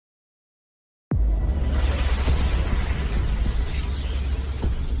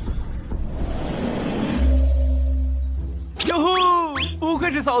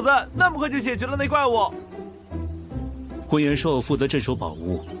愧是嫂子，那么快就解决了那怪物。混元兽负责镇守宝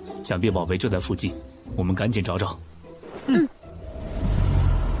物，想必宝贝就在附近，我们赶紧找找。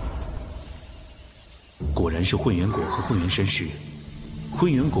果然是混元果和混元神石。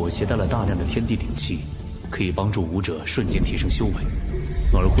混元果携带了大量的天地灵气，可以帮助武者瞬间提升修为，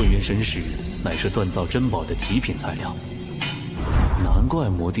而混元神石乃是锻造珍宝的极品材料。难怪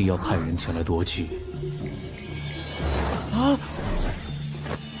魔帝要派人前来夺取。啊！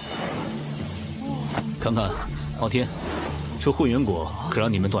看看，昊天，这混元果可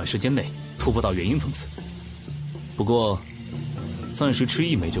让你们短时间内突破到元婴层次。不过，暂时吃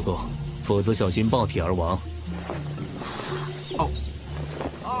一枚就够，否则小心爆体而亡。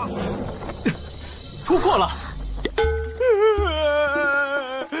突破了！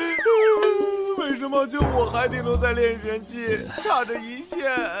为什么就我还停留在炼神期，差这一线？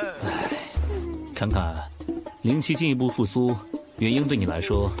看看，灵气进一步复苏，元婴对你来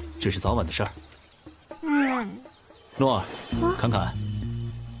说只是早晚的事儿。洛儿，侃侃，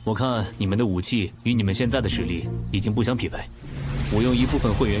我看你们的武器与你们现在的实力已经不相匹配，我用一部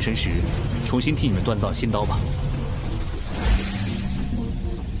分混元神石重新替你们锻造新刀吧。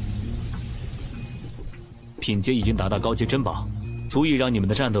品阶已经达到高阶珍宝，足以让你们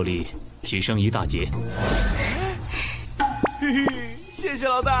的战斗力提升一大截。嘿嘿，谢谢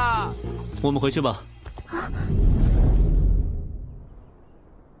老大。我们回去吧。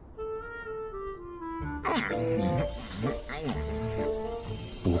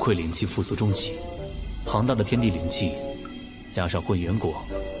不愧灵气复苏中期，庞大的天地灵气，加上混元果，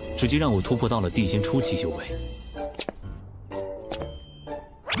直接让我突破到了地仙初期修为。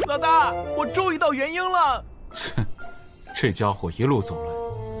老大，我终于到元婴了。哼，这家伙一路走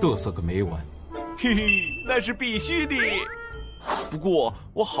来，嘚瑟个没完。嘿嘿，那是必须的。不过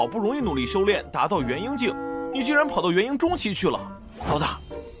我好不容易努力修炼，达到元婴境，你居然跑到元婴中期去了。老大，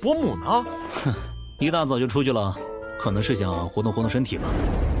伯母呢？哼，一大早就出去了，可能是想活动活动身体吧。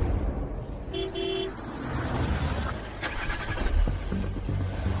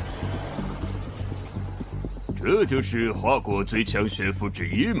这就是花国最强学府之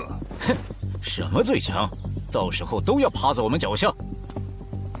一吗？哼，什么最强？到时候都要趴在我们脚下。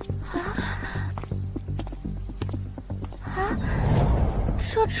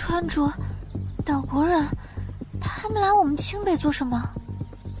这穿着，岛国人，他们来我们清北做什么？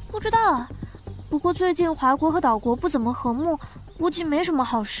不知道啊。不过最近华国和岛国不怎么和睦，估计没什么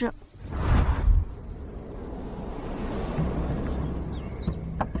好事。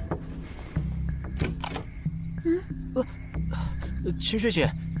秦学姐，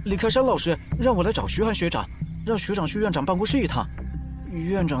李开山老师让我来找徐寒学长，让学长去院长办公室一趟。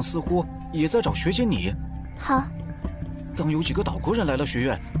院长似乎也在找学姐你。好。刚有几个岛国人来了学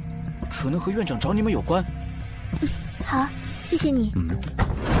院，可能和院长找你们有关。好，谢谢你。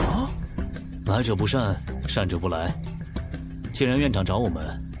来者不善，善者不来。既然院长找我们，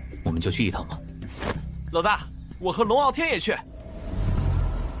我们就去一趟吧。老大，我和龙傲天也去。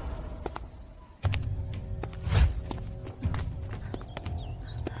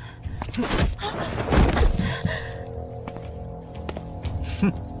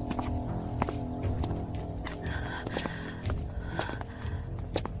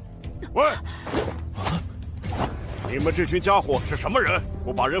喂，你们这群家伙是什么人？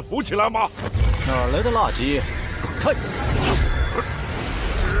不把人扶起来吗？哪来的垃圾？滚开！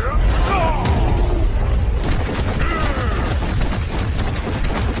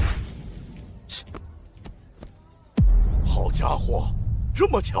好家伙，这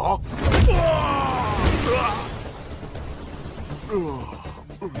么强！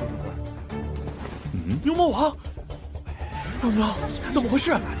牛魔王，老娘怎么回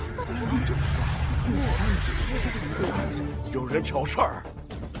事？有人挑事儿。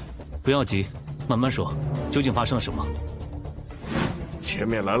不要急，慢慢说，究竟发生了什么？前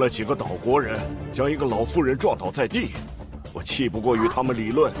面来了几个岛国人，将一个老妇人撞倒在地，我气不过与他们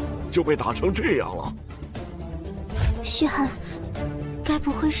理论，就被打成这样了。徐寒，该不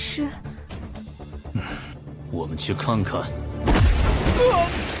会是……我们去看看。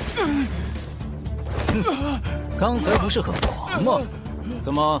刚才不是很狂吗？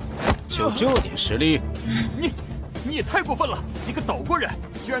怎么就这点实力？你也太过分了！一个岛国人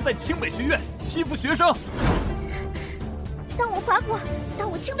居然在清北学院欺负学生！当我华国，当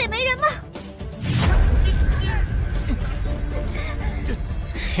我清北没人吗？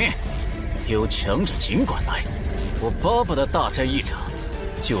哼，有强者尽管来，我巴不得大战一场，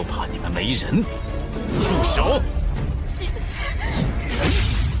就怕你们没人。住手！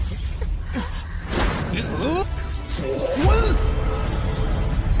复婚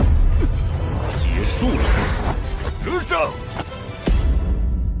结束了，直上！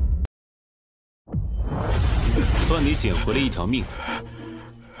你捡回了一条命，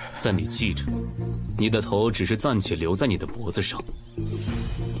但你记着，你的头只是暂且留在你的脖子上。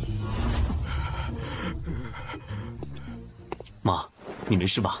妈，你没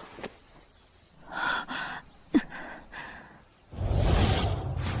事吧？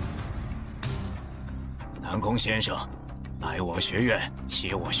南宫先生，来我学院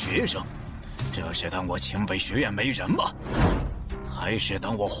接我学生，这是当我清北学院没人吗？还是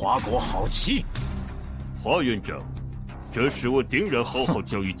当我华国好妻？华院长，这事我定然好好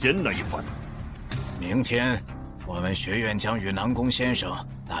教育简那一番。明天，我们学院将与南宫先生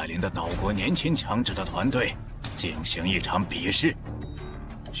带领的岛国年轻强者的团队进行一场比试。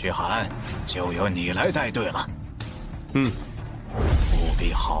徐寒，就由你来带队了。嗯，务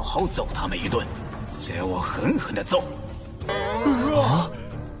必好好揍他们一顿，给我狠狠的揍！啊！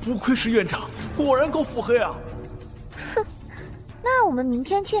不愧是院长，果然够腹黑啊！哼，那我们明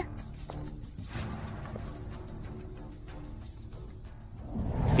天见。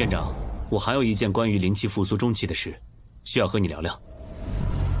院长，我还有一件关于灵气复苏中期的事，需要和你聊聊。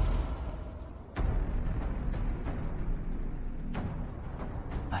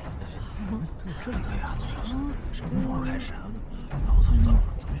哎，这个呀，什么时候开始啊？老早就到了，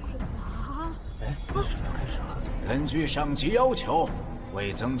怎么啊？哎，什么时候开始啊？根据上级要求，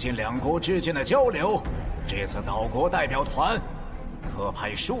为增进两国之间的交流，这次岛国代表团特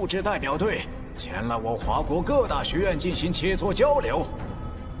派数支代表队前来我华国各大学院进行切磋交流。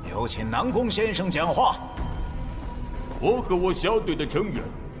有请南宫先生讲话。我和我小队的成员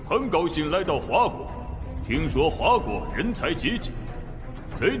很高兴来到华国，听说华国人才济济，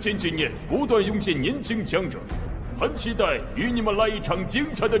最近几年不断涌现年轻强者，很期待与你们来一场精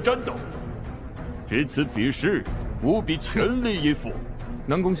彩的战斗。这次比试务必全力以赴。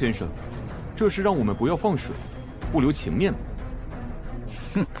南宫先生，这是让我们不要放水，不留情面吗？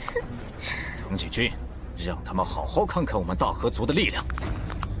哼，藤井君，让他们好好看看我们大和族的力量。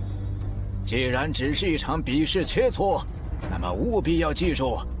既然只是一场比试切磋，那么务必要记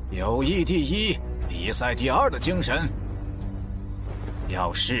住友谊第一，比赛第二的精神，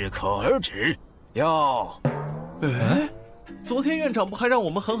要适可而止，要……哎，昨天院长不还让我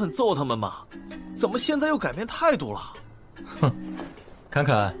们狠狠揍他们吗？怎么现在又改变态度了？哼，看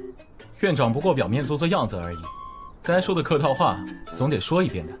看，院长不过表面做做样子而已，该说的客套话总得说一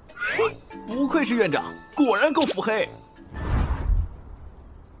遍的。不愧是院长，果然够腹黑。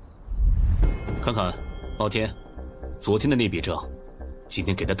看看，傲天，昨天的那笔账，今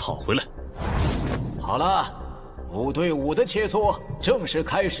天给他讨回来。好了，5对5的切磋正式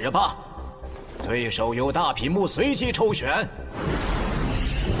开始吧。对手由大屏幕随机抽选。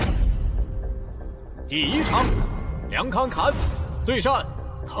第一场，梁侃侃对战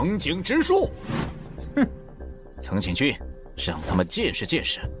藤井直树。哼，藤井君，让他们见识见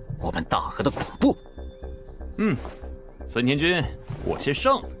识我们大和的恐怖。森田君，我先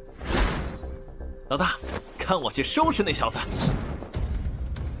上了。老大，看我去收拾那小子！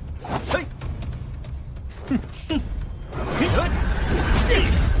嘿，哼哼，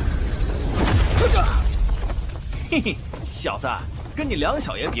嘿嘿，小子，跟你梁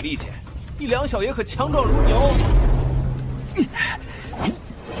小爷比力气，你梁小爷可强壮如牛。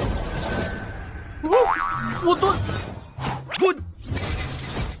我蹲，我，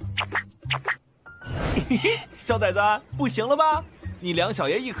嘿嘿，小崽子，不行了吧？你梁小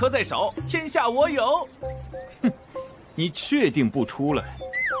爷一颗在手，天下我有。哼，你确定不出来？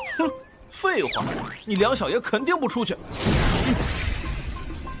哼，废话，你梁小爷肯定不出去。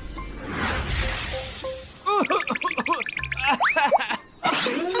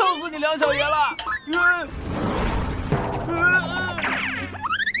呛死你梁小爷了！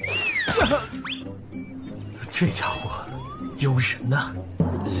这家伙丢人呐！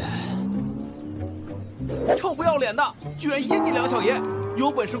臭不要脸的，居然阴你梁小爷，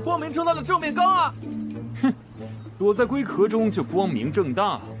有本事光明正大的正面刚啊！哼，躲在龟壳中就光明正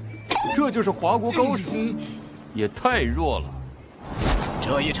大，这就是华国高手，也太弱了。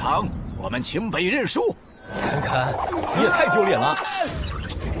这一场我们清北认输。侃侃，你也太丢脸了。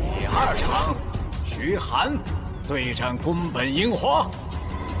第二场，徐寒对战宫本樱花。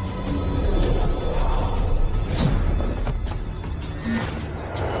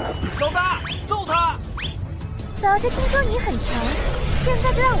老大，揍他！早就听说你很强，现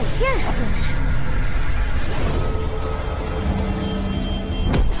在就让我见识见识。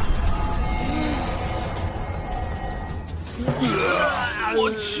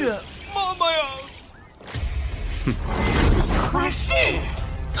我去，妈妈呀！哼，可是，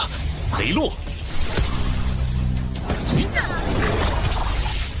贼落！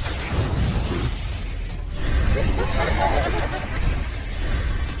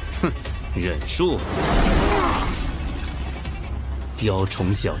哼，忍术！雕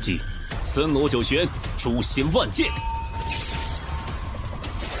虫小技，森罗九玄，诛仙万剑。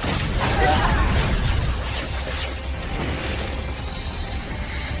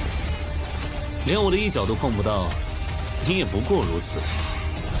连我的一脚都碰不到，你也不过如此。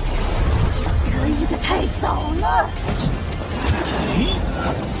得意的太早了。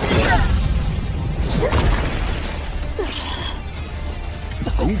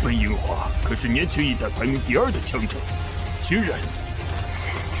宫本樱花可是年轻一代排名第2的强者，居然……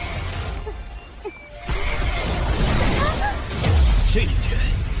这一拳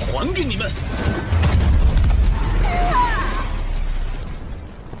还给你们！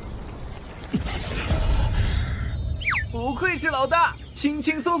不愧是老大，轻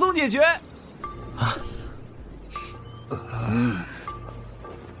轻松松解决。啊，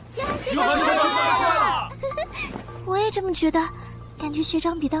学长我也这么觉得，感觉学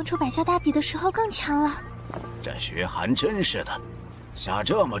长比当初摆下大比的时候更强了。这徐寒真是的，下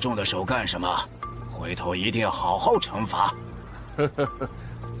这么重的手干什么？回头一定要好好惩罚。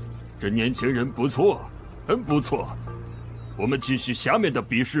这年轻人不错，很不错。我们继续下面的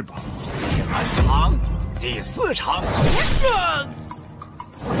比试吧。第3场，第4场。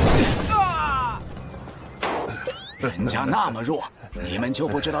人家那么弱，你们就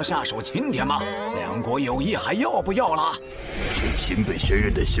不知道下手轻点吗？两国友谊还要不要了？这清北学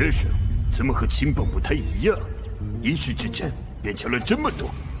院的学生怎么和青帮不太一样？一时之间变强了这么多。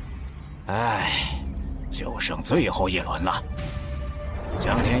唉，就剩最后一轮了。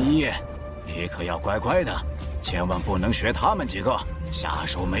江天一，你可要乖乖的，千万不能学他们几个下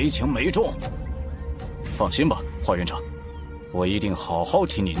手没轻没重。放心吧，华院长，我一定好好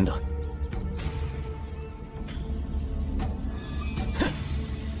听您的。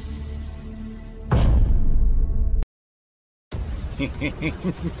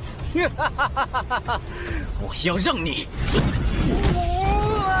我要让你！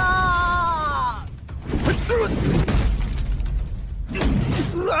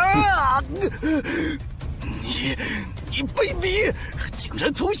你卑鄙，竟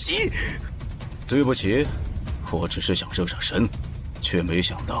然突袭！对不起，我只是想热热身，却没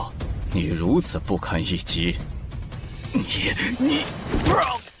想到你如此不堪一击。你，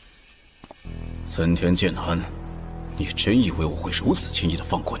森田剑南。你真以为我会如此轻易的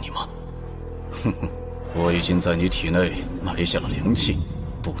放过你吗？哼哼，我已经在你体内埋下了灵气，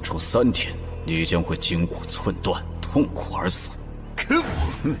不出3天，你将会筋骨寸断，痛苦而死。可恶，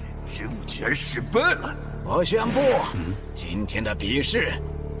任务居然失败了！我宣布，今天的比试，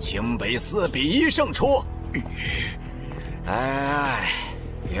清北4比1胜出。哎，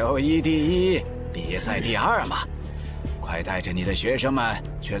友谊第1，比赛第2嘛，快带着你的学生们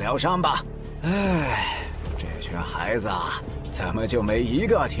去疗伤吧。哎。这群孩子啊，怎么就没一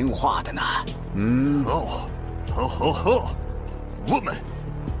个听话的呢？好，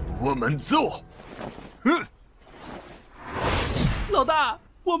我们走。老大，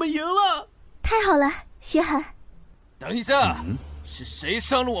我们赢了！太好了，徐寒。等一下，是谁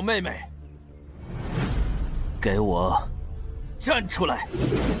伤了我妹妹？给我站出来！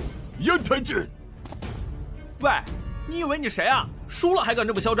杨太君，喂，你以为你谁啊？输了还敢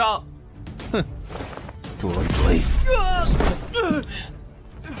这么嚣张？哼！多嘴！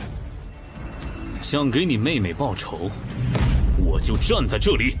想给你妹妹报仇，我就站在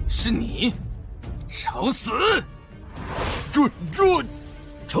这里。是你，找死！住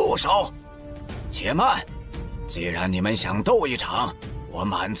手！且慢，既然你们想斗一场，我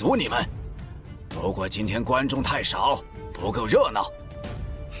满足你们。不过今天观众太少，不够热闹。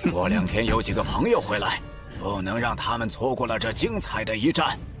过2天有几个朋友回来，不能让他们错过了这精彩的一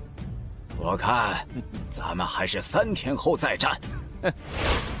战。我看，咱们还是3天后再战。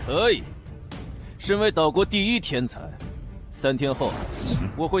可以。身为岛国第1天才，3天后，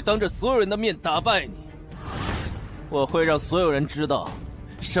我会当着所有人的面打败你。我会让所有人知道，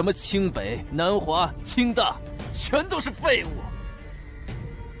什么清北、南华、清大，全都是废物。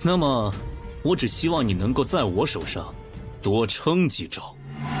那么，我只希望你能够在我手上多撑几招。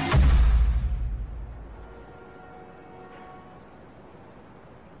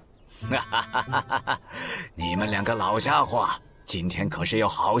你们2个老家伙，今天可是有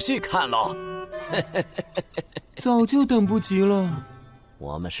好戏看喽！早就等不及了。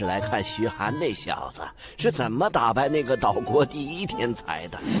我们是来看徐寒那小子是怎么打败那个岛国第1天才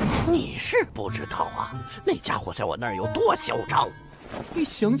的。你是不知道啊，那家伙在我那儿有多嚣张。一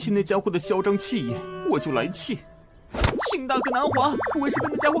想起那家伙的嚣张气焰，我就来气。清大和南华可谓是被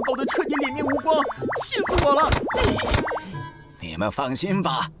那家伙搞得彻底脸面无光，气死我了！你们放心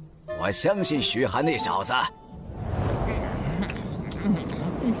吧，我相信徐寒那小子。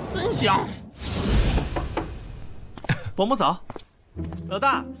真香！伯母早，老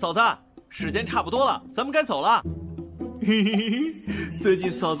大、嫂子，时间差不多了，咱们该走了。嘿嘿嘿，最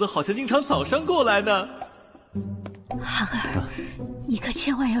近嫂子好像经常早上过来呢。涵儿，你可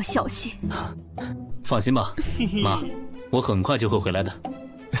千万要小心。放心吧，妈，我很快就会回来的。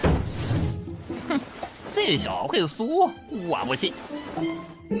哼，这小会说，我不信。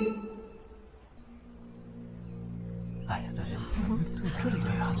哎呀，这里对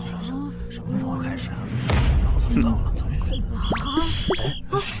呀，什么时候开始啊？脑子到了，怎么困啊？哎，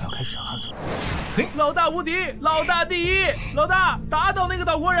什么要开始啊？嘿，老大无敌，老大第一，老大打倒那个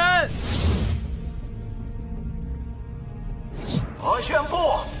岛国人！我宣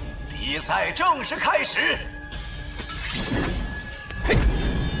布，比赛正式开始。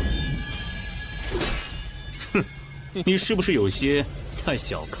哼，你是不是有些太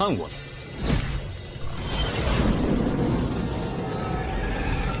小看我了？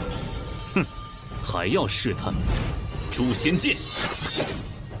哼，还要试探？诛仙剑！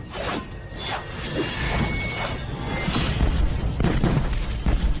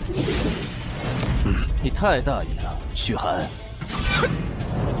你太大意了，许寒。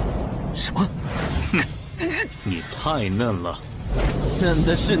什么？哼，你太嫩了。嫩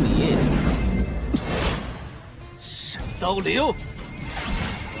的是你。神刀流。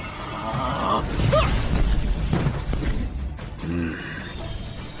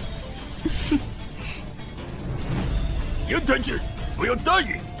杨太君，不要答应。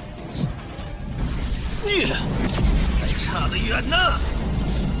你还差得远呢。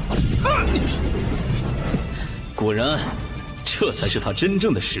果然，这才是他真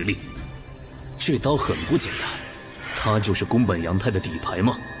正的实力。这刀很不简单，他就是宫本阳太的底牌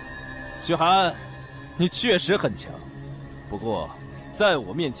吗？许寒，你确实很强，不过在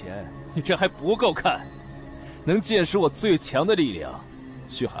我面前，你这还不够看。能见识我最强的力量，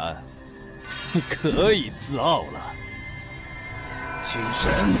许寒，你可以自傲了。青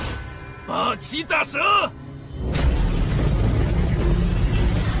神，霸气大蛇。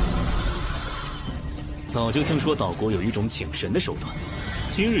早就听说岛国有一种请神的手段，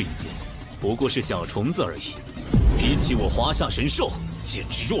今日一见，不过是小虫子而已，比起我华夏神兽，简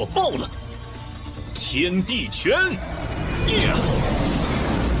直弱爆了！天地拳，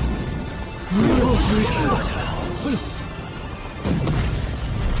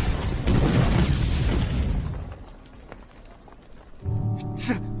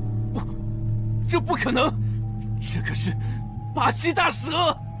这不可能，这可是霸气大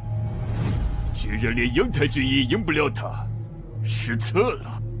蛇！居然连杨太君也赢不了他，失策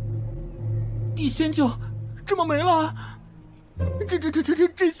了。一仙就这么没了？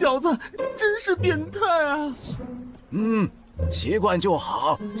这小子真是变态啊！习惯就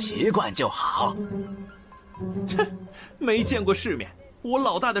好，习惯就好。切，没见过世面，我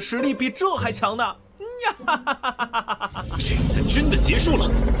老大的实力比这还强呢！呀，这次真的结束了，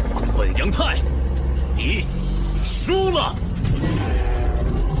宫本阳太，你输了。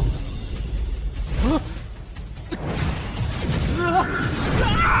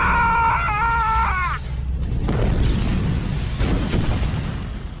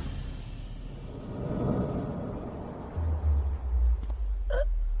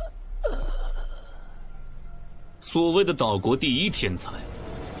所谓的岛国第一天才，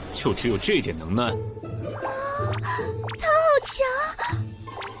就只有这点能耐？他好强，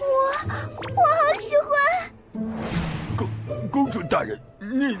我好喜欢。公主大人，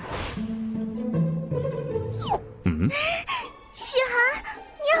你……许寒，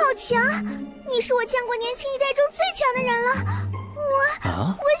你好强！你是我见过年轻一代中最强的人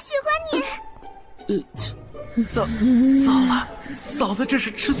了，我喜欢你。糟了，嫂子这是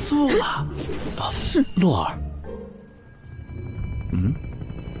吃醋了。洛儿，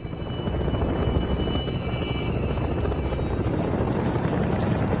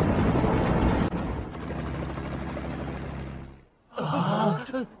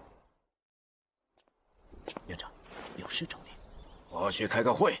院长，有事找你。我去开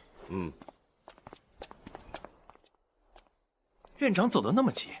个会。院长走得那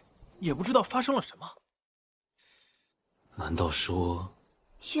么急，也不知道发生了什么。难道说？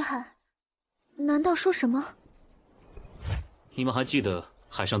许寒，难道说什么？你们还记得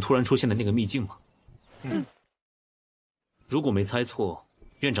海上突然出现的那个秘境吗？如果没猜错，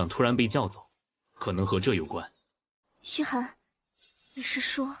院长突然被叫走，可能和这有关。许寒，你是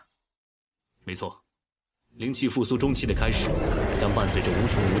说？没错，灵气复苏中期的开始，将伴随着无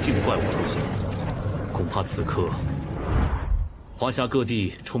穷无尽的怪物出现。恐怕此刻，华夏各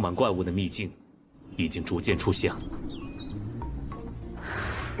地充满怪物的秘境，已经逐渐出现了。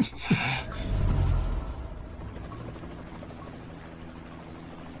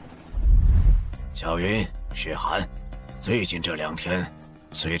小云、雪寒，最近这2天，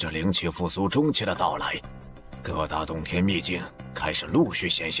随着灵气复苏中期的到来，各大洞天秘境开始陆续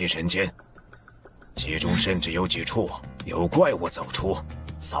显现人间，其中甚至有几处有怪物走出，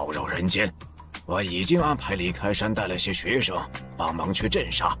骚扰人间。我已经安排李开山带了些学生帮忙去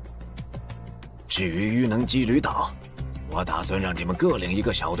镇杀。至于愚能羁旅岛，我打算让你们各领一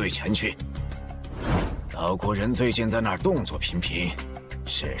个小队前去。岛国人最近在那儿动作频频，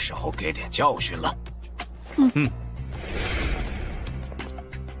是时候给点教训了。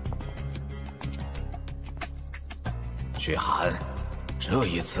徐寒，这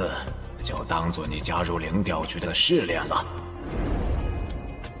一次就当做你加入灵调局的试炼了。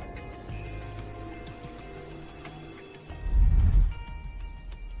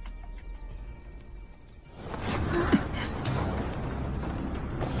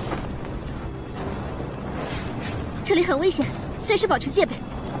这里很危险，随时保持戒备。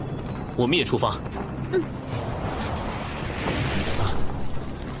我们也出发。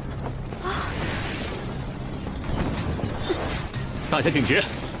大家警觉！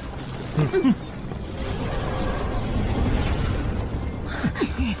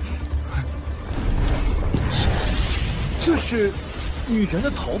这是女人的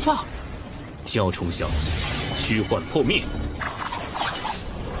头发。雕虫小技，虚幻破灭。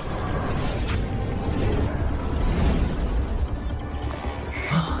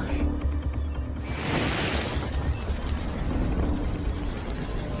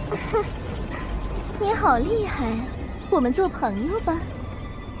你好厉害啊！我们做朋友吧。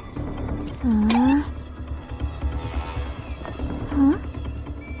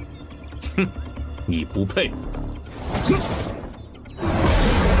哼，你不配。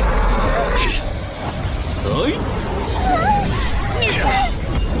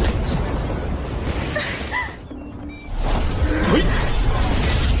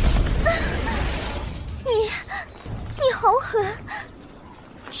你好狠！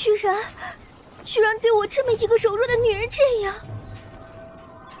居然对我这么一个柔弱的女人这样！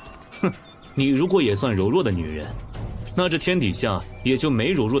哼，你如果也算柔弱的女人，那这天底下也就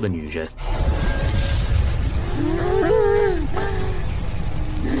没柔弱的女人。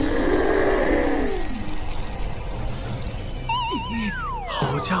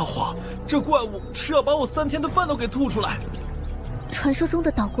好家伙，这怪物是要把我3天的饭都给吐出来！传说中的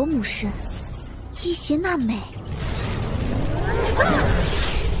岛国母神伊邪那美。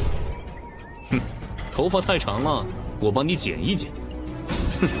哼，头发太长了，我帮你剪一剪。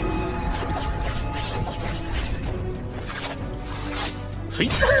哼。嘿。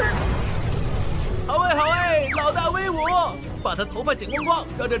好哎好哎，老大威武！把他头发剪光光，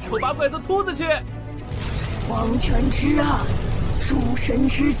让这丑八怪做秃子去！皇权之暗，诸神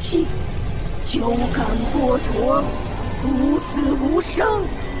之气，久感剥夺，无死无生。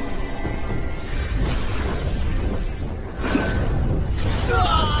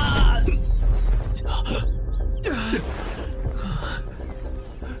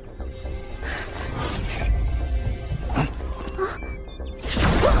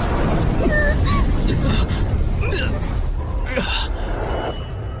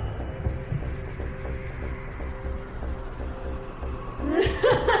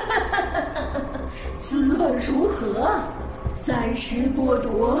滋味如何？暂时剥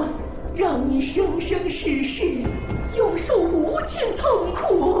夺，让你生生世世永受无尽痛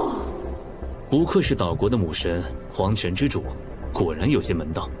苦。不愧是岛国的母神，皇权之主，果然有些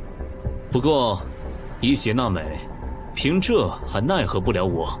门道。不过，伊邪那美，凭这还奈何不了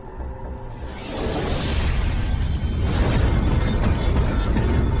我。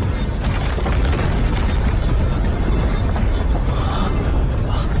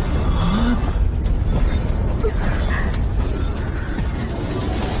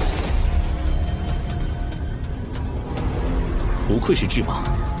不愧是巨蟒，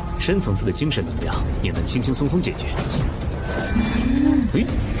深层次的精神能量也能轻轻松松解决。哎，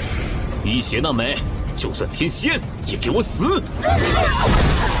伊邪那美，就算天仙也给我死！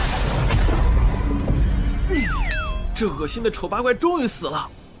这恶心的丑八怪终于死了。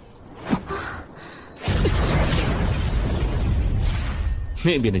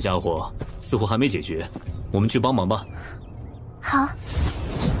那边的家伙似乎还没解决，我们去帮忙吧。好。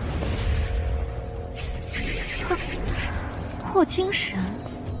破精神，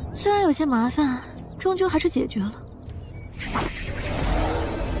虽然有些麻烦，终究还是解决了。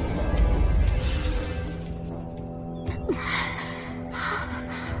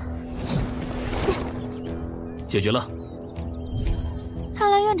解决了。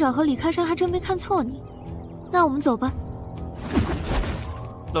看来院长和李开山还真没看错你。那我们走吧。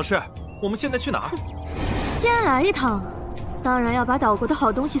老师，我们现在去哪儿？既然来一趟，当然要把岛国的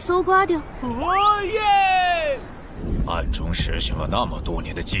好东西搜刮掉。哦耶！暗中实行了那么多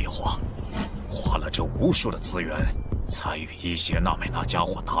年的计划，花了这无数的资源，才与伊邪那美那家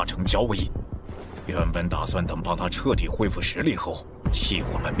伙达成交易。原本打算等帮他彻底恢复实力后，替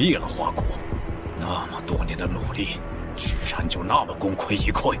我们灭了花国。那么多年的努力，居然就那么功亏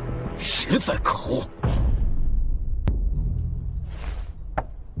一篑，实在可恶。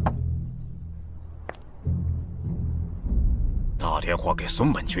打电话给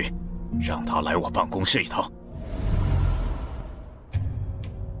孙本君，让他来我办公室一趟。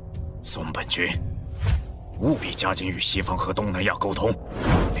孙本君，务必加紧与西方和东南亚沟通，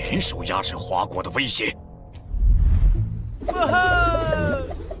联手压制华国的威胁。哇哈！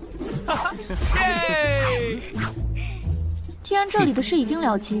哈哈！耶！既然这里的事已经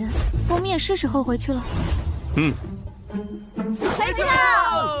了结，我们也是时候回去了。嗯。再见。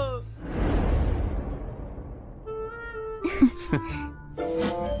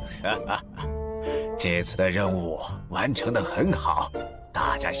哈哈，这次的任务完成得很好，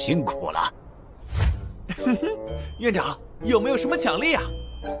大家辛苦了。院长，有没有什么奖励啊？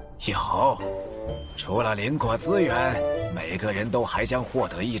有，除了灵果资源，每个人都还将获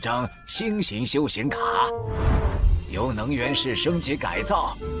得一张新型修行卡，由能源室升级改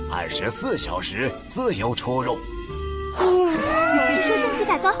造，24小时自由出入。据说升级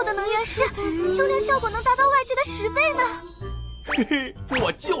改造后的能源室修炼效果能达到外界的10倍呢。嘿嘿，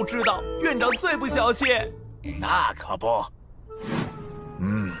我就知道院长最不小气。那可不。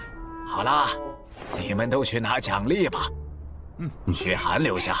好啦，你们都去拿奖励吧。雪寒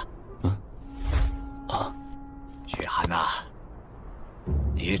留下。雪寒呐，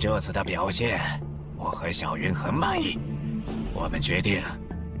你这次的表现，我和小云很满意。我们决定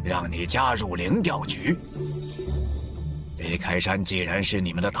让你加入灵调局。李开山既然是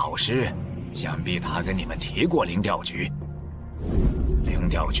你们的导师，想必他跟你们提过灵调局。灵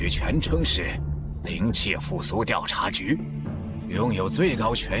调局全称是灵气复苏调查局，拥有最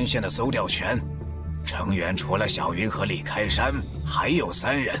高权限的搜调权。成员除了小云和李开山，还有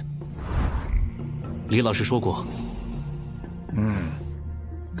3人。李老师说过。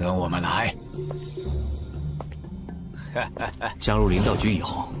跟我们来。加入灵调局以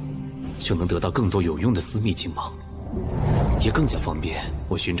后，就能得到更多有用的私密情报，也更加方便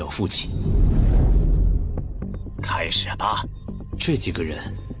我寻找父亲。开始吧。这几个人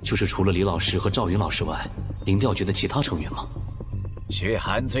就是除了李老师和赵云老师外，灵调局的其他成员吗？徐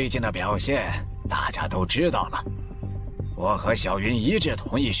寒最近的表现，大家都知道了。我和小云一致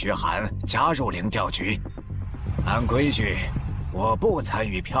同意徐寒加入灵调局。按规矩，我不参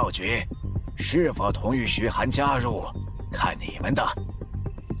与票决，是否同意徐寒加入，看你们的。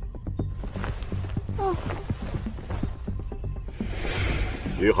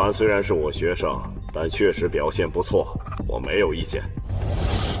徐寒虽然是我学生，但确实表现不错，我没有意见。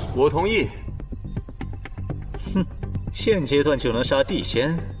我同意。现阶段就能杀地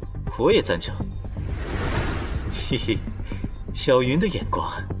仙，我也赞成。嘿嘿，小云的眼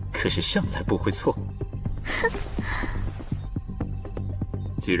光可是向来不会错。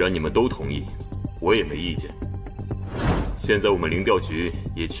既然你们都同意，我也没意见。现在我们灵调局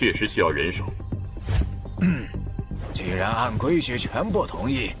也确实需要人手。既然按规矩全部同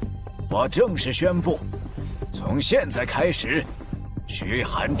意，我正式宣布，从现在开始，徐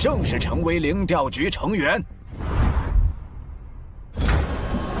寒正式成为灵调局成员。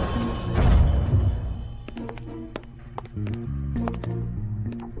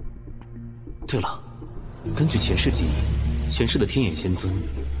对了，根据前世记忆，前世的天眼仙尊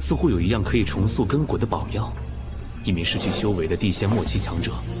似乎有一样可以重塑根骨的宝药。一名失去修为的地仙末期强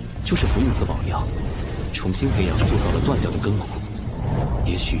者，就是服用此宝药，重新培养塑造了断掉的根骨，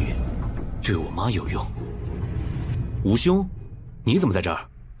也许对我妈有用。吴兄，你怎么在这儿？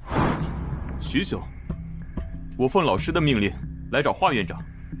徐兄，我奉老师的命令来找华院长。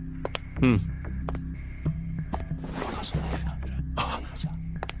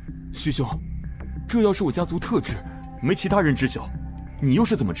徐兄，这药是我家族特制，没其他人知晓，你又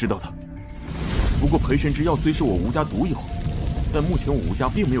是怎么知道的？不过培神之药虽是我吴家独有，但目前我吴家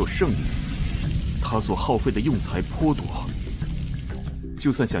并没有剩余，它所耗费的用材颇多。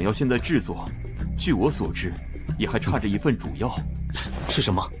就算想要现在制作，据我所知，也还差着一份主药。是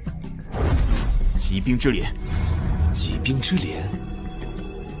什么？疾冰之莲。疾冰之莲。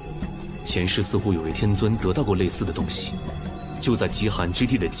前世似乎有位天尊得到过类似的东西，就在极寒之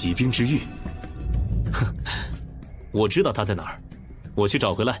地的疾冰之域。哼，我知道他在哪儿，我去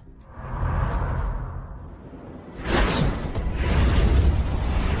找回来。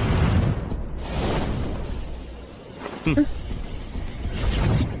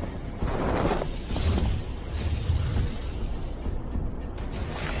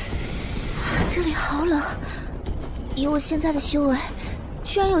这里好冷，有现在的修为，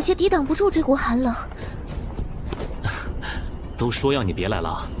居然有些抵挡不住这股寒冷。都说要你别来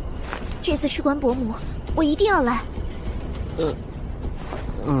了。这次事关伯母，我一定要来。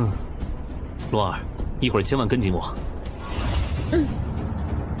洛儿，一会儿千万跟紧我。嗯。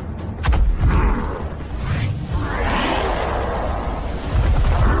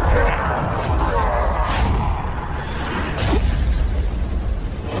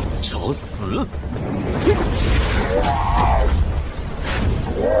找死！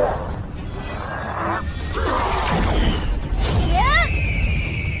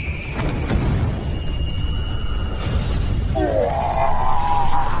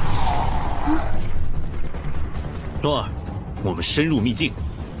洛儿，我们深入秘境。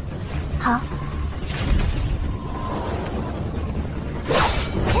好。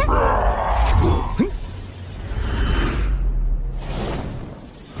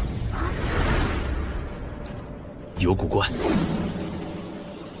有古怪。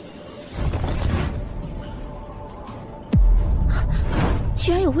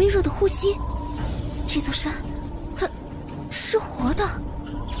居然有微弱的呼吸，这座山，它是活的。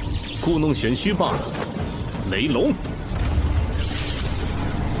故弄玄虚罢了。雷龙。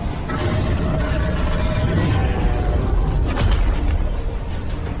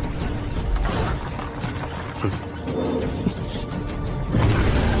哼，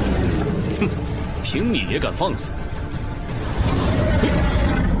凭你也敢放肆！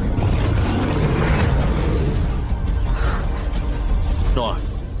肉儿，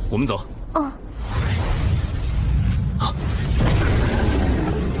我们走。哦。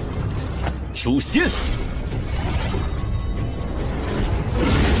诛仙！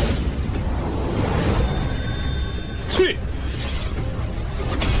去！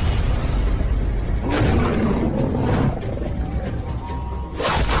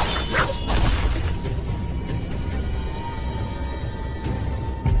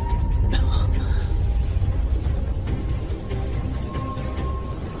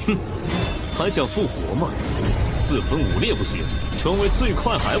哼，还想复活吗？4分5裂不行，成为最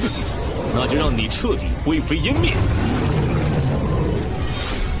快还不行，那就让你彻底灰飞烟灭！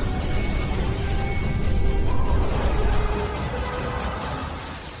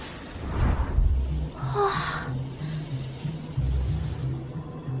哇！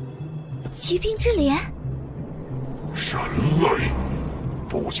疾病之莲，人类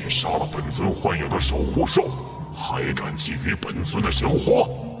不仅杀了本尊豢养的守护兽，还敢觊觎本尊的神花，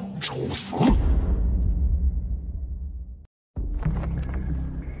找死！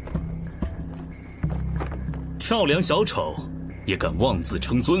跳梁小丑也敢妄自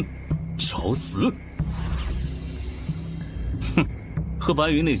称尊，找死！哼，和白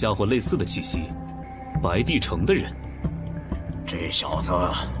云那家伙类似的气息，白帝城的人。这小子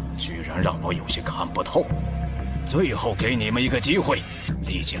居然让我有些看不透。最后给你们一个机会，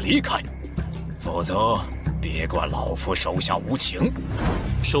立即离开，否则别怪老夫手下无情。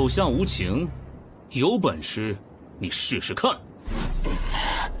手下无情，有本事你试试看。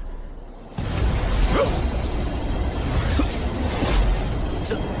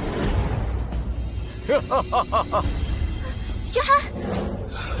徐寒，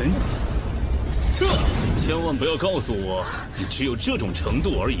千万不要告诉我，你只有这种程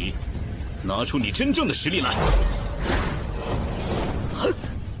度而已，拿出你真正的实力来。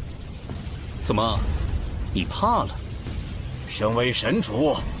怎么，你怕了？身为神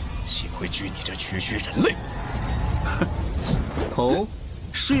主，岂会惧你这区区人类？哦，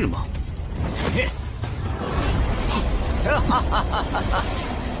是吗？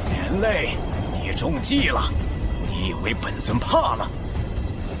人类，你中计了！你以为本尊怕了？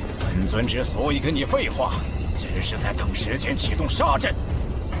本尊之所以跟你废话，只是在等时间启动杀阵。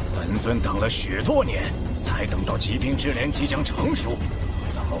本尊等了许多年，才等到疾病之莲即将成熟，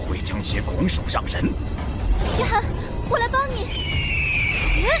怎么会将其拱手让人？徐寒，我来帮你。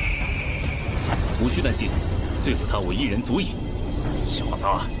无需担心，对付他我一人足矣。小子，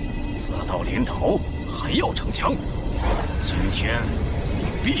死到临头还要逞强，今天你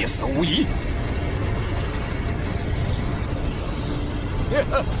必死无疑。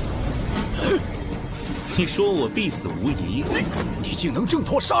你说我必死无疑，你竟能挣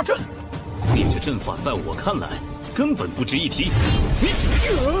脱杀阵？你这阵法在我看来根本不值一提。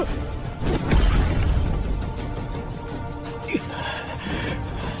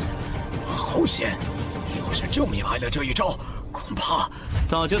好险！要是就明白了这一招，恐怕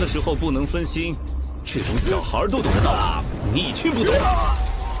打架的时候不能分心，这种小孩都懂得道理，你却不懂。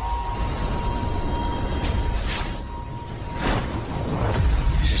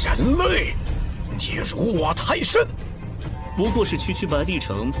人类，你辱我太甚！不过是区区白帝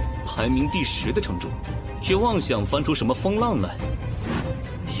城排名第10的城主，也妄想翻出什么风浪来。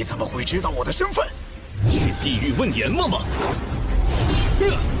你怎么会知道我的身份？去地狱问阎王吧！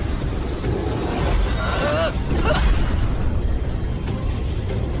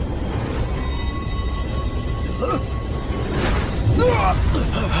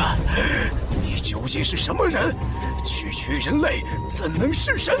你究竟是什么人？区区人类怎能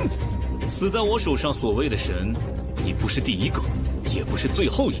是神？死在我手上所谓的神，你不是第一个，也不是最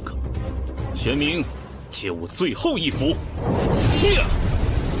后一个。玄冥，借我最后一符！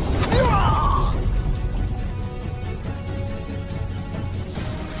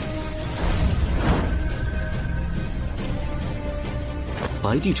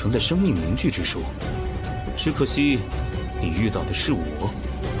白帝城的生命凝聚之术，只可惜你遇到的是我。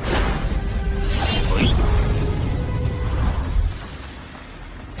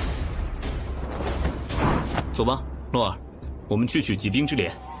走吧，洛儿，我们去取疾兵之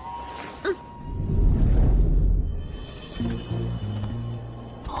镰。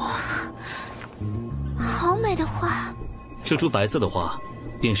哇，好美的花！这株白色的花，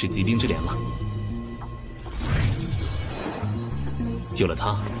便是疾兵之镰了。有了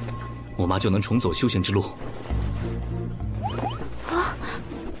它，我妈就能重走修行之路。啊，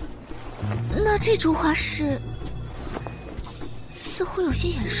那这株花是，似乎有些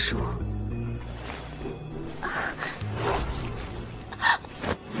眼熟。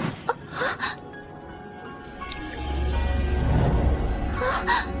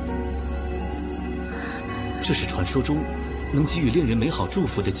这是传说中能给予恋人美好祝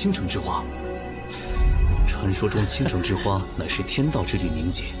福的倾城之花。传说中倾城之花乃是天道之力凝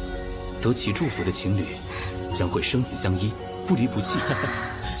结，得其祝福的情侣将会生死相依，不离不弃。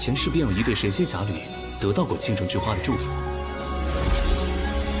前世便有一对神仙侠侣得到过倾城之花的祝福。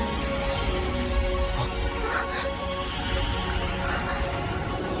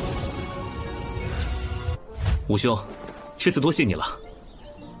武兄，这次多谢你了。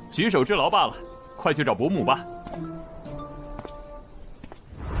举手之劳罢了，快去找伯母吧。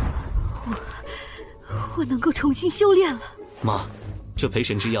我能够重新修炼了。妈，这培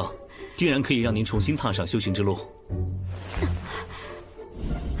神之药定然可以让您重新踏上修行之路。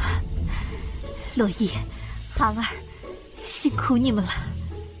洛伊、航儿，辛苦你们了。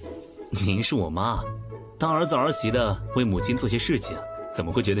您是我妈，当儿子儿媳的为母亲做些事情，怎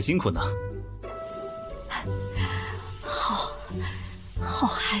么会觉得辛苦呢？好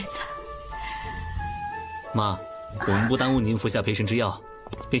孩子。妈，我们不耽误您服下培神之药，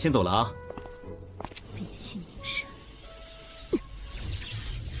便先走了啊。变性凝神。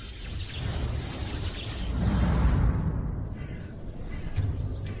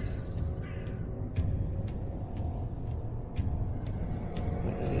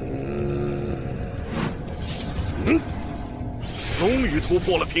终于突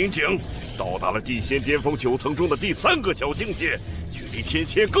破了瓶颈，到达了地仙巅峰9层中的第3个小境界，距离天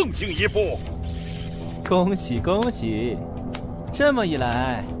仙更进一步。恭喜恭喜！这么一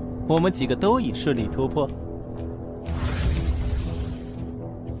来，我们几个都已顺利突破。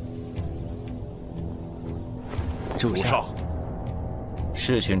主上，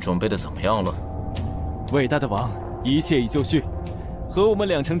事情准备的怎么样了？伟大的王，一切已就绪，合我们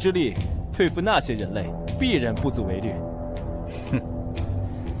2城之力，对付那些人类，必然不足为虑。哼，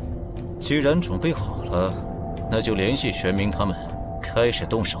既然准备好了，那就联系玄冥他们，开始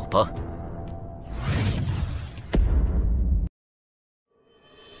动手吧。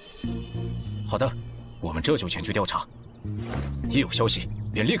好的，我们这就前去调查，一有消息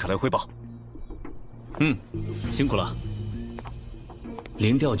便立刻来汇报。辛苦了。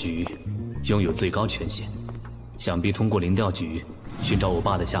灵调局拥有最高权限，想必通过灵调局寻找我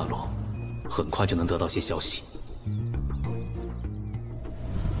爸的下落，很快就能得到些消息。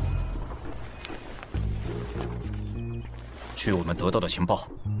据我们得到的情报，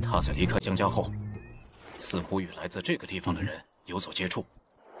他在离开江家后，似乎与来自这个地方的人有所接触。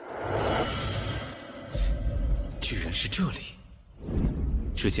居然是这里！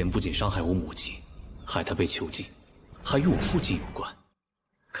之前不仅伤害我母亲，害她被囚禁，还与我父亲有关。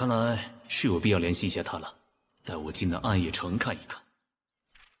看来是有必要联系一下他了。带我进那暗夜城看一看。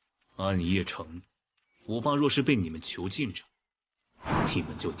暗夜城，我爸若是被你们囚禁着，你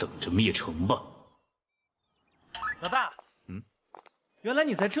们就等着灭城吧。老大，原来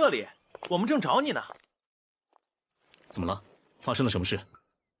你在这里，我们正找你呢。怎么了？发生了什么事？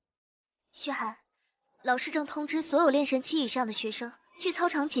薛寒，老师正通知所有炼神期以上的学生去操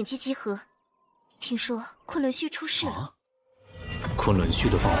场紧急集合。听说昆仑虚出事了。昆仑虚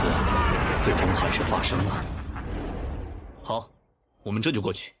的爆火，最终还是发生了。好，我们这就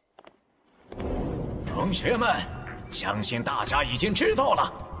过去。同学们，相信大家已经知道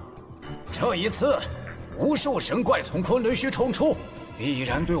了。这一次，无数神怪从昆仑虚冲出，必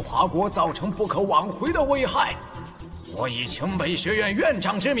然对华国造成不可挽回的危害。我以清北学院院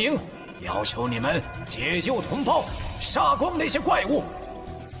长之名，要求你们解救同胞，杀光那些怪物。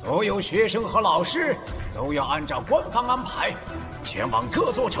所有学生和老师都要按照官方安排，前往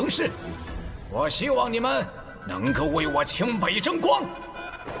各座城市。我希望你们能够为我清北争光。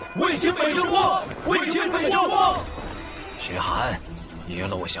为清北争光！为清北争光！徐寒，一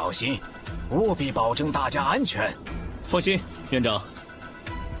路小心，务必保证大家安全。放心，院长。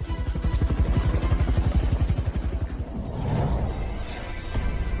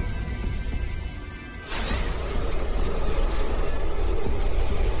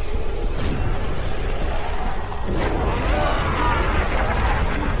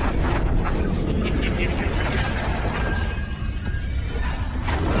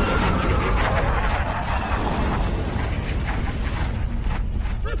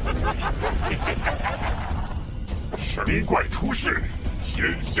神怪出世，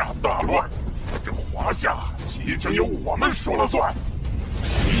天下大乱，这华夏即将由我们说了算。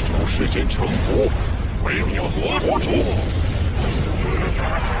齐主事先臣服，为我国主。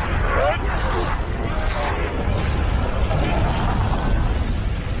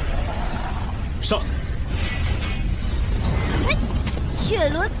上！血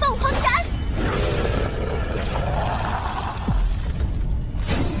轮凤凰斩！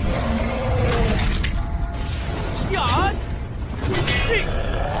呀！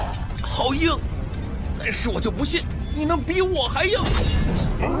好硬，但是我就不信你能比我还硬。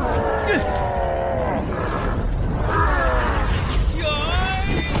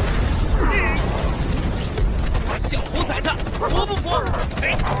小猴崽子，服不服？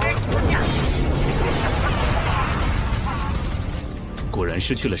果然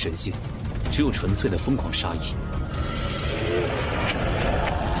失去了神性，只有纯粹的疯狂杀意。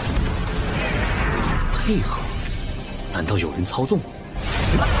配合？难道有人操纵？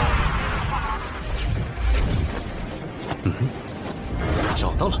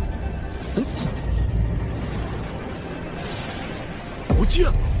找到了。不见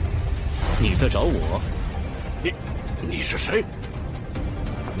了。你在找我？你是谁？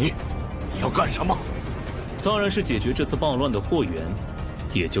你要干什么？当然是解决这次暴乱的祸源，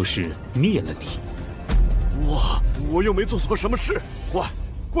也就是灭了你。我又没做错什么事，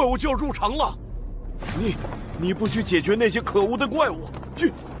怪物就要入城了。你不去解决那些可恶的怪物，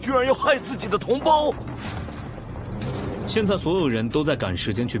居然要害自己的同胞！现在所有人都在赶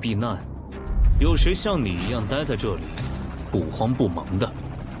时间去避难，有谁像你一样待在这里，不慌不忙的？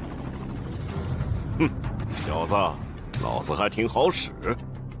哼，小子，老子还挺好使。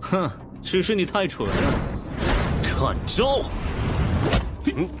哼，只是你太蠢了。看招！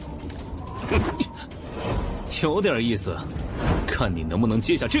有点意思，看你能不能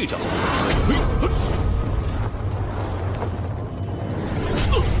接下这招。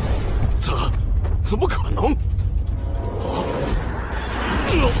怎么可能？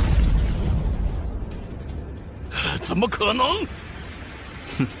怎么可能？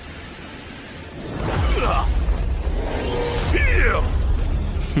哼！没人！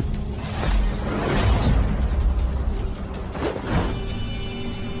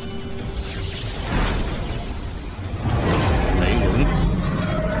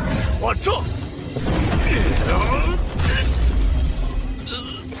我这！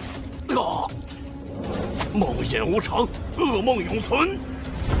梦魇无常，噩梦永存，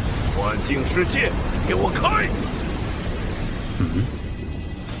幻境世界，给我开！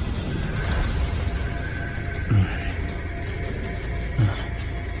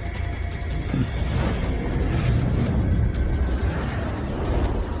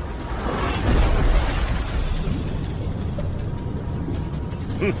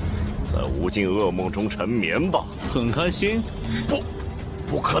在无尽噩梦中沉眠吧。很开心？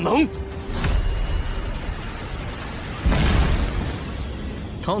不可能！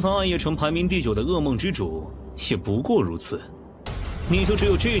堂堂暗夜城排名第9的噩梦之主，也不过如此。你就只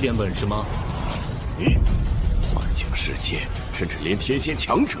有这点本事吗？幻境世界，甚至连天仙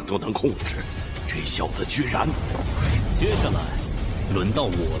强者都能控制，这小子居然……接下来，轮到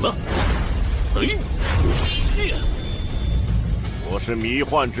我了。我是迷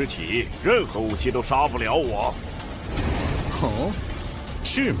幻之体，任何武器都杀不了我。哦，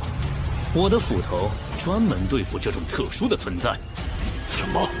是吗？我的斧头专门对付这种特殊的存在。什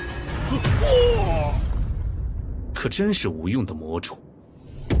么？可真是无用的魔主。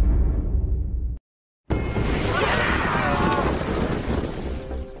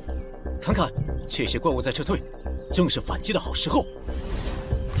看看，这些怪物在撤退，正是反击的好时候。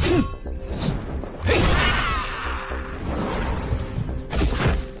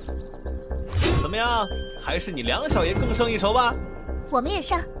样？还是你梁小爷更胜一筹吧？我们也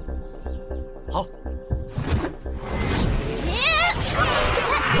上。好。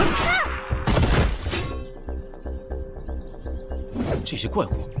这些怪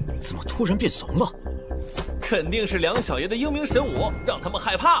物怎么突然变怂了？肯定是梁小爷的英明神武让他们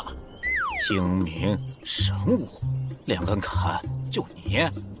害怕了。英明神武，梁侃侃，就你？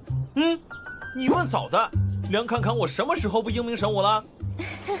嗯，你问嫂子，梁侃侃我什么时候不英明神武了？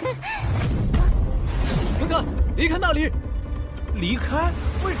侃侃，离开那里！离开？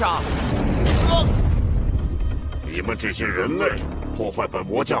为啥？你们这些人类破坏本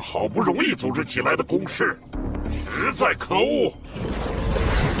魔将好不容易组织起来的攻势，实在可恶！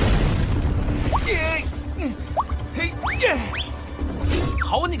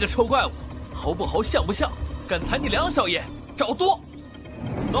好你个臭怪物，猴不猴像不像？敢踩你梁小爷，找多！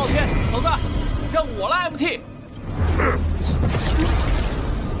多少天？嫂子，让我来 MT。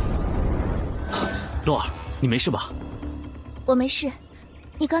洛儿，你没事吧？我没事。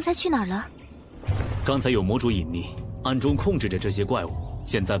你刚才去哪儿了？刚才有魔主隐匿，暗中控制着这些怪物，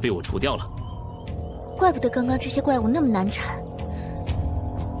现在被我除掉了。怪不得刚刚这些怪物那么难缠，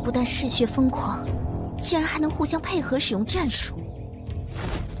不但嗜血疯狂，竟然还能互相配合使用战术。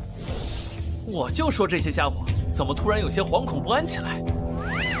我就说这些家伙怎么突然有些惶恐不安起来？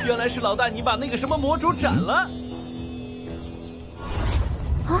原来是老大你把那个什么魔主斩了。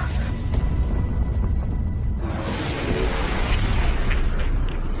啊！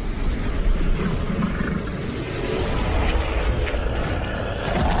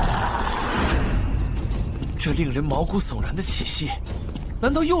这令人毛骨悚然的气息，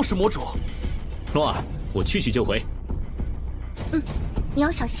难道又是魔主？洛儿，我去就回。嗯，你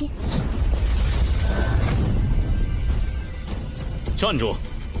要小心。站住！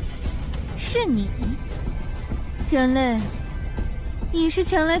是你，人类，你是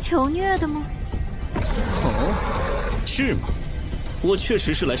前来求虐的吗？哦，是吗？我确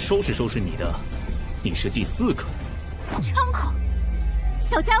实是来收拾收拾你的，你是第4个。猖狂！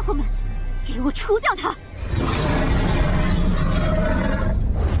小家伙们，给我除掉他！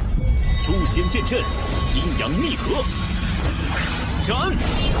诛仙剑阵，阴阳密合，斩！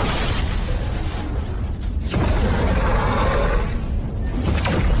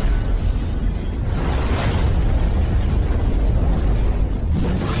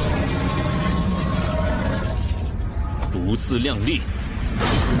不自量力！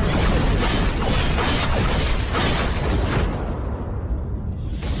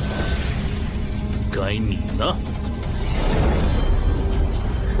该你了。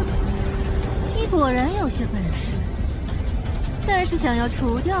你果然有些本事，但是想要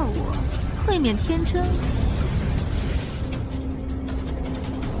除掉我，未免天真了。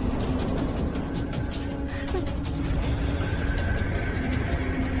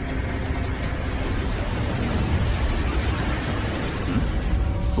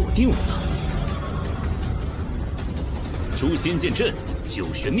锁定我了！诛仙剑阵，九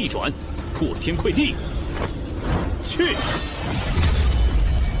旋逆转，破天溃地，去！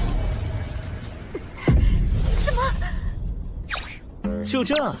什么？就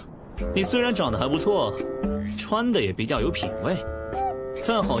这？你虽然长得还不错，穿的也比较有品味，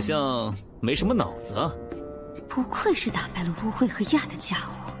但好像没什么脑子啊。不愧是打败了污秽和亚的家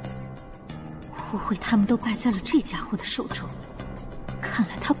伙，污秽他们都败在了这家伙的手中。看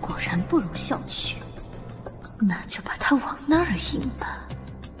来他果然不容小觑，那就把他往那儿引吧。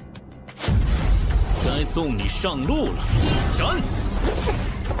该送你上路了，斩！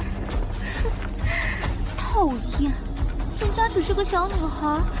讨厌，人家只是个小女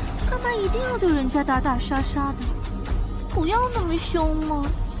孩，干嘛一定要对人家打打杀杀的？不要那么凶嘛！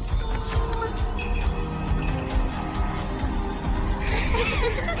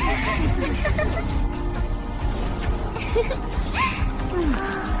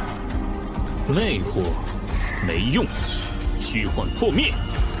魅惑没用，虚幻破灭，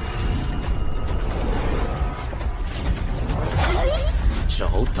找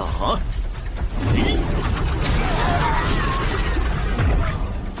打！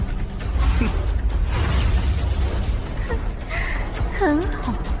很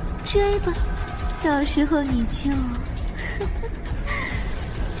好，追吧，到时候你就……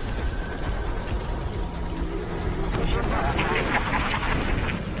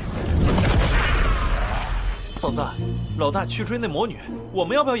嫂子，老大去追那魔女，我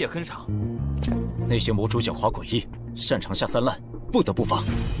们要不要也跟上？那些魔主狡猾诡异，擅长下三滥，不得不防。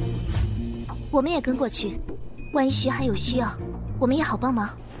我们也跟过去，万一徐寒有需要，我们也好帮忙。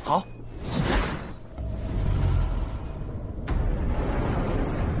好。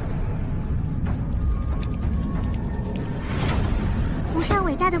无上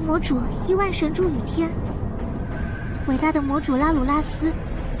伟大的魔主亿万神柱雨天。伟大的魔主拉鲁拉斯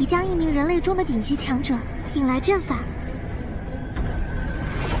已将一名人类中的顶级强者引来阵法。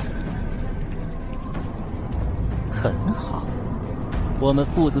很好，我们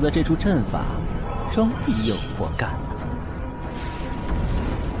负责的这出阵法终于有活干了。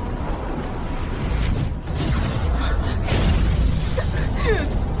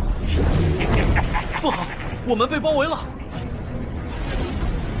不好，我们被包围了。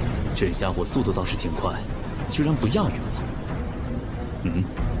这家伙速度倒是挺快，居然不亚于我。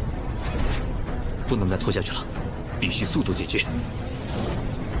不能再拖下去了，必须速度解决。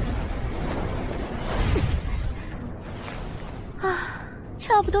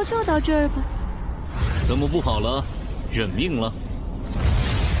差不多就到这儿吧。怎么不跑了？认命了？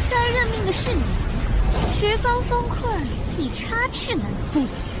该认命的是你，十方风困，你插翅难飞。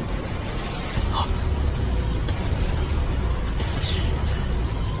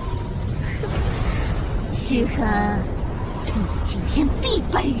虚寒，你今天必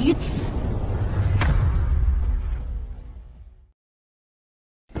败于此。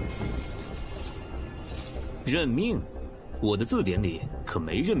认命？我的字典里可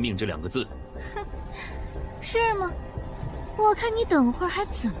没认命这2个字。哼，是吗？我看你等会儿还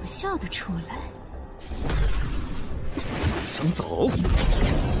怎么笑得出来？想走？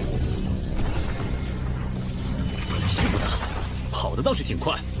是不得，跑的倒是挺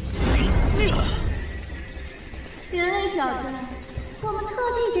快。人类小子，我们特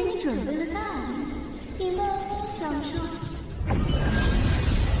地给你准备了大礼，你慢慢享受。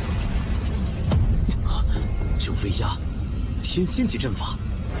这威压，天仙级阵法。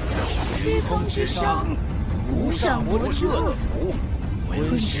虚空之上，无上魔之恶土，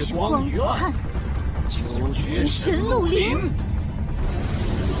温世光与暗，九绝神鹿灵。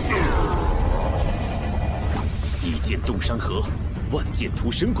一剑动山河，万剑屠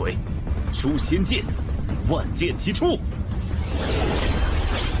神鬼，诛仙剑，万剑齐出。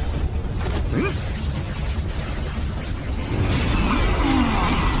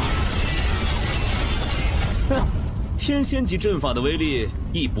天仙级阵法的威力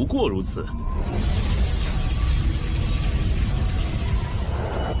亦不过如此。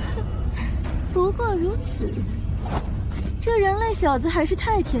不过如此，这人类小子还是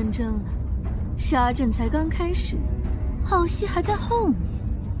太天真了。杀阵才刚开始，好戏还在后面。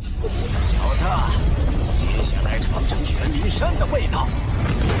小子，接下来尝尝玄灵山的味道。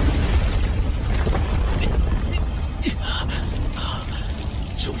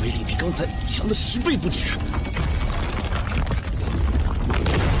这威力比刚才强了10倍不止。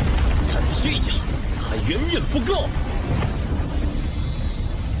但这样还远远不够。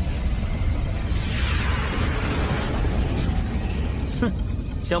哼，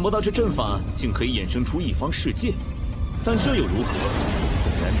想不到这阵法竟可以衍生出一方世界，但这又如何？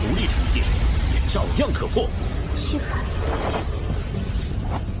纵然独立成界，也照样可破。稀罕。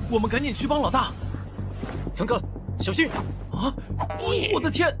我们赶紧去帮老大。腾哥，小心！啊！我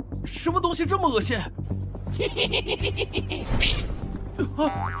的天，什么东西这么恶心？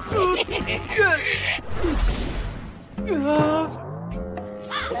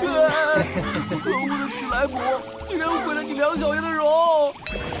可恶的史莱姆，竟然毁了你梁小爷的容！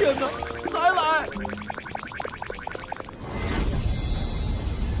天哪，还来！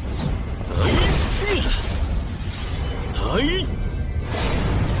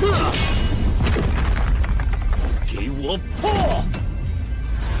给我破！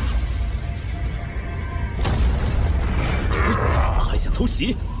还想偷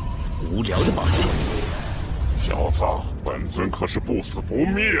袭？无聊的把戏！小子，本尊可是不死不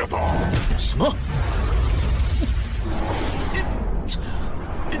灭的。什么？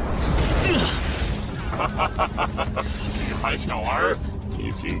厉害小儿，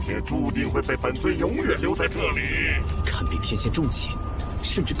你今天注定会被本尊永远留在这里。堪比天仙中期，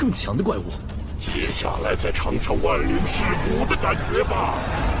甚至更强的怪物。接下来再尝尝万灵尸骨的感觉吧。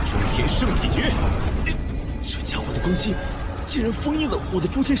诸天圣体诀，这家伙的攻击竟然封印了我的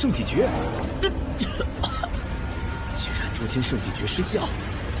诸天圣体诀。既然诸天圣体诀失效，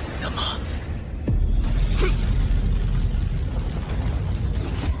那么，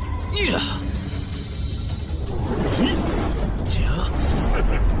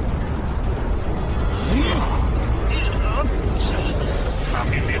那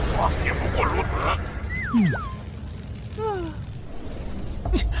名烈火也不过如此。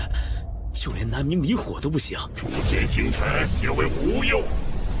就连南明离火都不行。诸天星辰皆为无忧，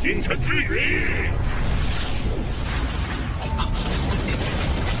星辰之语。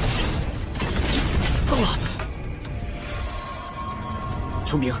糟了！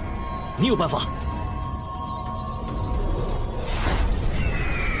崇明，你有办法？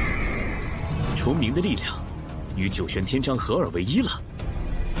重明的力量与九玄天罡合二为一了。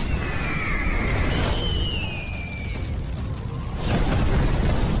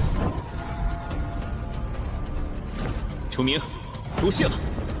重明，多谢了。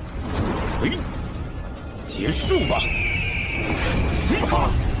喂，结束吧。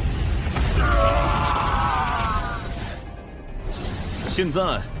现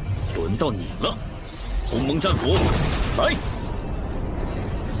在轮到你了，鸿蒙战斧，来！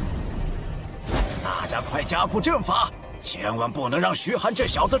大家快加固阵法，千万不能让徐寒这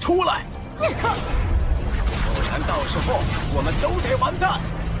小子出来，不然到时候我们都得完蛋。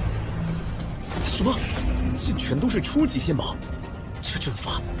什么？这全都是初级仙宝，这阵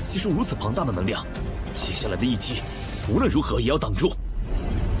法吸收如此庞大的能量，接下来的一击无论如何也要挡住。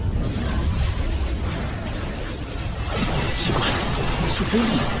奇怪，这威力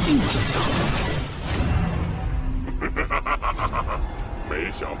并不增加。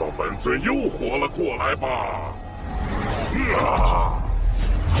没想到本尊又活了过来吧？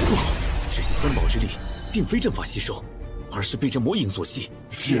不好，这些仙宝之力并非阵法吸收，而是被这魔影所吸。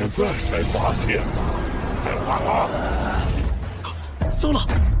现在才发现啊！糟了！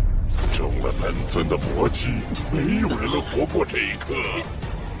中了本尊的魔气，没有人能活过这一刻。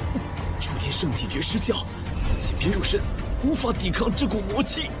诸天圣体诀失效，即便入身，无法抵抗这股魔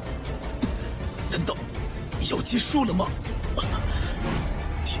气。难道要结束了吗？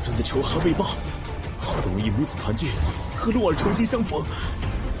帝尊的仇还未报，好不容易母子团聚，和洛儿重新相逢，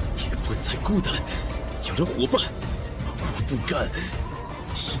也不再孤单，有了伙伴，我不甘，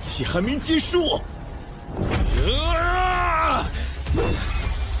一切还没结束。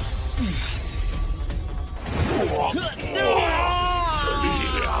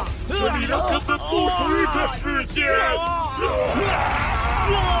这力量根本不属于这世界。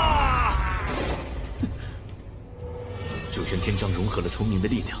九玄天罡融合了重明的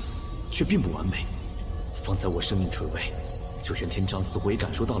力量，却并不完美。放在我生命垂危，九玄天罡似乎也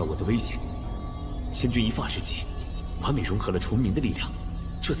感受到了我的危险。千钧一发之际，完美融合了重明的力量，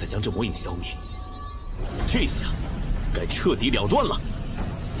这才将这魔影消灭。这下该彻底了断了。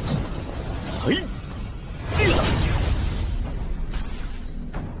嘿，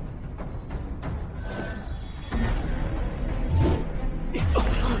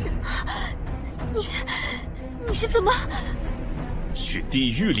你是怎么？去地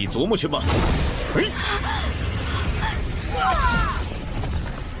狱里琢磨去吧。嘿，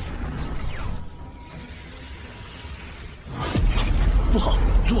不好，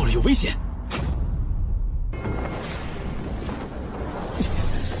洛儿有危险。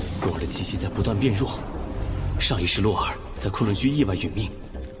洛儿的气息在不断变弱，上一世洛儿在昆仑虚意外殒命，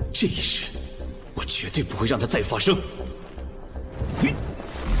这一世我绝对不会让它再发生。嘿，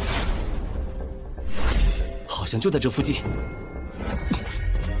好像就在这附近，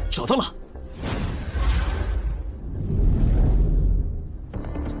找到了。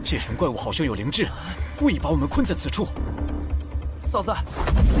这群怪物好像有灵智，故意把我们困在此处。嫂子，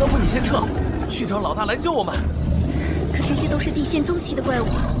要不你先撤，去找老大来救我们。可这些都是地仙中期的怪物，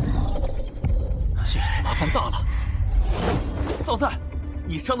这次麻烦大了。嫂子，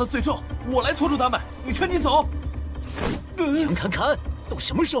你伤得最重，我来拖住他们，你趁机走。砍！都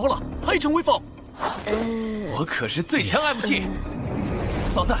什么时候了，还逞威风？我可是最强 MT。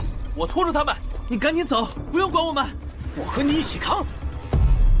嫂子，我拖住他们，你赶紧走，不用管我们。我和你一起扛。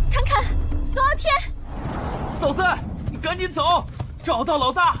看，罗傲天！嫂子，你赶紧走，找到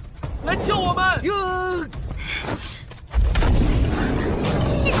老大，来救我们！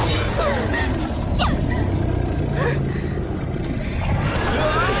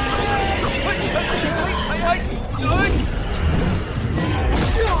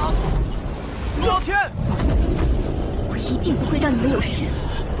罗傲天，我一定不会让你们有事。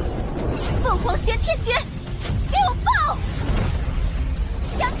凤凰玄天诀，给我爆！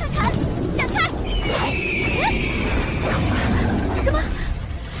阳砍，闪开！什么？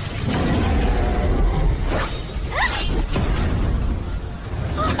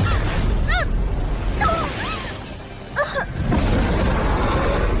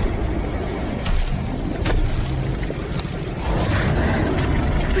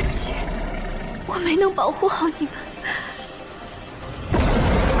对不起，我没能保护好你们。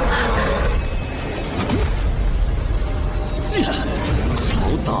超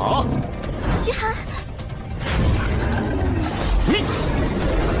打！徐寒，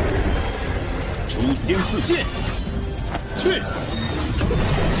诛仙四剑，去！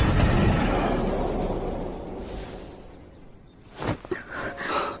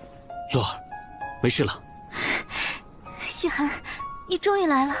洛儿，没事了。徐寒，你终于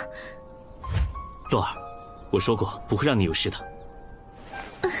来了。洛儿，我说过不会让你有事的。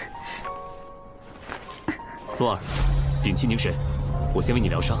洛儿，屏气凝神，我先为你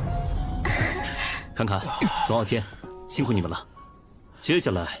疗伤。侃侃，龙傲天，辛苦你们了。接下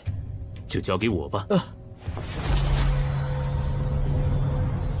来就交给我吧。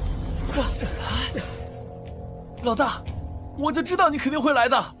老大，我就知道你肯定会来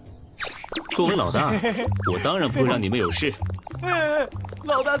的。作为老大，我当然不会让你们有事。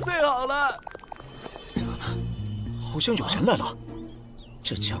老大最好了。好像有人来了，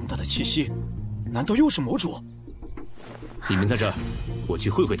这强大的气息，难道又是魔主？你们在这儿，我去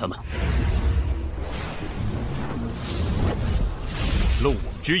会会他们。漏网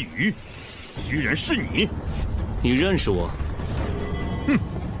之鱼，居然是你！你认识我？哼，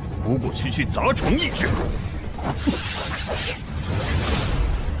不过区区杂虫一只。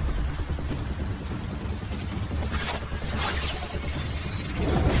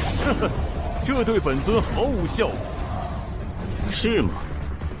呵呵，这对本尊毫无效果。是吗？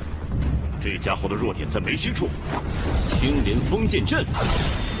这家伙的弱点在眉心处。青莲封剑阵。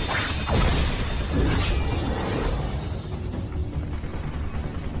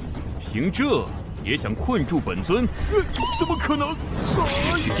凭这也想困住本尊？怎么可能？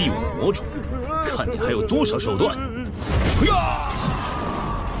区区第5魔主，看你还有多少手段！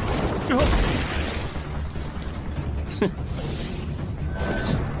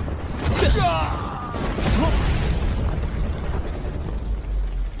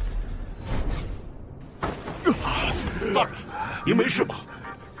大人，您没事吧？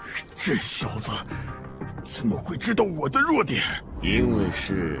这小子怎么会知道我的弱点？因为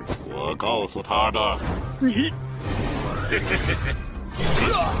是我告诉他的。你，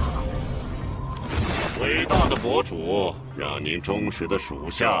伟大的魔主，让您忠实的属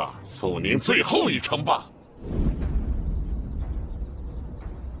下送您最后一程吧。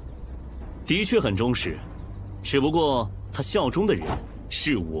的确很忠实，只不过他效忠的人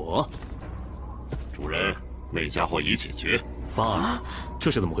是我。主人，那家伙已解决。巴尔，这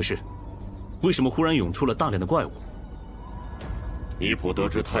是怎么回事？为什么忽然涌出了大量的怪物？尼普得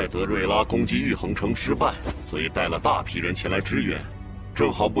知泰德瑞拉攻击玉衡城失败，所以带了大批人前来支援，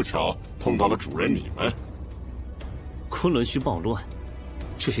正好不巧碰到了主人你们。昆仑虚暴乱，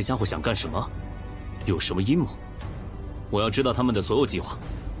这些家伙想干什么？有什么阴谋？我要知道他们的所有计划。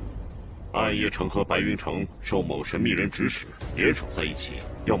暗夜城和白云城受某神秘人指使，联手在一起，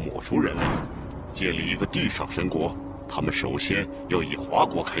要抹除人类，建立一个地上神国。他们首先要以华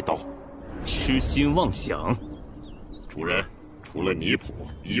国开刀。痴心妄想！主人，除了尼普、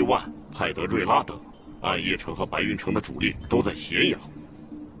伊万、泰德瑞拉等，暗夜城和白云城的主力都在咸阳，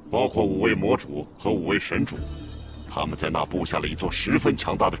包括5位魔主和5位神主，他们在那布下了一座十分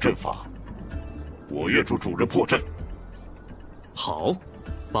强大的阵法。我愿助主人破阵。好，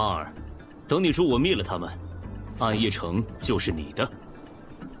巴尔，等你助我灭了他们，暗夜城就是你的。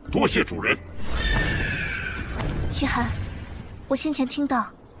多谢主人。徐寒，我先前听到，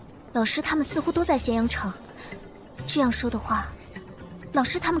老师他们似乎都在咸阳城。这样说的话，老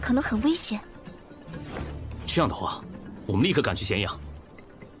师他们可能很危险。这样的话，我们立刻赶去咸阳。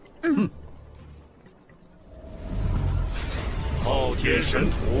昊天神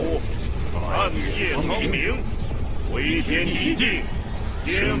土，暗夜腾明，回天地境，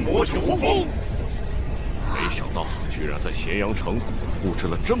天魔九风。没想到居然在咸阳城布置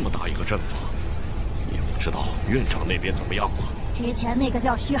了这么大一个阵法。也不知道院长那边怎么样了。之前那个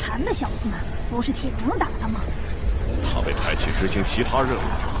叫虚寒的小子呢，不是挺能打的吗？他被派去执行其他任务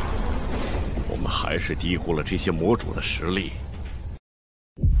了。我们还是低估了这些魔主的实力。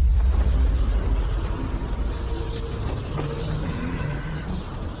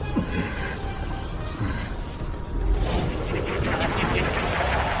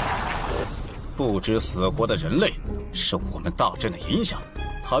不知死活的人类受我们大阵的影响，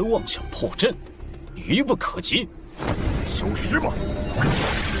还妄想破阵，愚不可及。消失吧！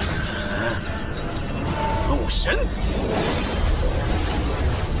怒神！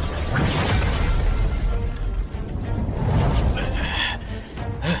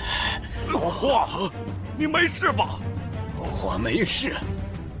老华，你没事吧？我没事，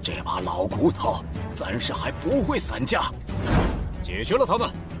这把老骨头暂时还不会散架。解决了他们，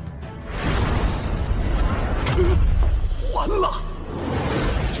完了！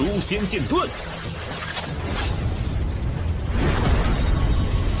诛仙剑盾。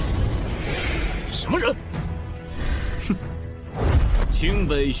什么人？哼！清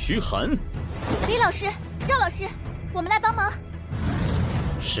北徐寒。李老师、赵老师，我们来帮忙。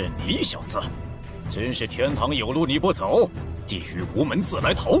是你小子，真是天堂有路你不走，地狱无门自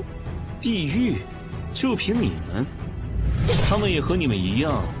来投。地狱，就凭你们？他们也和你们一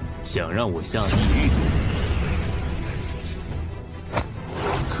样，想让我下地狱。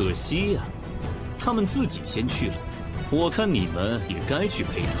可惜呀，他们自己先去了，我看你们也该去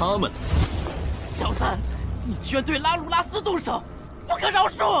陪他们了。小子，你居然对拉鲁拉斯动手，不可饶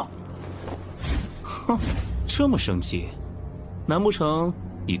恕！哼，这么生气，难不成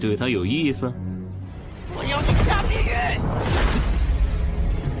你对他有意思？我要你下地狱！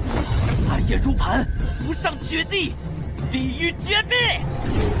暗夜入盘，无上绝地，地狱绝壁！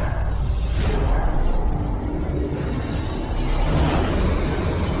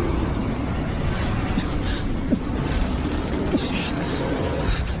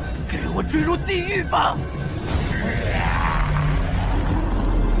给我坠入地狱吧！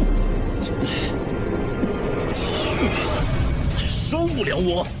地狱，再伤不了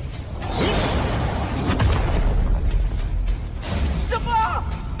我。什么？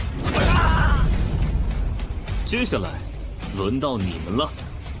接下来，轮到你们了。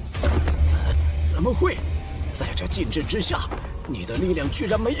怎么会？在这禁制之下，你的力量居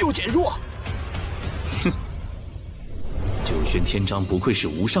然没有减弱。哼！九玄天章不愧是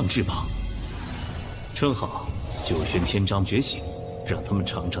无上至宝，正好九玄天章觉醒，让他们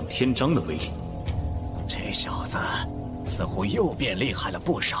尝尝天章的威力。这小子似乎又变厉害了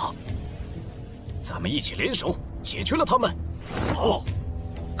不少。咱们一起联手解决了他们。好，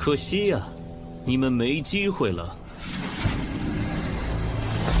可惜呀，你们没机会了。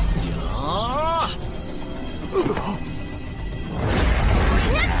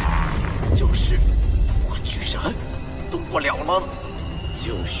就是我居然动不了了。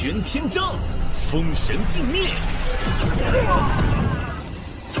九玄天章，封神尽灭。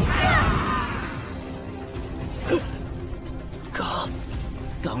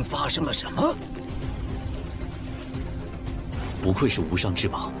刚发生了什么？不愧是无上至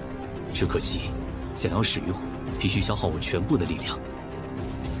宝，只可惜想要使用，必须消耗我全部的力量，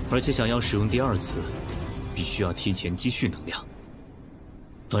而且想要使用第二次，必须要提前积蓄能量。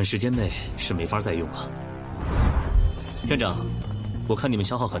短时间内是没法再用了。院长，我看你们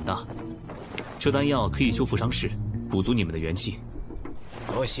消耗很大，这丹药可以修复伤势，补足你们的元气。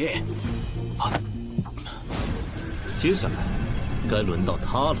多谢。接下来该轮到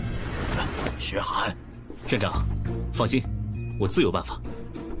他了。血寒，院长，放心，我自有办法。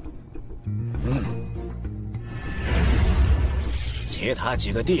其他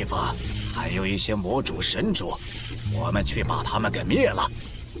几个地方还有一些魔主神主，我们去把他们给灭了。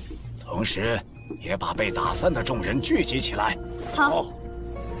同时，也把被打散的众人聚集起来。好。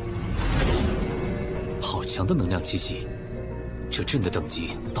好强的能量气息，这阵的等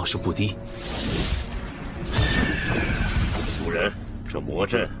级倒是不低。主人，这魔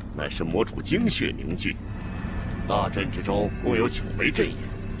阵乃是魔主精血凝聚，大阵之中共有9枚阵眼，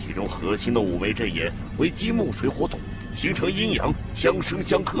其中核心的5枚阵眼为金木水火土，形成阴阳相生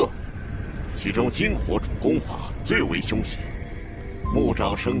相克，其中金火主攻法最为凶险，木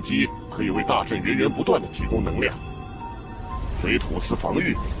掌生机可以为大阵源源不断的提供能量，水土司防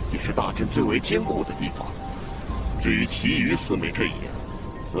御也是大阵最为坚固的地方。至于其余4枚阵眼，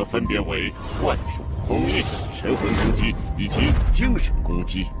则分别为幻术、封印、神魂攻击以及精神攻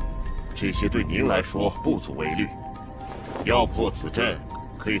击，这些对您来说不足为虑。要破此阵，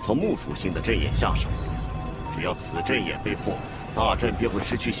可以从木属性的阵眼下手。只要此阵眼被破，大阵便会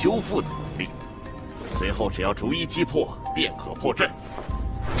失去修复的能力。随后只要逐一击破，便可破阵。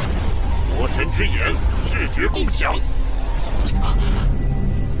魔神之眼，视觉共享。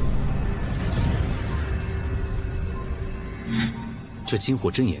这金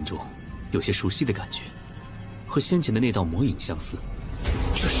火真眼中有些熟悉的感觉，和先前的那道魔影相似。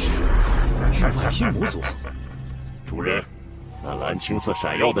这是域外天魔左。主人，那蓝青色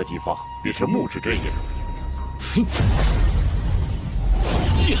闪耀的地方便是木质阵眼。嘿，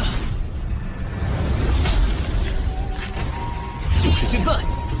就是现在！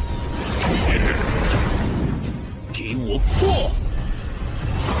给我破！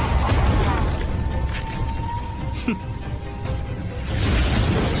哼！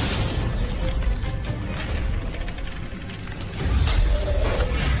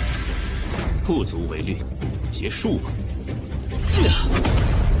不足为虑，结束吧。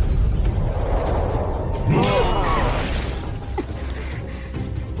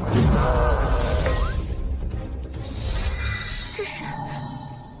这是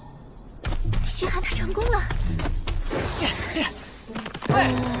血寒，他成功了。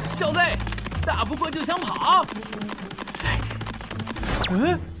哎，小子，打不过就想跑？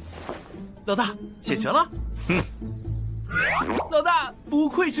老大解决了。老大，不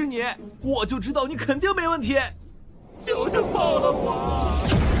愧是你，我就知道你肯定没问题。求求放了我！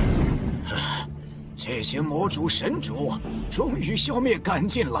这些魔主神主终于消灭干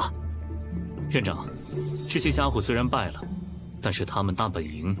净了。院长，这些家伙虽然败了，但是他们大本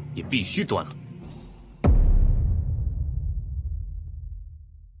营也必须端了。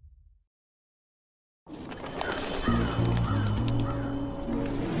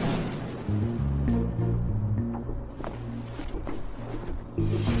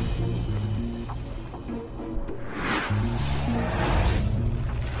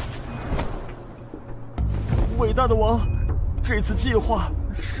伟大的王，这次计划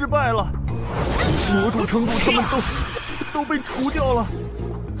失败了，魔主城主他们都被除掉了。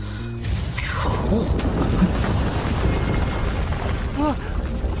可恶！啊，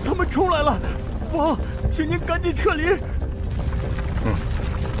他们冲来了！王，请您赶紧撤离。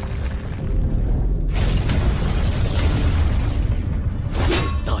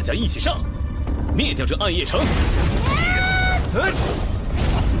大家一起上，灭掉这暗夜城！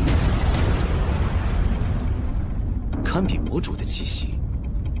堪比魔主的气息，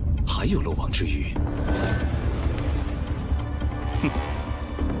还有漏网之鱼。哼，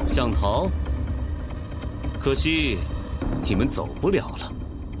想逃？可惜你们走不了了。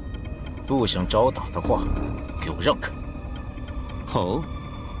不想找打的话，给我让开。哦，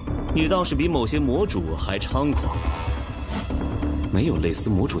你倒是比某些魔主还猖狂。没有类似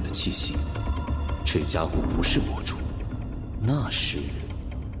魔主的气息，这家伙不是魔主，那是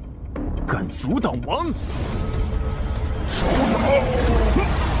敢阻挡王！收他！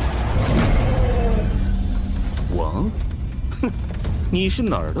王？哼，你是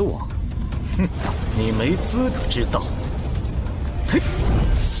哪儿的王？哼，你没资格知道。嘿，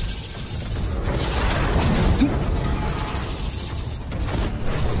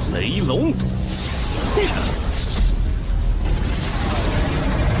雷龙！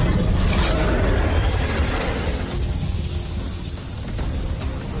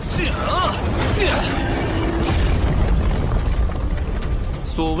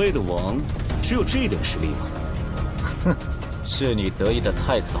所谓的王，只有这点实力吗？哼，是你得意的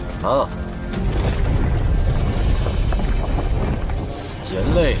太早了。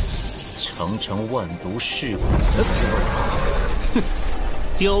人类常常万毒噬骨的死法。哼，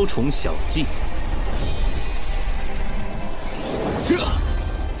雕虫小技。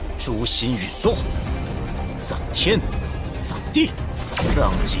诛心陨落，葬天，葬地，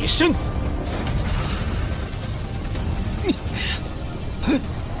葬己身。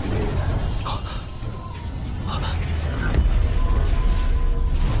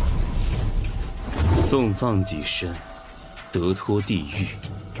送葬己身，得脱地狱。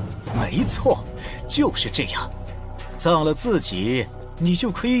没错，就是这样。葬了自己，你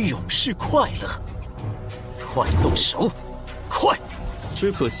就可以永世快乐。快动手，快！只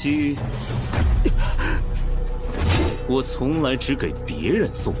可惜，我从来只给别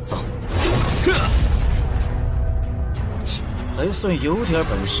人送葬。还算有点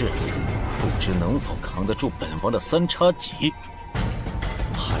本事，不知能否扛得住本王的3叉戟。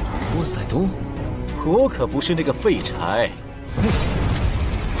海王波塞冬。我可不是那个废柴。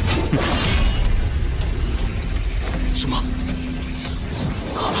什么？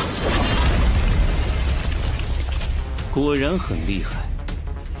果然很厉害，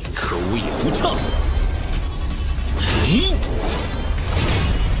可无也不差。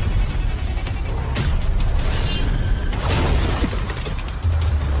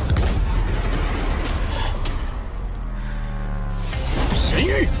神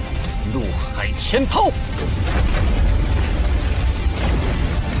域，怒海千涛。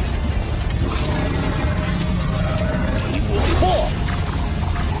给我破！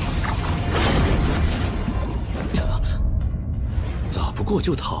打不过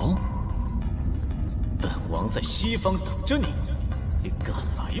就逃？本王在西方等着你，你敢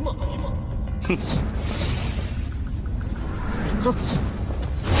来吗？哼！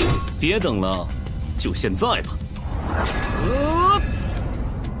别等了，就现在吧！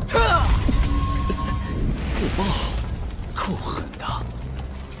自爆，够狠的！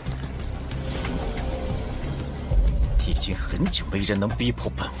已经很久没人能逼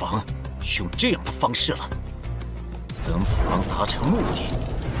迫本王用这样的方式了。等本王达成目的，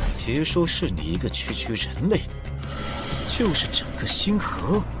别说是你一个区人类，就是整个星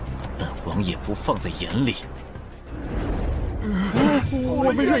河，本王也不放在眼里。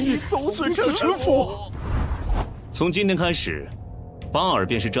我们愿意走此臣服。从今天开始，巴尔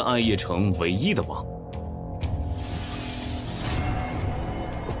便是这暗夜城唯一的王。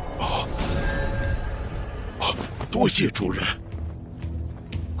多谢主人。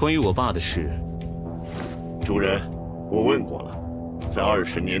关于我爸的事，主人，我问过了，在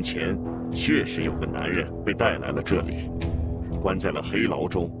20年前，确实有个男人被带来了这里，关在了黑牢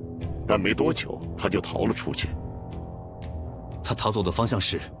中，但没多久他就逃了出去。他逃走的方向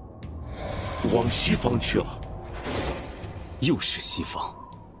是往西方去了。又是西方。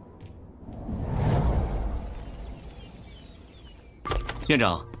院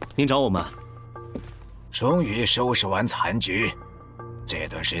长，您找我们？终于收拾完残局，这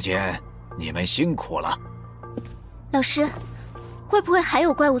段时间你们辛苦了。老师，会不会还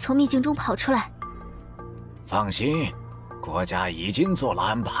有怪物从秘境中跑出来？放心，国家已经做了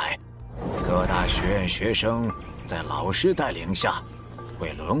安排，各大学院学生在老师带领下，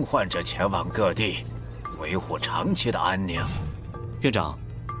会轮换着前往各地，维护长期的安宁。院长，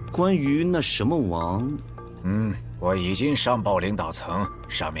关于那什么王，我已经上报领导层，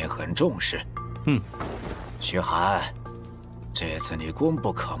上面很重视。徐寒，这次你功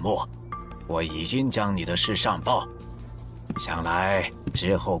不可没，我已经将你的事上报，想来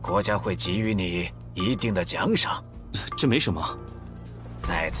之后国家会给予你一定的奖赏。这没什么。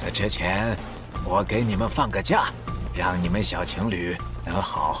在此之前，我给你们放个假，让你们小情侣能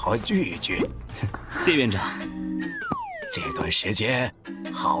好好聚一聚。谢院长。这段时间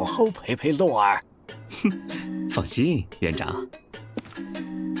好好陪陪洛儿。放心，院长。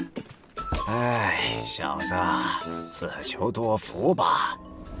哎，小子，自求多福吧。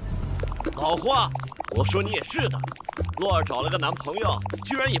老花，我说你也是的，洛儿找了个男朋友，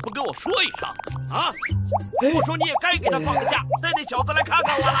居然也不跟我说一声啊！我说你也该给他放个假，带那小子来看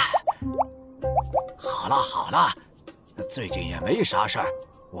看我了。好了好了，最近也没啥事儿，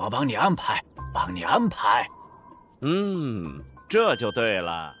我帮你安排。这就对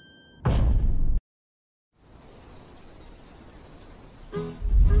了。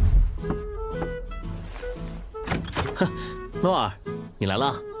哼，洛儿，你来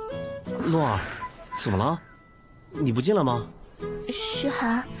了。洛儿，怎么了？你不进来吗？徐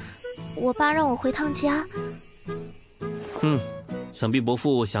寒，我爸让我回趟家。想必伯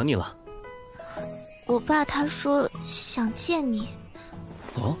父想你了。我爸他说想见你。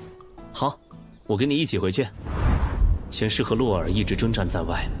哦，好，我跟你一起回去。前世和洛尔一直征战在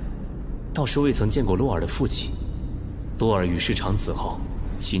外，倒是未曾见过洛尔的父亲。洛尔与世长辞后，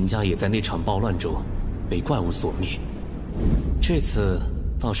秦家也在那场暴乱中被怪物所灭。这次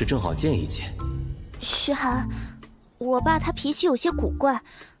倒是正好见一见。徐寒，我爸他脾气有些古怪，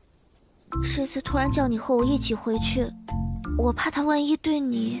这次突然叫你和我一起回去，我怕他万一对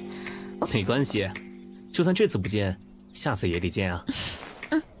你……没关系，就算这次不见，下次也得见啊。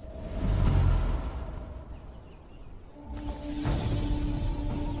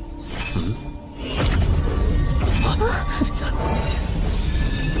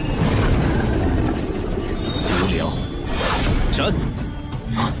无聊，斩！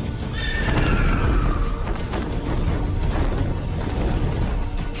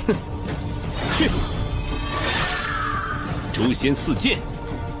去！诛仙四剑，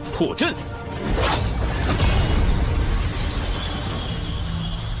破阵！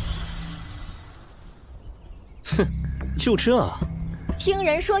哼，就这？听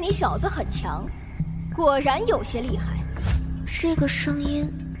人说你小子很强，果然有些厉害。这个声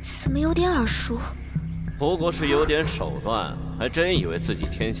音怎么有点耳熟？不过是有点手段，还真以为自己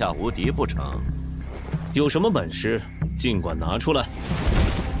天下无敌不成？有什么本事，尽管拿出来。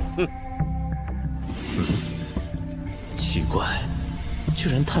哼。奇怪，居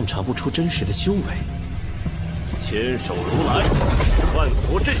然探查不出真实的修为。千手如来，万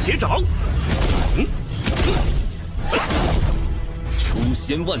国镇邪掌。诛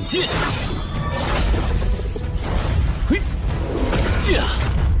仙万剑。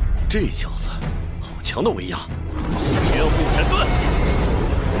这小子好强的威压，天护斩断。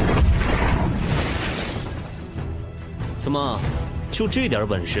怎么，就这点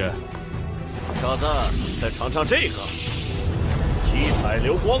本事？小子，再尝尝这个七彩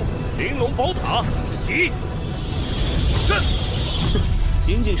流光玲珑宝塔，起阵。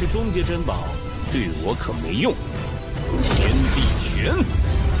仅仅是终阶珍宝，对我可没用。天地拳。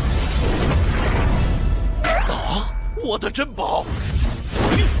啊！我的珍宝！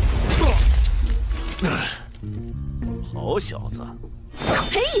好小子！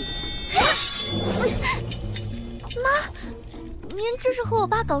嘿！妈，您这是和我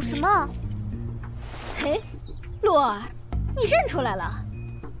爸搞什么？嘿，洛儿，你认出来了？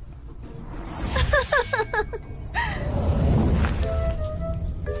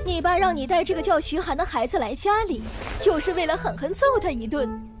你爸让你带这个叫徐寒的孩子来家里，就是为了狠狠揍他一顿。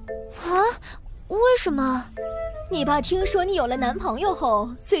啊？为什么？你爸听说你有了男朋友后，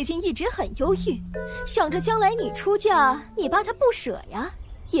最近一直很忧郁，想着将来你出嫁，你爸他不舍呀，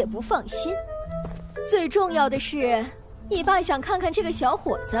也不放心。最重要的是，你爸想看看这个小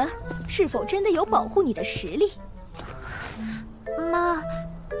伙子是否真的有保护你的实力。妈，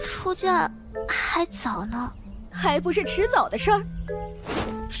出嫁还早呢，还不是迟早的事儿。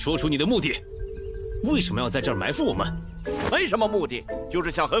说出你的目的，为什么要在这儿埋伏我们？没什么目的，就是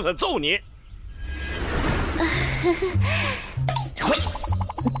想狠狠揍你。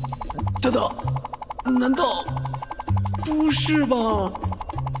等等，难道不是吧？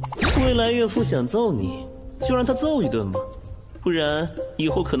未来岳父想揍你，就让他揍一顿吧，不然以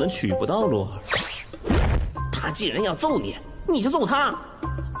后可能娶不到洛儿。他既然要揍你，你就揍他。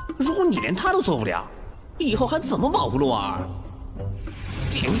如果你连他都做不了，以后还怎么保护洛尔？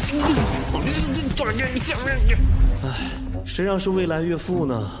唉，谁让是未来岳父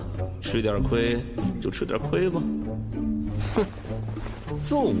呢？吃点亏就吃点亏吧。哼，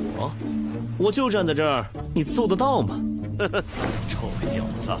揍我就站在这儿，你揍得到吗？臭小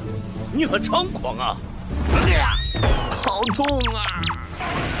子，你很猖狂啊！好痛啊！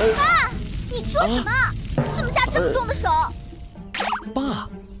爸，你做什么？怎么下这么重的手？爸，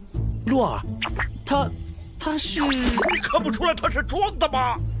洛尔，他是……你看不出来他是装的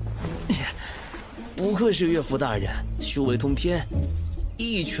吗？不愧是岳父大人，修为通天，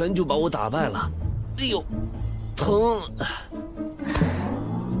一拳就把我打败了。哎呦，疼！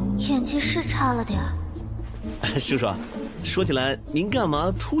演技是差了点。叔叔，说起来，您干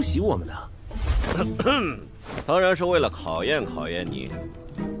嘛突袭我们呢？当然是为了考验考验你。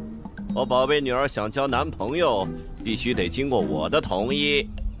我宝贝女儿想交男朋友，必须得经过我的同意。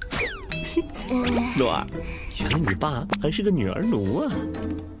洛尔，原来你爸还是个女儿奴啊！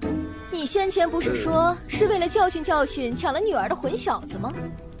你先前不是说是为了教训教训抢了女儿的混小子吗？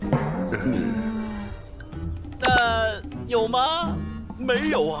有吗？没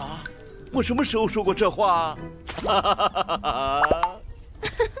有啊，我什么时候说过这话？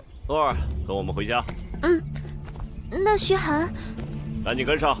洛儿，跟我们回家。那徐寒，赶紧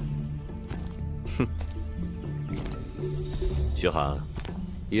跟上。哼，徐寒，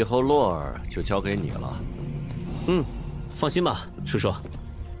以后洛儿就交给你了。放心吧，叔叔。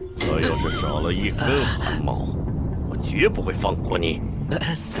我要是少了一根汗毛，我绝不会放过你。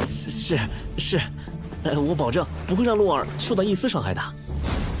是，我保证不会让洛尔受到一丝伤害的。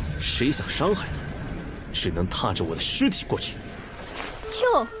谁想伤害你，只能踏着我的尸体过去。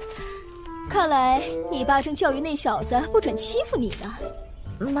哟，看来你爸正教育那小子不准欺负你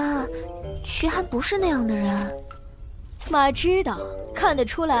呢。妈，徐寒不是那样的人。妈知道，看得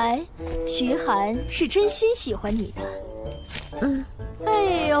出来，徐寒是真心喜欢你的。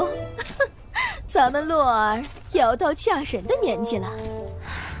哎呦，咱们洛儿也要到嫁人的年纪了。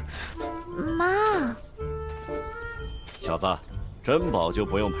妈，小子，珍宝就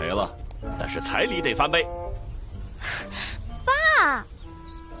不用赔了，但是彩礼得翻倍。爸，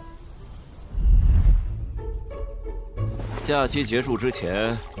假期结束之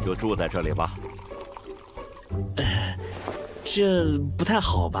前就住在这里吧。这不太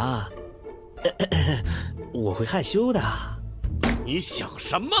好吧？我会害羞的。你想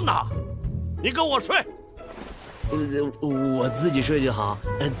什么呢？你跟我睡。我自己睡就好，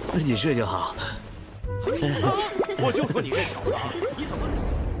自己睡就好。我就说你这小子，你怎么？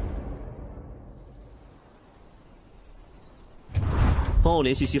帮我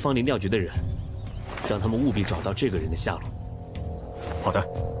联系西方林调局的人，让他们务必找到这个人的下落。好的，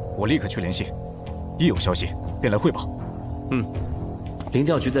我立刻去联系，一有消息便来汇报。林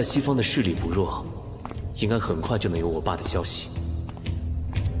调局在西方的势力不弱，应该很快就能有我爸的消息。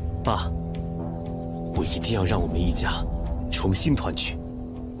爸，我一定要让我们一家重新团聚。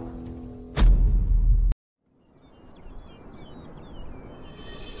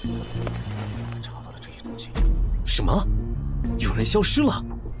找到了这些东西。什么？有人消失了？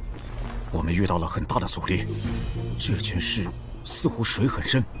我们遇到了很大的阻力，这件事似乎水很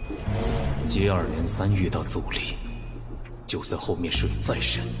深。接二连三遇到阻力，就算后面水再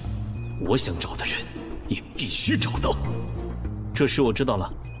深，我想找的人也必须找到。这事我知道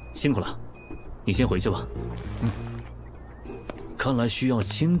了，辛苦了，你先回去吧。看来需要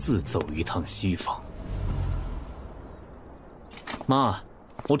亲自走一趟西方。妈，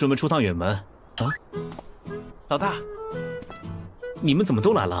我准备出趟远门。啊，老大，你们怎么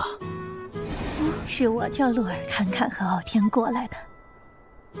都来了？是我叫洛尔侃侃和傲天过来的，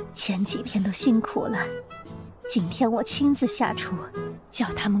前几天都辛苦了，今天我亲自下厨，叫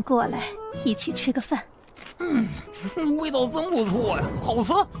他们过来一起吃个饭。味道真不错呀，好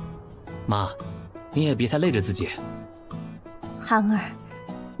吃。妈，你也别太累着自己。憨儿，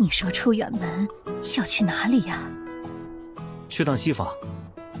你说出远门要去哪里呀？去趟西方。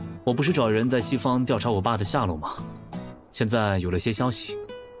我不是找人在西方调查我爸的下落吗？现在有了些消息，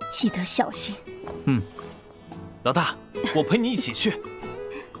记得小心。老大，我陪你一起去。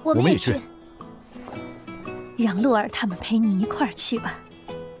我们也去。让洛尔他们陪你一块儿去吧，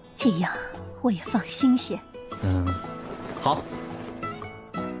这样我也放心些。好。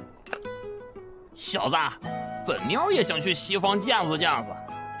小子，本喵也想去西方见识见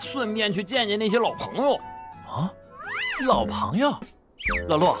识，顺便去见见那些老朋友。啊，老朋友？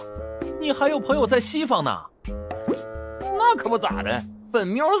老洛，你还有朋友在西方呢？那可不咋的，本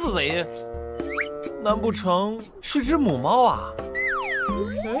喵是谁？难不成是只母猫啊？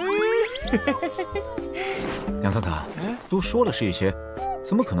娘看看，都说了是一些，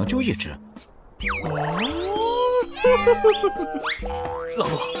怎么可能就一只？老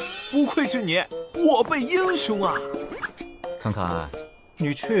罗，不愧是你，我辈英雄啊！看看，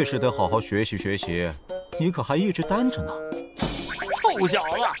你确实得好好学习学习，你可还一直单着呢。臭小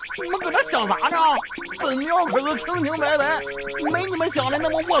子，你们搁这想啥呢？本庙可是清清白白，没你们想的那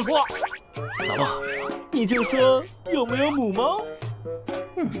么龌龊。老罗，你就说有没有母猫？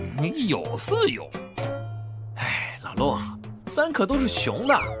有是有。哎，老罗，咱可都是熊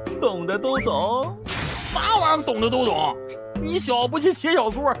的，懂的都懂。啥玩意儿懂的都懂？你小不起写小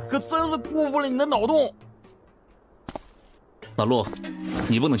说，可真是辜负了你的脑洞。老陆，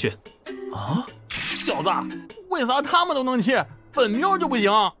你不能去。啊，小子，为啥他们都能去，本庙就不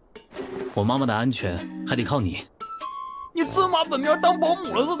行？我妈妈的安全还得靠你。你真把本庙当保姆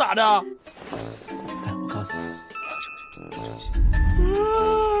了是咋的？哎，我告诉你。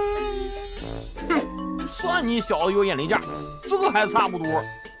哼，算你小子有眼力见，这还差不多，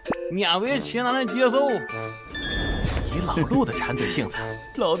勉为其难的接受。以老陆的馋嘴性子，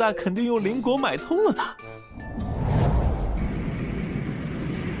老大肯定用邻国买通了他。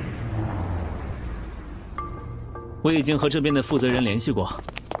我已经和这边的负责人联系过，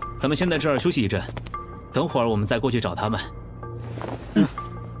咱们先在这儿休息一阵，等会儿我们再过去找他们。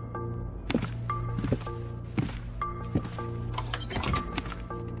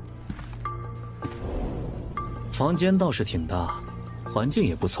房间倒是挺大，环境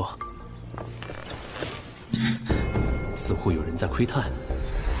也不错，似乎有人在窥探。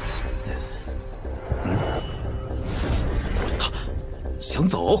想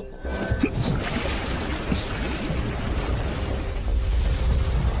走？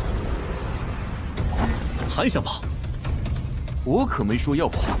还想跑？我可没说要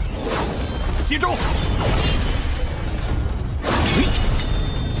跑。接招！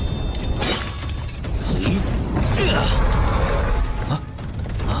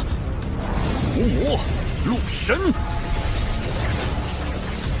伏魔入神，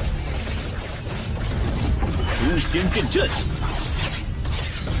诛仙剑阵，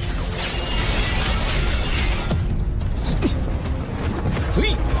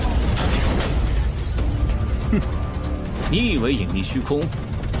嘿，哼，你以为隐匿虚空，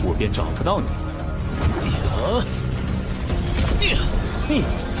我便找不到你？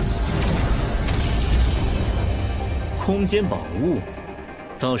空间宝物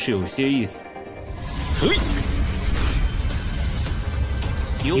倒是有些意思。嘿，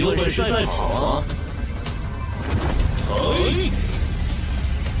有本事再跑啊！嘿，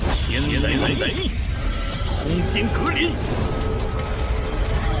天雷，空间格林，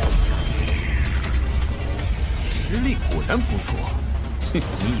实力果然不错。哼，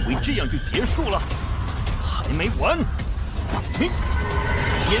你以为这样就结束了？还没完！嘿，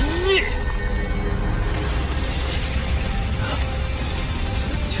湮灭！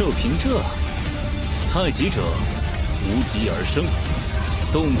就凭这，太极者无极而生，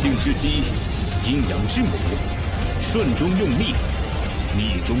动静之机，阴阳之母，顺中用力，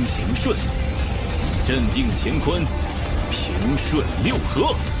逆中行顺，镇定乾坤，平顺六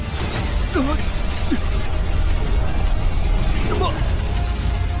合。什么？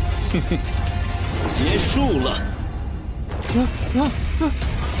结束了。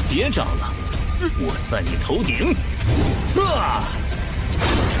别找了，我在你头顶。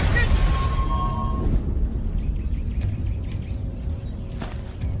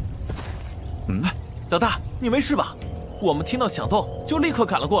老大，你没事吧？我们听到响动就立刻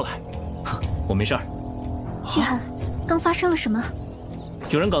赶了过来。我没事儿。西寒，刚发生了什么？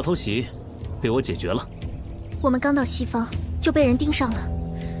有人搞偷袭，被我解决了。我们刚到西方就被人盯上了，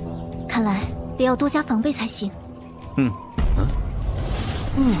看来得要多加防备才行。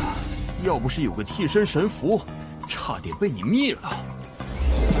要不是有个替身神符，差点被你灭了。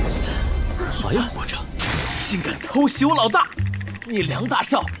还活着，竟敢偷袭我老大！你梁大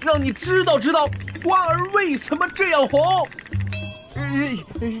少，让你知道知道关儿为什么这样红。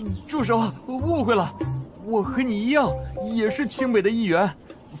住手！误会了，我和你一样，也是清北的一员，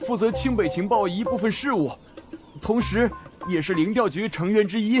负责清北情报一部分事务，同时也是灵调局成员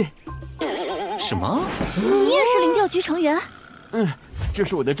之一。什么？你也是灵调局成员？这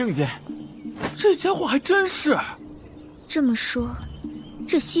是我的证件。这家伙还真是。这么说，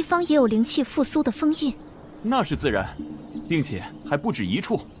这西方也有灵气复苏的封印？那是自然，并且还不止一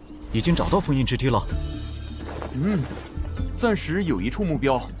处。已经找到封印之地了。暂时有一处目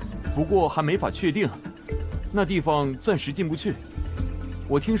标，不过还没法确定。那地方暂时进不去。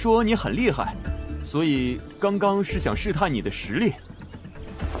我听说你很厉害，所以刚刚是想试探你的实力。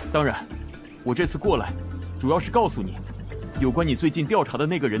当然，我这次过来，主要是告诉你，有关你最近调查的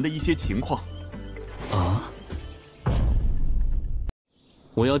那个人的一些情况。啊？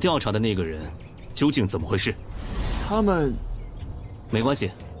我要调查的那个人究竟怎么回事？他们……没关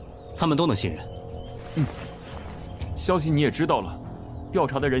系，他们都能信任。消息你也知道了，调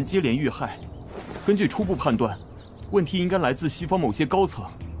查的人接连遇害。根据初步判断，问题应该来自西方某些高层。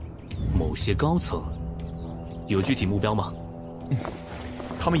某些高层？有具体目标吗？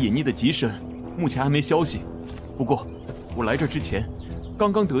他们隐匿的极深，目前还没消息。不过，我来这之前，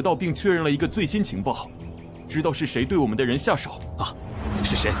刚刚得到并确认了一个最新情报，知道是谁对我们的人下手啊？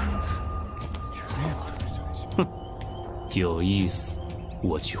是谁？哼，有意思，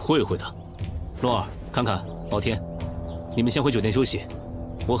我去会会他。洛尔，看看，傲天，你们先回酒店休息，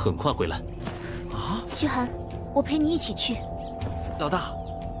我很快回来。啊，徐寒，我陪你一起去。老大，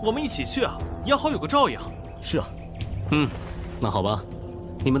我们一起去啊，也好有个照应。是啊，那好吧，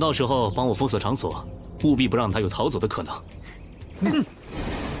你们到时候帮我封锁场所，务必不让他有逃走的可能。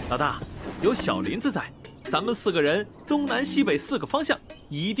老大，有小林子在，咱们4个人东南西北4个方向，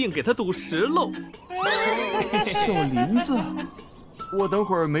一定给他堵实喽。小林子，我等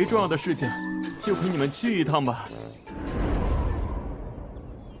会儿没重要的事情，就陪你们去一趟吧。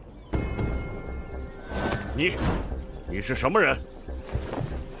你是什么人？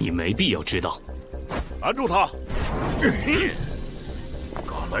你没必要知道。拦住他！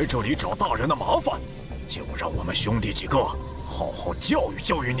敢来这里找大人的麻烦，就让我们兄弟几个好好教育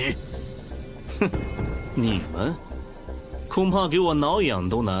教育你。哼，你们恐怕给我挠痒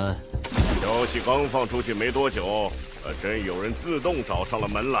都难。消息刚放出去没多久，可真有人自动找上了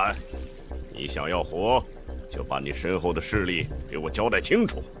门来。你想要活，就把你身后的势力给我交代清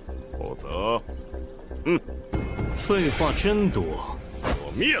楚，否则，废话真多。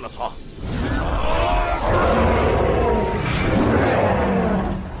我灭了他！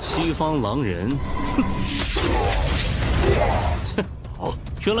西方狼人，哼，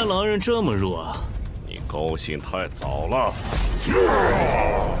原来狼人这么弱啊！你高兴太早了，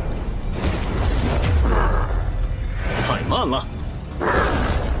太慢了，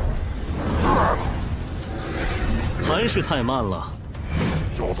还是太慢了。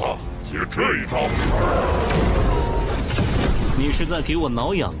小子，接这一招！你是在给我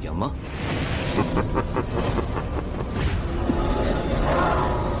挠痒痒吗？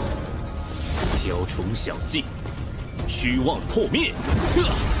蛟虫小技，虚妄破灭。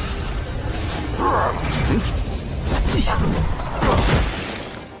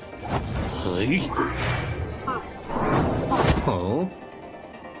哦，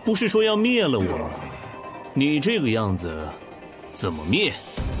不是说要灭了我吗？你这个样子，怎么灭？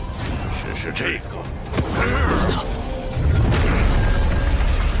试试这个。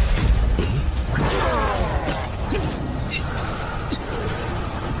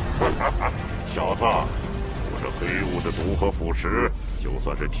小子，我这黑雾的毒和腐蚀，就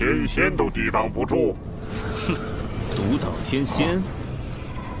算是天仙都抵挡不住。哼，独挡天仙，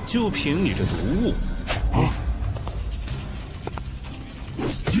就凭你这毒物？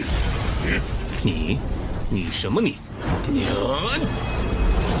你什么你？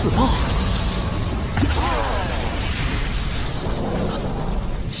自爆！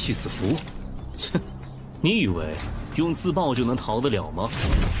替死符？切！你以为用自爆就能逃得了吗？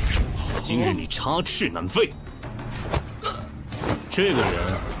今日你插翅难飞。这个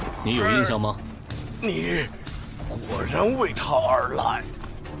人，你有印象吗？你果然为他而来。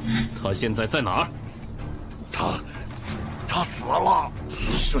他现在在哪儿？他死了。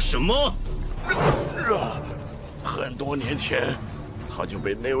你说什么？很多年前，他就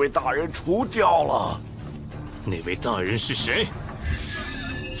被那位大人除掉了。那位大人是谁？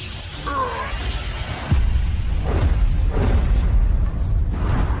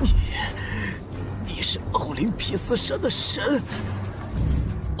你是奥林匹斯山的神。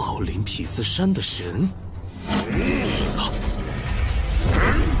奥林匹斯山的神？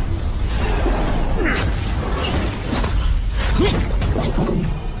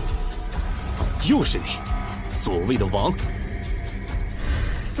又是你，所谓的王！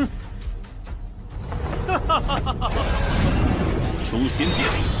诛仙剑！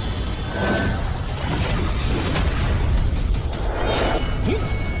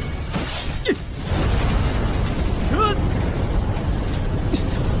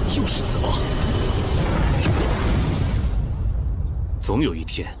又是自爆！总有一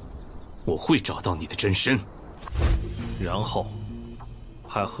天，我会找到你的真身，然后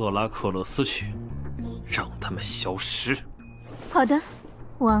派赫拉克勒斯去，让他们消失。好的，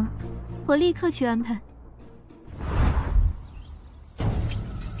王，我立刻去安排。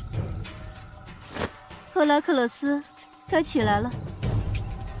赫拉克勒斯，该起来了。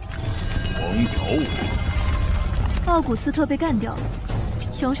王条武，奥古斯特被干掉了，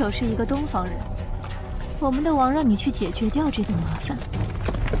凶手是一个东方人。我们的王让你去解决掉这个麻烦。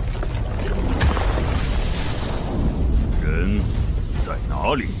人在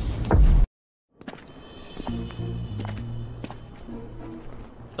哪里？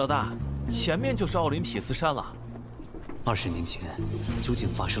老大，前面就是奥林匹斯山了。20年前，究竟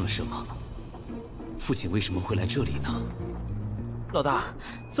发生了什么？父亲为什么会来这里呢？老大，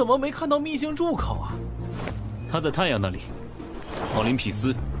怎么没看到秘境入口啊？他在太阳那里。奥林匹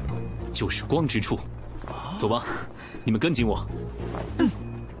斯，就是光之处。走吧，你们跟紧我。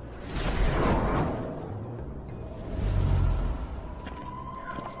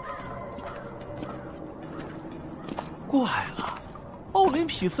怪了，奥林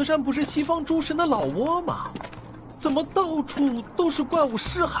匹斯山不是西方诸神的老窝吗？怎么到处都是怪物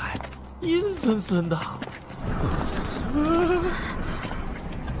尸骸，阴森森的？好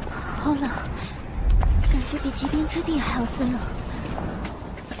冷，感觉比极冰之地还要森冷。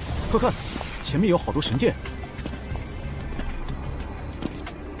快看，前面有好多神殿。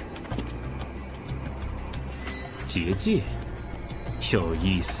结界，有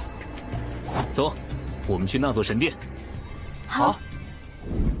意思。走，我们去那座神殿。好。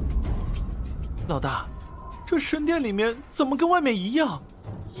老大，这神殿里面怎么跟外面一样，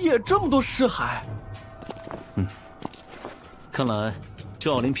也这么多尸骸？看来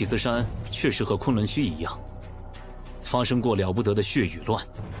这奥林匹斯山确实和昆仑虚一样，发生过了不得的血与乱。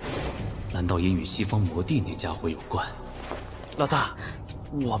难道也与西方魔帝那家伙有关？老大，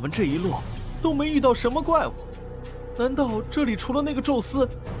我们这一路都没遇到什么怪物，难道这里除了那个宙斯，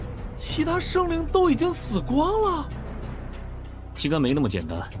其他生灵都已经死光了？应该没那么简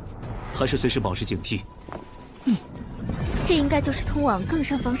单，还是随时保持警惕。这应该就是通往更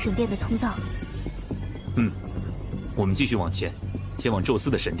上方神殿的通道。我们继续往前，前往宙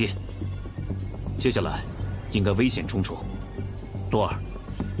斯的神殿。接下来应该危险重重。洛尔，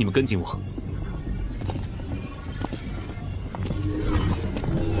你们跟紧我。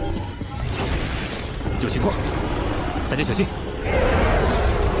有情况，大家小心。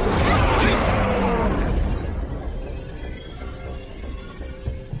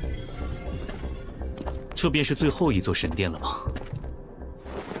这便是最后一座神殿了吗？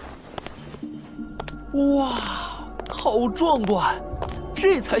哇，好壮观！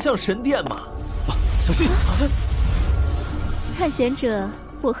这才像神殿嘛！小心！探险者，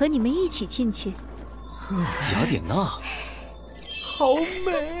我和你们一起进去。雅典娜，好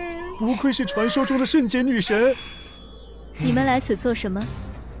美！不愧是传说中的圣洁女神。你们来此做什么？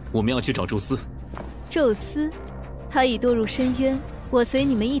我们要去找宙斯。宙斯，他已堕入深渊，我随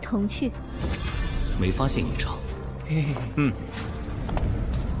你们一同去。没发现异常。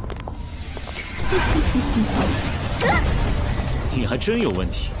你还真有问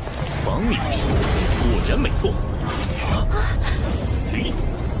题，防你一说，果然没错。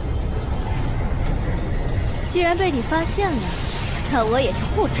既然被你发现了，那我也就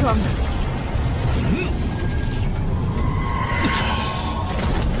不装了。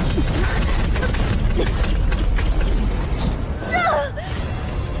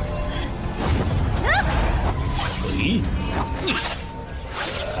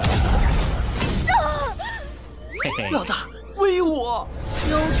老大，威我！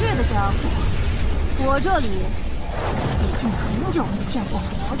有趣的家伙，我这里已经很久没见过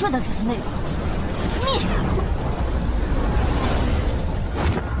活着的人类了。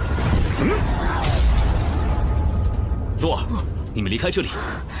若儿，你们离开这里，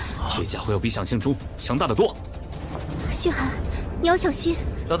这家伙要比想象中强大得多。嘘寒，你要小心。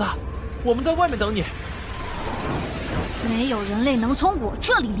老大，我们在外面等你。没有人类能从我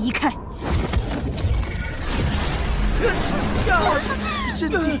这里离开。身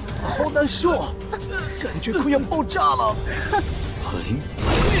体好难受，感觉快要爆炸了。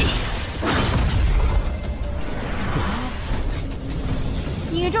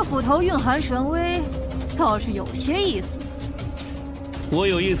你这斧头蕴含神威，倒是有些意思。我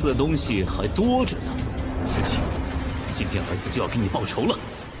有意思的东西还多着呢，父亲，今天儿子就要给你报仇了。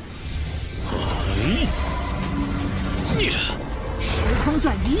时空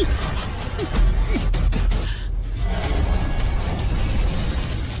转移。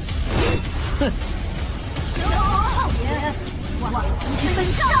少爷，万天本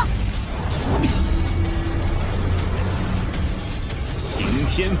上。刑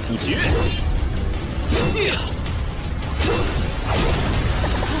天府诀。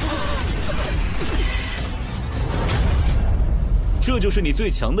这就是你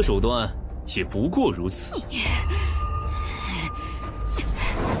最强的手段，也不过如此。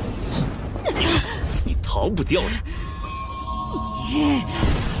你逃不掉的。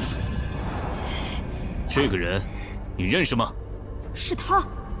这个人，你认识吗？是他。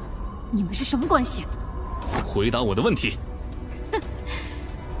你们是什么关系？回答我的问题。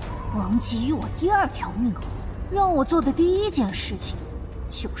王给予我第二条命后，让我做的第一件事情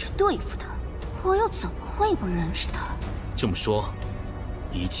就是对付他，我又怎么会不认识他？这么说，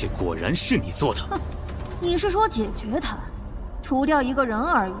一切果然是你做的。你是说解决他，除掉一个人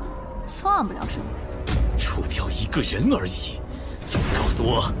而已，算不了什么。除掉一个人而已，告诉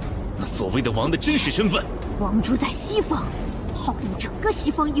我，那所谓的王的真实身份。王族在西方，号令整个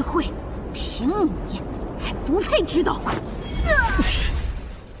西方议会，凭你还不配知道？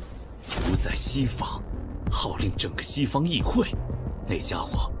族在西方，号令整个西方议会，那家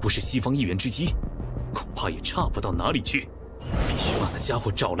伙不是西方议员之一，恐怕也差不到哪里去，必须把那家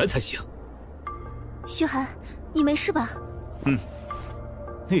伙找来才行。徐寒，你没事吧？嗯，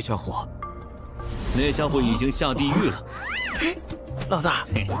那家伙已经下地狱了。老大，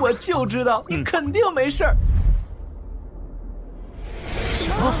我就知道你肯定没事儿。什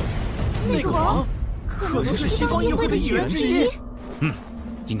么？那个王可能是西方议会的议员之一。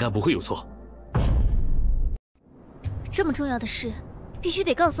应该不会有错。这么重要的事，必须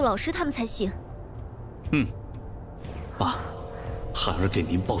得告诉老师他们才行。爸，寒儿给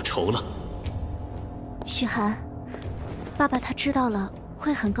您报仇了。徐寒，爸爸他知道了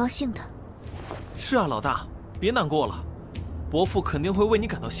会很高兴的。是啊，老大，别难过了，伯父肯定会为你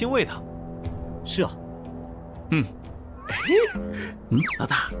感到欣慰的。是啊。老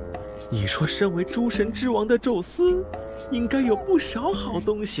大，你说身为诸神之王的宙斯，应该有不少好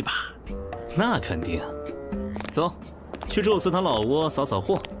东西吧？那肯定。走，去宙斯他老窝扫扫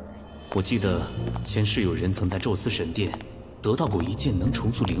货。我记得前世有人曾在宙斯神殿得到过一件能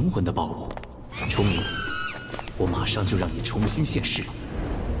重塑灵魂的宝物。崇明，我马上就让你重新现世。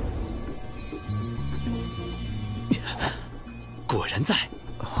果然在。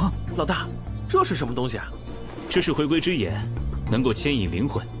啊，老大，这是什么东西啊？这是回归之眼，能够牵引灵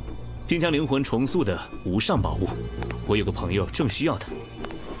魂，并将灵魂重塑的无上宝物。我有个朋友正需要它。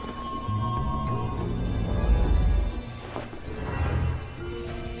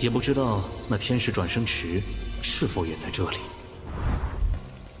也不知道那天使转生池是否也在这里。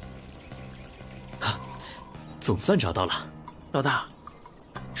总算找到了。老大，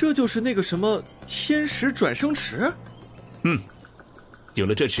这就是那个什么天使转生池？有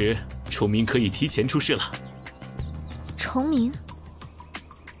了这池，崇明可以提前出世了。崇明，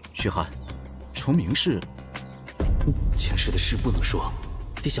徐寒，崇明是前世的事不能说，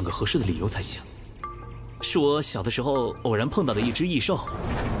得想个合适的理由才行。是我小的时候偶然碰到的一只异兽，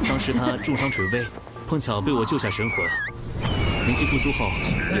当时它重伤垂危，碰巧被我救下神魂。灵气复苏后，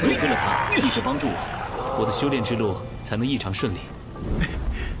也多亏了它一直帮助我的修炼之路才能异常顺利。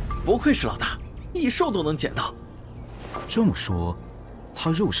不愧是老大，异兽都能捡到。这么说，他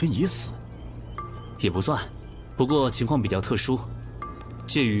肉身已死？也不算，不过情况比较特殊，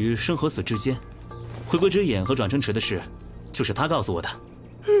介于生和死之间。回归之眼和转生池的事，就是他告诉我的。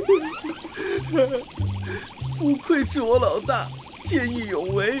不愧是我老大，见义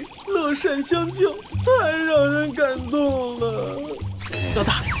勇为，乐善相救，太让人感动了。老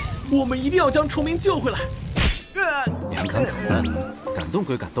大，我们一定要将崇明救回来。两杆可难，感动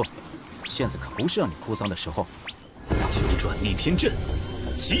归感动，现在可不是让你哭丧的时候。九转逆天阵，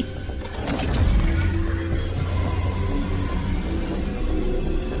起！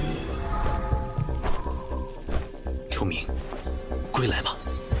崇明，归来吧。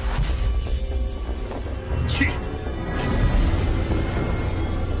去！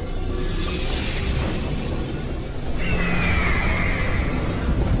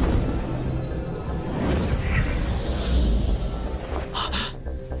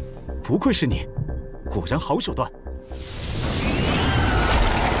不愧是你，果然好手段。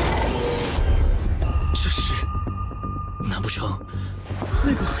这是？难不成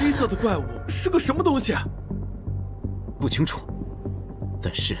那个黑色的怪物是个什么东西啊？不清楚，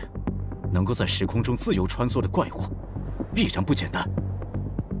但是能够在时空中自由穿梭的怪物，必然不简单。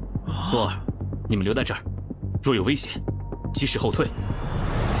洛儿，你们留在这儿，若有危险，及时后退。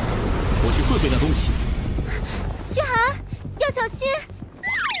我去会会那东西。徐寒，要小心。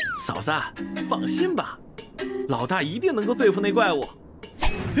嫂子，放心吧，老大一定能够对付那怪物。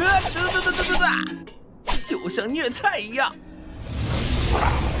就像虐菜一样。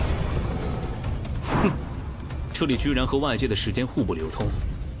哼，这里居然和外界的时间互不流通，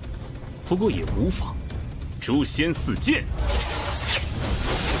不过也无妨。诛仙四剑。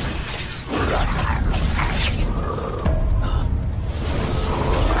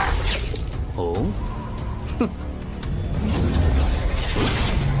哦，哼。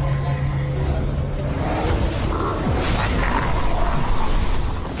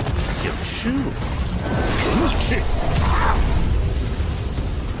想吃我，给你吃。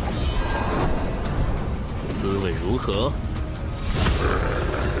滋味如何？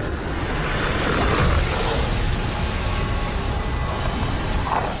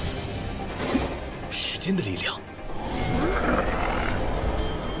间的力量，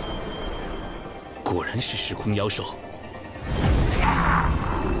果然是时空妖兽。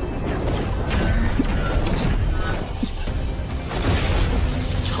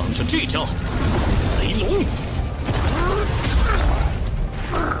尝尝这招，雷龙！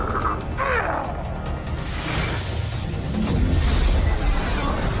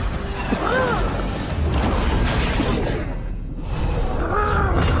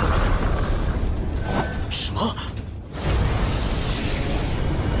什么？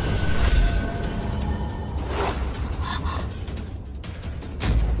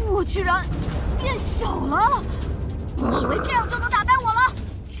我居然变小了！你以为这样就能打败我了？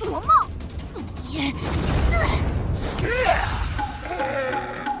做梦！你，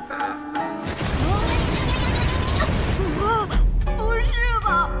不是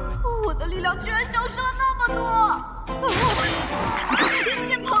吧？我的力量居然消失了那么多！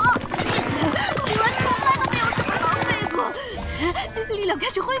先跑！我从来都没有这么狼狈过，力量开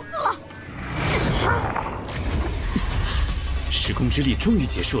始恢复了。这是。时空之力终于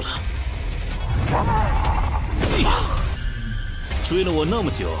结束了。追了我那么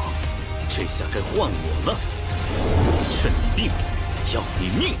久，这下该换我了。趁你病，要你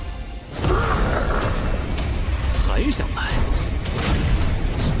命！还想来？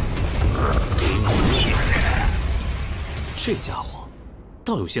给我灭！这家伙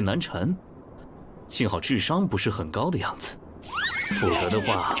倒有些难缠，幸好智商不是很高的样子，否则的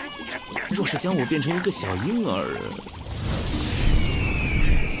话，若是将我变成一个小婴儿。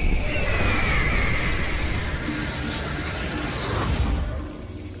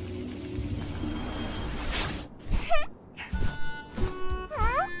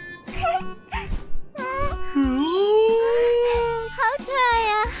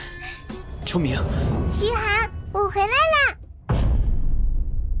秋明，徐寒，我回来啦！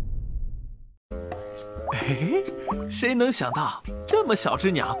嘿，谁能想到这么小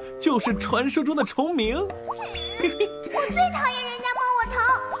只鸟就是传说中的虫鸣？我最讨厌人家摸我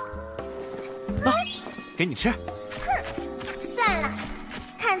头。啊，给你吃。哼，算了，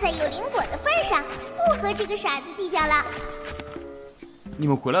看在有灵果的份上，不和这个傻子计较了。你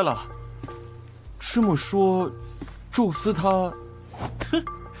们回来了。这么说，宙斯他……哼。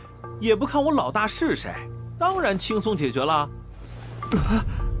也不看我老大是谁，当然轻松解决了。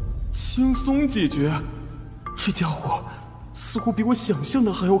轻松解决？这家伙似乎比我想象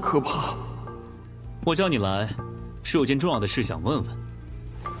的还要可怕。我叫你来，是有件重要的事想问问。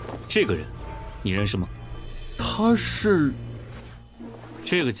这个人，你认识吗？他是……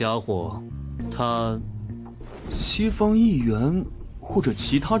这个家伙，他……西方议员或者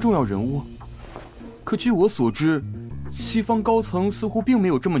其他重要人物？可据我所知，西方高层似乎并没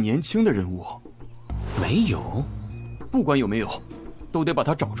有这么年轻的人物。没有？不管有没有，都得把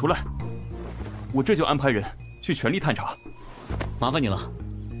他找出来。我这就安排人去全力探查。麻烦你了，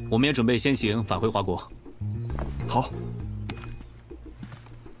我们也准备先行返回华国。好。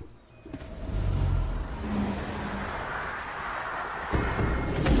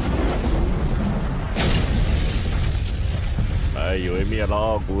还以为灭了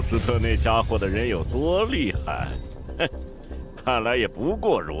奥古斯特那家伙的人有多厉害，哼，看来也不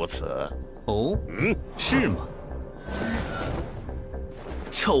过如此。哦，是吗？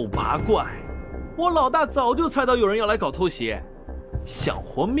臭八怪，我老大早就猜到有人要来搞偷袭。想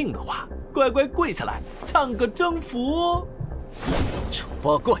活命的话，乖乖跪下来，唱个征服。丑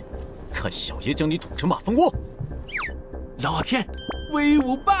八怪，看小爷将你捅成马蜂窝！老天，威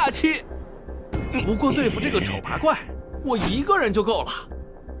武霸气！不过对付这个丑八怪，我一个人就够了。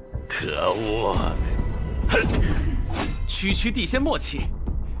可恶！区区地仙末期，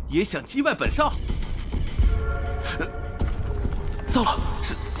也想击败本少？糟了，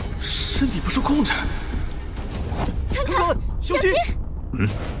身体不受控制。看看，小心！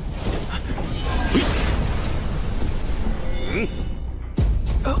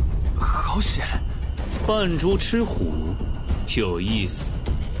好险！扮猪吃虎，有意思。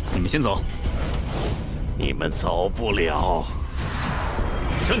你们先走。你们走不了。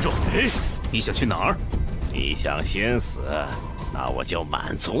站住！你想去哪儿？你想先死，那我就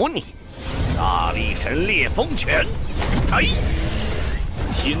满足你。大力神烈风拳，哎！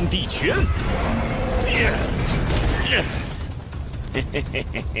天地拳！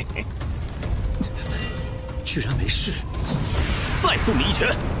居然没事！再送你一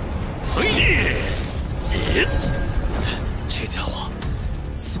拳！嘿！这家伙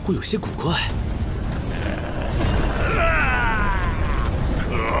似乎有些古怪。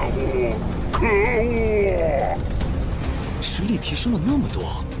可恶！可恶！实力提升了那么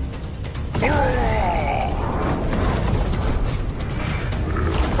多。嘿！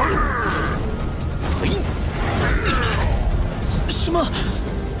什么？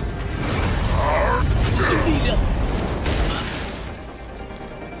这些力量！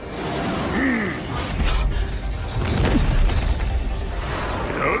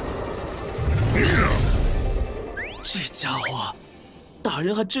这家伙打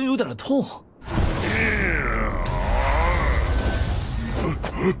人还真有点痛。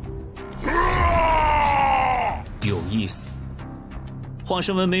有意思，化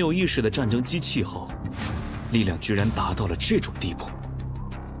身为没有意识的战争机器后，力量居然达到了这种地步。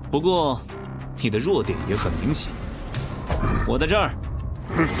不过，你的弱点也很明显。我在这儿。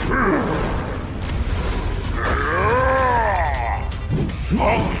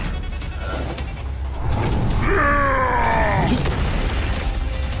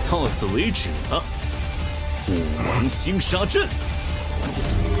到此为止了。武王星杀阵。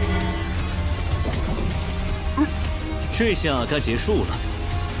这下该结束了。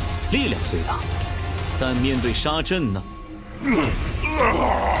力量虽大，但面对杀阵呢？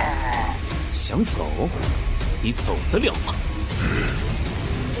想走，你走得了吗？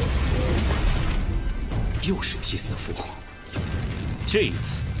又是祭祀符，这一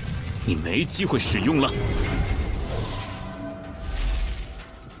次你没机会使用了。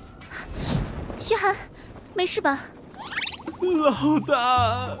虚寒，没事吧？老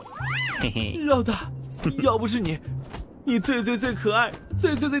大，嘿嘿，老大，要不是你，你最可爱，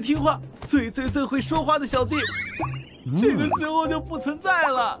最听话，最会说话的小弟，这个时候就不存在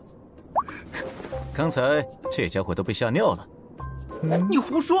了。刚才这家伙都被吓尿了。你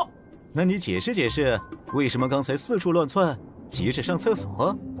胡说！那你解释解释，为什么刚才四处乱窜，急着上厕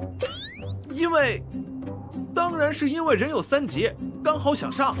所？当然是因为人有3急，刚好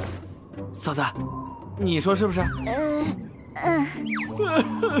想上。嫂子，你说是不是？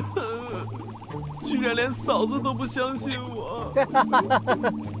居然连嫂子都不相信我。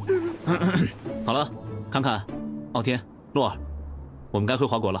好了，侃侃、傲天、洛儿，我们该回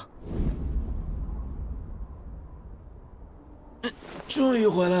华国了。终于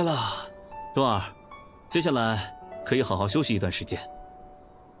回来了，洛儿，接下来可以好好休息一段时间。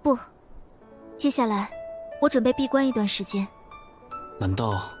不，接下来我准备闭关一段时间。难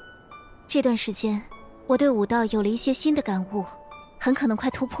道？这段时间，我对武道有了一些新的感悟，很可能快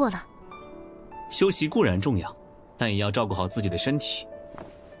突破了。休息固然重要，但也要照顾好自己的身体。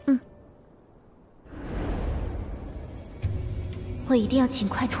我一定要尽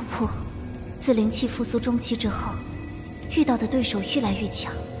快突破。自灵气复苏中期之后，遇到的对手越来越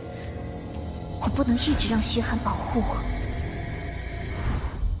强，我不能一直让虚寒保护我。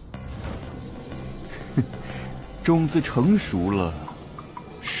种子成熟了，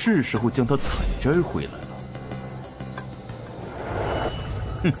是时候将它采摘回来了。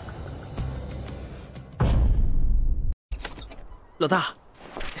哼！老大，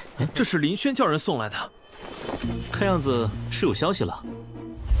这是林轩叫人送来的，看样子是有消息了。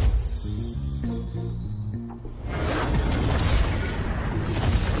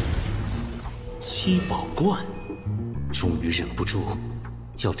七宝罐，终于忍不住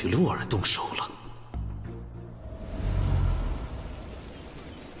要对洛儿动手了。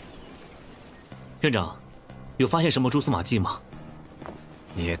院长，有发现什么蛛丝马迹吗？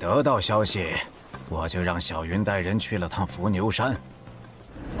你得到消息，我就让小云带人去了趟伏牛山。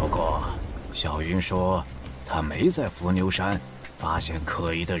不过，小云说他没在伏牛山发现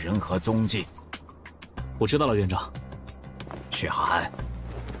可疑的人和踪迹。我知道了，院长。血寒，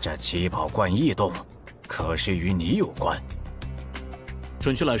这七宝罐异动，可是与你有关？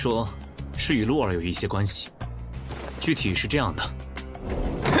准确来说，是与洛儿有一些关系。具体是这样的。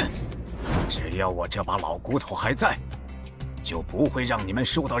只要我这把老骨头还在，就不会让你们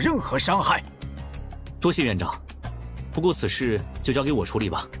受到任何伤害。多谢院长，不过此事就交给我处理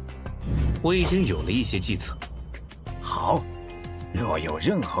吧，我已经有了一些计策。好，若有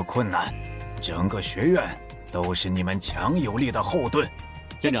任何困难，整个学院都是你们强有力的后盾。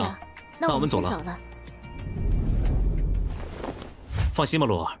院长，那我们走了。放心吧，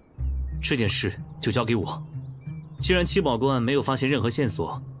洛儿，这件事就交给我。既然七宝观没有发现任何线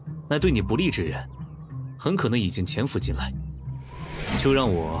索，那对你不利之人，很可能已经潜伏进来，就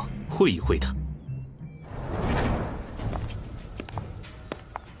让我会一会他。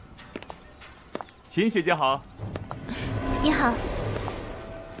秦学姐好。你好。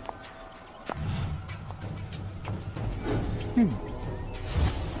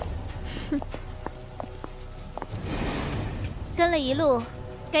跟了一路，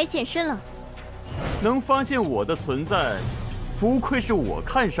该现身了。能发现我的存在，不愧是我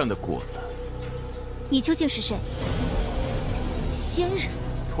看上的果子。你究竟是谁？仙人？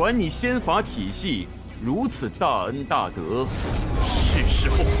传你仙法体系如此大恩大德，是时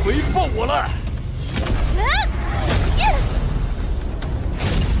候回报我了。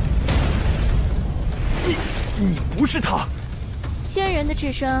你不是他。仙人的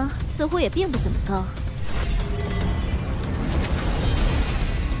智商似乎也并不怎么高。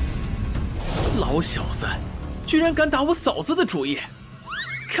老小子，居然敢打我嫂子的主意，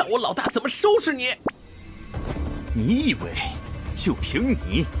看我老大怎么收拾你！你以为就凭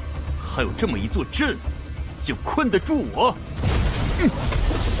你，还有这么一座镇，就困得住我？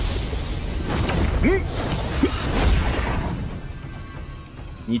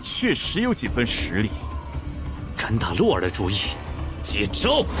你确实有几分实力，敢打洛儿的主意，接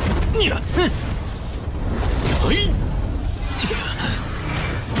招！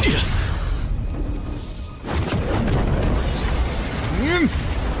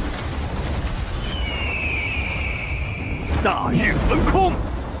大日焚空，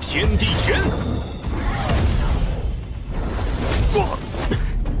天地拳。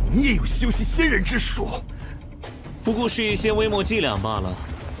你也有修习仙人之术，不过是一些微末伎俩罢了，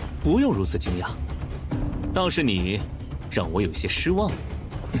不用如此惊讶。倒是你，让我有些失望。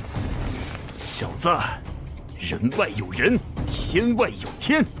小子，人外有人，天外有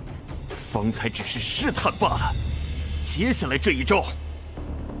天，方才只是试探罢了。接下来这一招，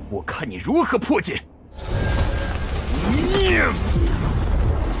我看你如何破解。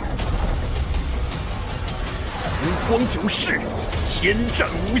洪荒九世，天战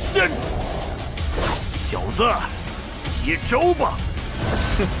五仙。小子，接招吧！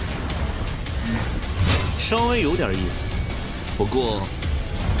稍微有点意思，不过，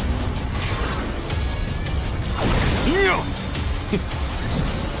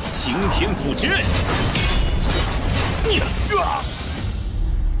擎天斧之刃。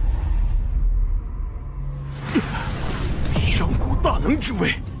上古大能之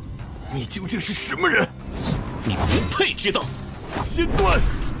位，你究竟是什么人？你不配知道。仙断！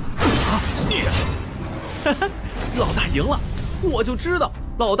老大赢了，我就知道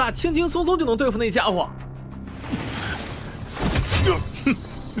老大轻轻松松就能对付那家伙。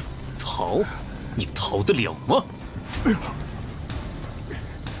逃？你逃得了吗？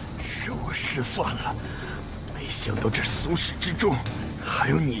是我失算了，没想到这俗世之中还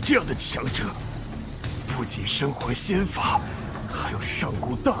有你这样的强者，不仅身怀仙法，还有上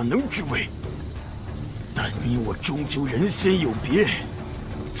古大能之位。但你我终究人仙有别，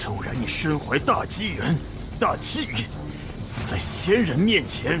纵然你身怀大机缘、大气运，在仙人面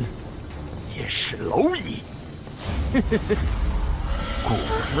前也是蝼蚁。谷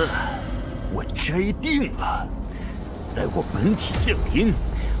子我摘定了，待我本体降临，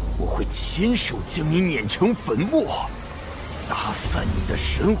我会亲手将你碾成粉末，打散你的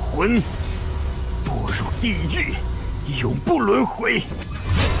神魂，堕入地狱，永不轮回。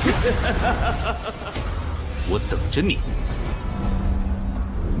我等着你。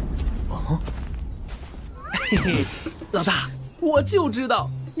嘿嘿，老大，我就知道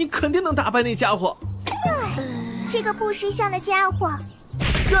你肯定能打败那家伙。这个不识相的家伙！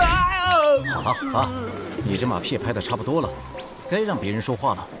好了好了，你这马屁拍得差不多了，该让别人说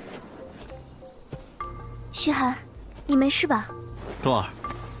话了。徐寒，你没事吧？洛儿，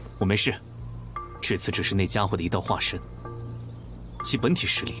我没事，这次只是那家伙的一道化身，其本体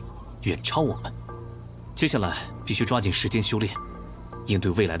实力远超我们。接下来必须抓紧时间修炼，应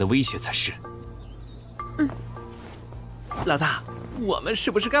对未来的威胁才是。老大，我们是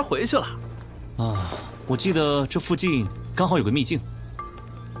不是该回去了？啊，我记得这附近刚好有个秘境，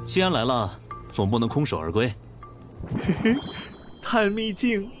既然来了，总不能空手而归。嘿嘿，探秘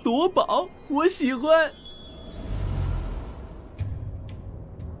境夺宝，我喜欢。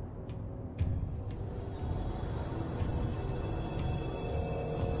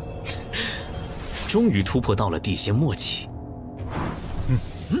终于突破到了地仙末期。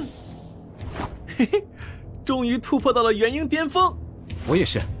嘿嘿，终于突破到了元婴巅峰。我也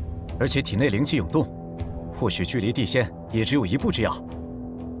是，而且体内灵气涌动，或许距离地仙也只有一步之遥。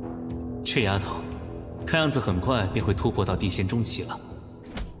这丫头，看样子很快便会突破到地仙中期了。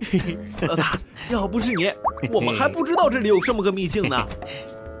嘿嘿，老大，要不是你，我们还不知道这里有这么个秘境呢。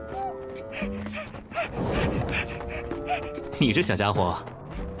你这小家伙，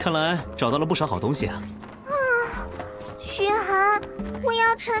看来找到了不少好东西啊！徐寒，我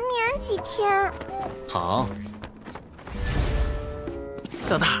要沉眠几天。好。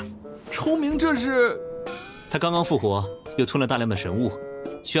老大，崇明这是？他刚刚复活，又吞了大量的神物，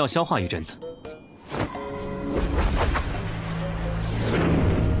需要消化一阵子。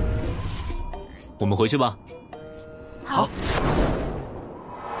我们回去吧。好。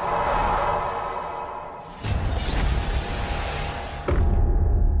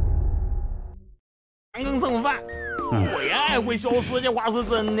能剩饭，我也爱会消失，这话是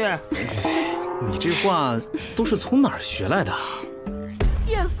真的。你这话都是从哪儿学来的？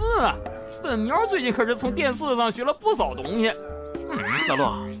电视，本苗最近可是从电视上学了不少东西。老陆，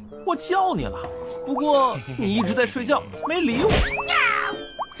我叫你了，不过你一直在睡觉，没理我。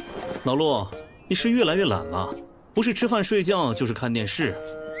老陆，你是越来越懒了，不是吃饭睡觉，就是看电视。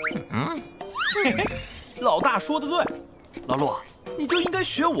老大说的对，老陆，你就应该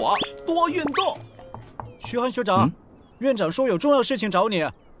学我，多运动。徐寒学长，院长说有重要事情找你。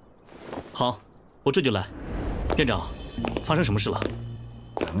好，我这就来。院长，发生什么事了？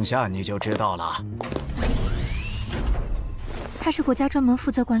等下你就知道了。他是国家专门负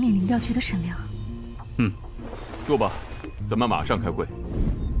责管理林调局的沈良。坐吧，咱们马上开会。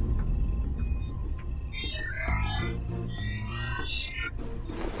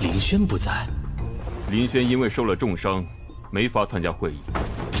林轩不在。林轩因为受了重伤，没法参加会议。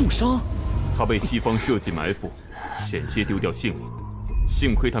重伤？他被西方设计埋伏，险些丢掉性命。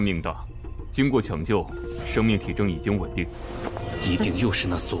幸亏他命大，经过抢救，生命体征已经稳定。一定又是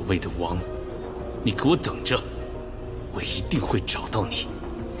那所谓的王，你给我等着，我一定会找到你，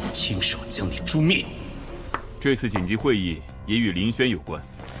亲手将你诛灭。这次紧急会议也与林轩有关。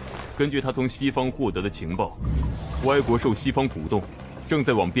根据他从西方获得的情报，歪国受西方鼓动，正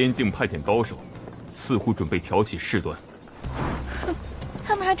在往边境派遣高手，似乎准备挑起事端。哼，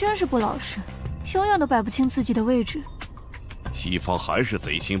他们还真是不老实，永远都摆不清自己的位置。西方还是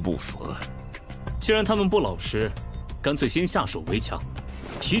贼心不死。既然他们不老实，干脆先下手为强，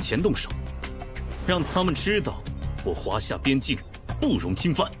提前动手，让他们知道我华夏边境不容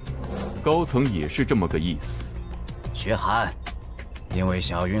侵犯。高层也是这么个意思。薛寒，因为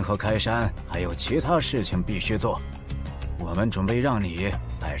小云和开山还有其他事情必须做，我们准备让你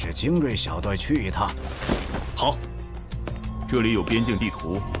带着精锐小队去一趟。好，这里有边境地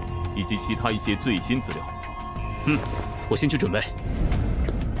图，以及其他一些最新资料。我先去准备。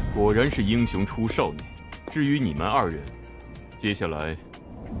果然是英雄出少年。至于你们二人，接下来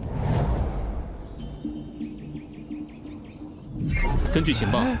根据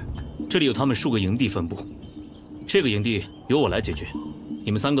情报，这里有他们数个营地分布，这个营地由我来解决，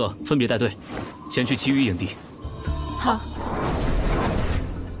你们3个分别带队，前去其余营地。好。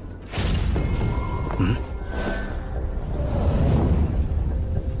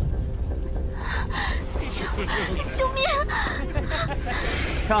救命！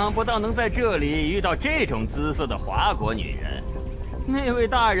想不到能在这里遇到这种姿色的华国女人，那位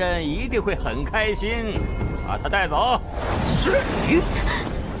大人一定会很开心，把她带走。是你！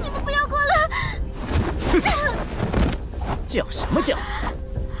你们不要过来！叫什么叫？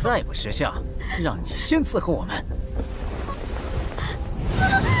再不识相，让你先伺候我们。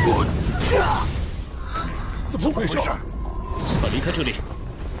怎么回事？快离开这里！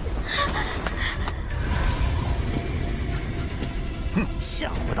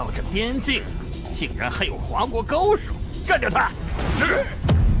想不到这边境竟然还有华国高手，干掉他！是。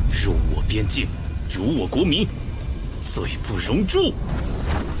入我边境，辱我国民，罪不容诛。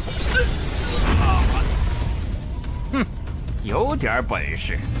有点本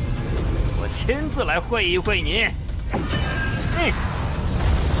事，我亲自来会一会你。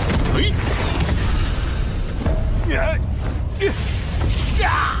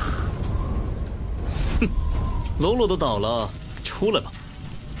喽啰都倒了，出来吧。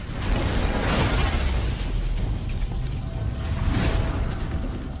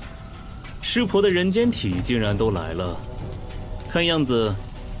师婆的人间体竟然都来了，看样子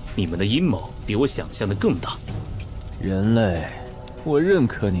你们的阴谋比我想象的更大。人类，我认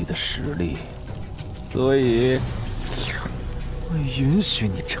可你的实力，所以我允许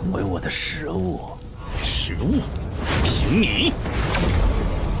你成为我的食物。食物？凭你？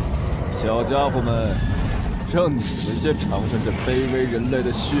小家伙们，让你们先尝尝这卑微人类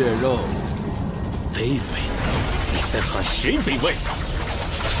的血肉。卑微？你在喊谁卑微？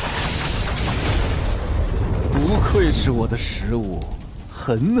不愧是我的食物，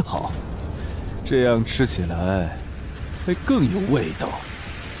很好，这样吃起来才更有味道。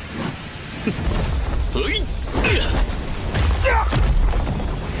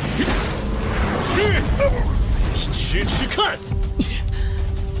吃，你吃吃看。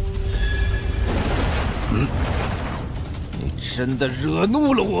你真的惹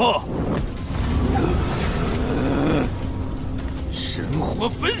怒了我。神火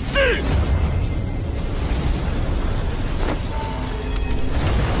焚尸！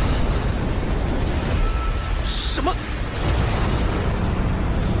什么？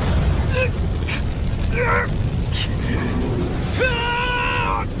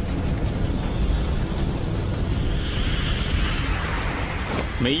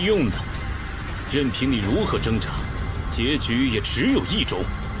没用的，任凭你如何挣扎，结局也只有一种：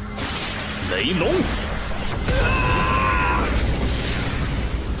雷龙。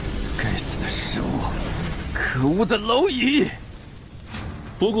该死的是我，可恶的蝼蚁！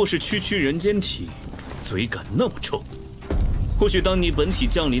不过是区人间体，嘴敢那么臭。或许当你本体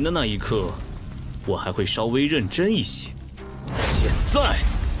降临的那一刻，我还会稍微认真一些。现在，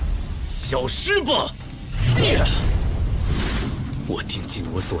消失吧！我定尽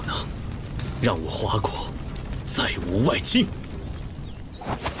我所能，让我花果再无外侵。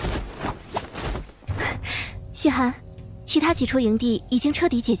许寒，其他几处营地已经彻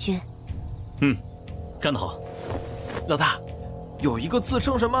底解决。干得好。老大，有一个自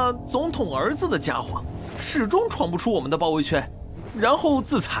称什么总统儿子的家伙，始终闯不出我们的包围圈，然后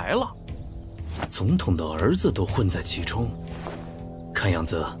自裁了。总统的儿子都混在其中，看样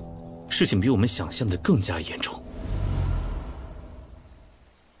子事情比我们想象的更加严重。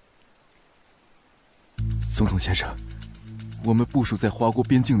总统先生，我们部署在华国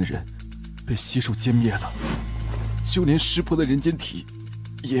边境的人被邪兽歼灭了，就连识破的人间体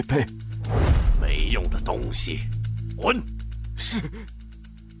也被……没用的东西，滚！是。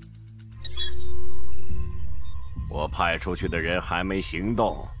我派出去的人还没行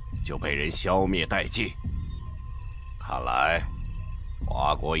动，就被人消灭殆尽。看来，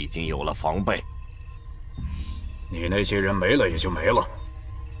华国已经有了防备。你那些人没了也就没了，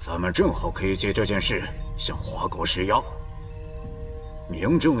咱们正好可以借这件事向华国施压，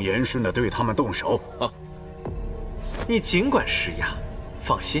名正言顺地对他们动手。你尽管施压，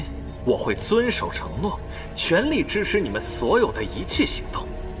放心，我会遵守承诺，全力支持你们所有的一切行动，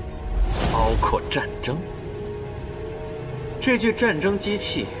包括战争。这具战争机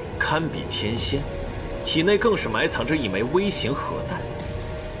器堪比天仙，体内更是埋藏着一枚微型核弹，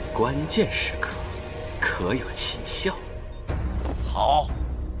关键时刻可有奇效。好，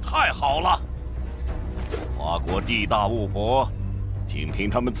太好了！华国地大物博，仅凭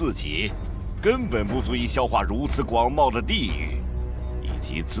他们自己，根本不足以消化如此广袤的地域以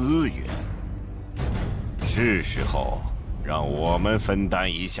及资源。是时候让我们分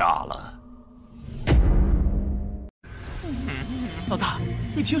担一下了。老大，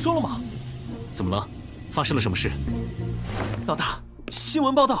你听说了吗？怎么了？发生了什么事？老大，新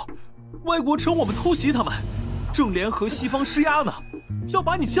闻报道，外国称我们偷袭他们，正联合西方施压呢，要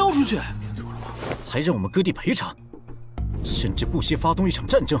把你交出去。还让我们割地赔偿，甚至不惜发动一场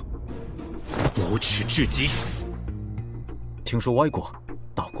战争，无耻至极！听说歪国、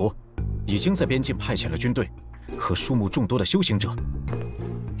岛国已经在边境派遣了军队和数目众多的修行者。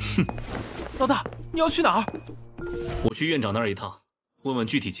哼，老大，你要去哪儿？我去院长那儿一趟，问问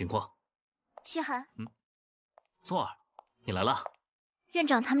具体情况。薛寒，洛儿，你来了。院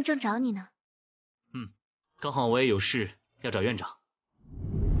长他们正找你呢。刚好我也有事要找院长。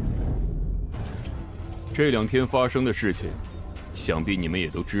这2天发生的事情，想必你们也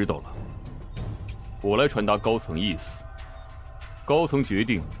都知道了。我来传达高层意思。高层决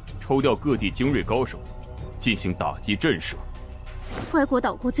定抽调各地精锐高手，进行打击震慑。外国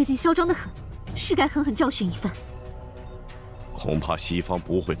岛国最近嚣张得很，是该狠狠教训一番。恐怕西方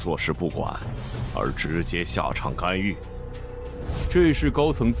不会坐视不管，而直接下场干预。这是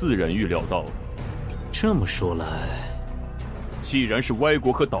高层自然预料到的。这么说来，既然是歪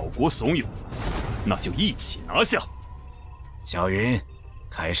国和岛国怂恿，那就一起拿下。小云、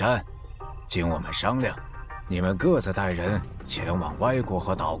开山，经我们商量，你们各自带人前往歪国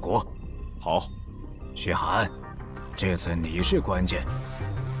和岛国。好。徐寒，这次你是关键，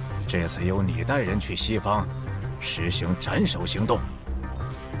这次由你带人去西方实行斩首行动。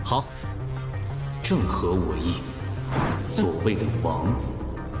好，正合我意。所谓的王，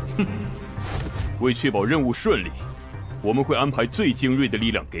为确保任务顺利，我们会安排最精锐的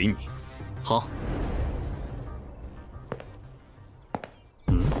力量给你。好。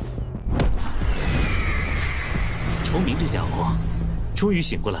崇明这家伙终于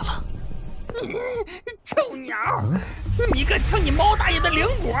醒过来了。臭鸟，你敢抢你猫大爷的灵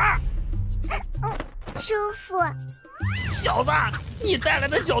果？叔父，小子，你带来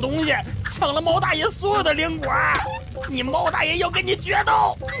的小东西抢了猫大爷所有的灵果，你猫大爷要跟你决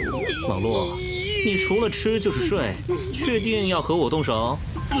斗！网络，你除了吃就是睡，确定要和我动手？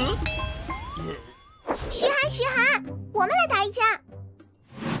徐寒，我们来打一架。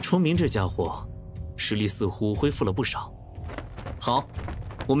崇明这家伙实力似乎恢复了不少。好，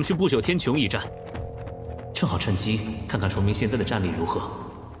我们去不朽天穹一战，正好趁机看看崇明现在的战力如何。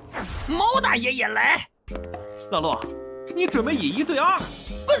猫大爷也来。老洛，你准备以1对2？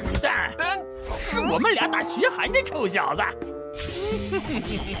笨蛋，是我们俩打徐寒这臭小子。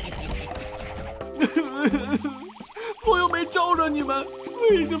我又没招惹你们，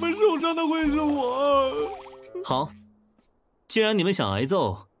为什么受伤的会是我？好，既然你们想挨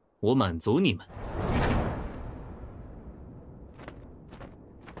揍，我满足你们。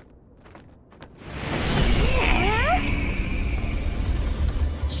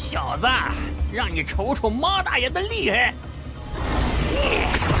小子，让你瞅瞅猫大爷的厉害！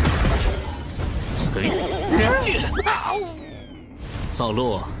老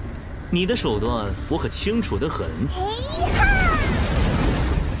陆，你的手段我可清楚得很。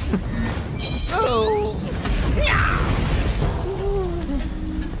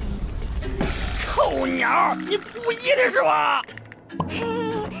臭鸟，你故意的是吧？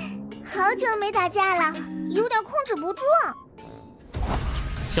好久没打架了，有点控制不住。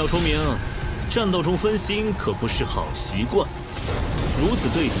小聪明，战斗中分心可不是好习惯，如此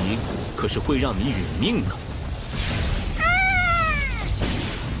对敌可是会让你殒命的。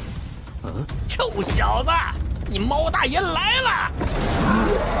臭小子，你猫大爷来了！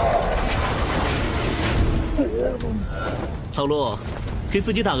老陆，给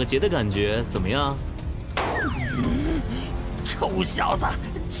自己打个结的感觉怎么样？臭小子，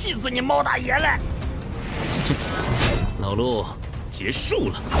气死你猫大爷了！老陆，结束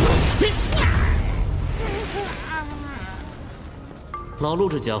了。老陆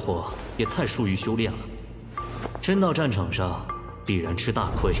这家伙也太疏于修炼了，真到战场上必然吃大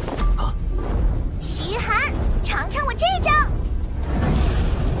亏啊！徐寒，尝尝我这招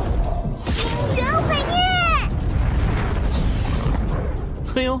星源毁灭！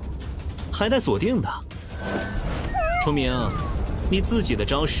嘿呦，还带锁定的。聪明，你自己的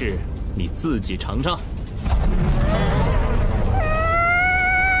招式你自己尝尝。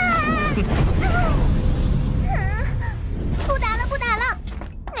不打了，不打了，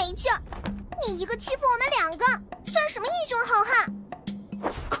没劲儿！你一个欺负我们两个，算什么英雄好汉？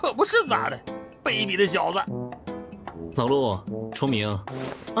可不是咋的，卑鄙的小子！老陆，聪明，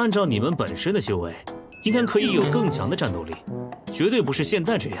按照你们本身的修为，应该可以有更强的战斗力，绝对不是现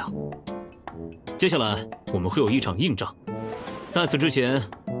在这样。接下来我们会有一场硬仗，在此之前，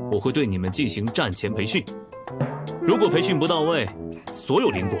我会对你们进行战前培训。如果培训不到位，所有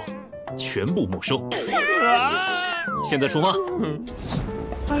灵果全部没收。现在出发。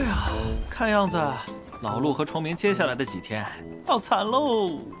哎呀，看样子老陆和崇明接下来的几天要惨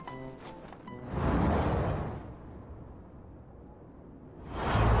喽。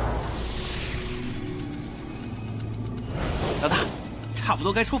老大，差不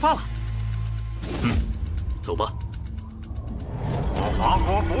多该出发了。走吧。我华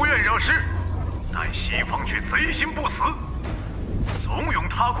国不愿惹事，但西方却贼心不死，怂恿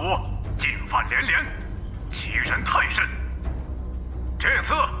他国，进犯连连，欺人太甚。这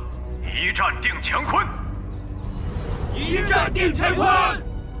次一战定乾坤，一战定乾坤。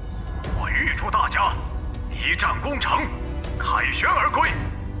我预祝大家一战攻城，凯旋而归，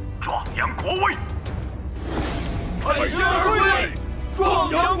壮阳国威。凯旋而归，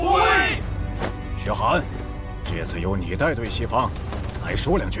壮阳国威。薛寒，这次由你带队西方，来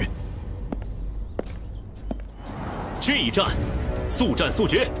说两句。这一战，速战速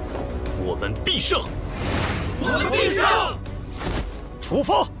决，我们必胜！我们必胜！出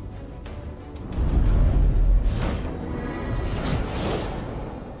发！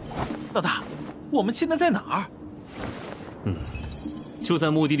老大，我们现在在哪儿？就在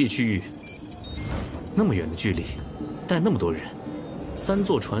目的地区域。那么远的距离，带那么多人，3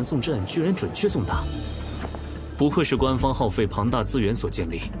座传送阵居然准确送达，不愧是官方耗费庞大资源所建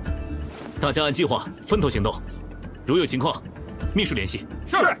立。大家按计划分头行动，如有情况，秘书联系。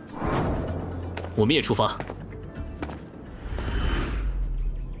是。我们也出发。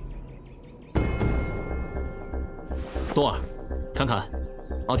多尔，侃侃，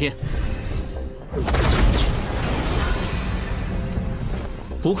敖天。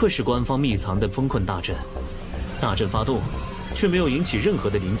不愧是官方密藏的封困大阵，大阵发动，却没有引起任何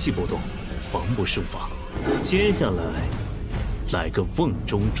的灵气波动，防不胜防。接下来个瓮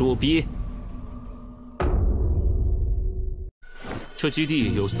中捉鳖。这基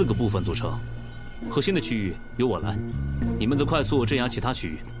地有4个部分组成，核心的区域由我来，你们则快速镇压其他区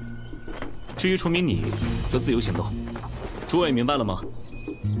域。至于崇明你，则自由行动。诸位明白了吗？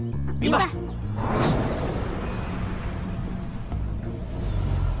明白。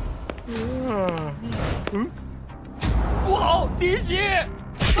不好，滴血！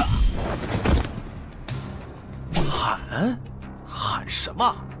喊什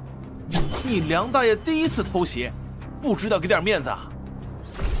么？你梁大爷第一次偷袭，不知道给点面子啊？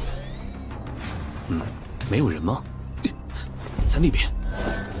没有人吗？在那边。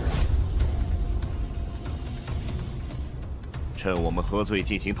趁我们喝醉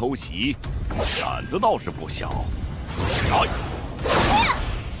进行偷袭，胆子倒是不小。来！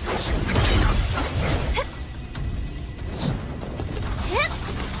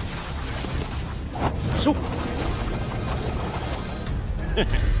收！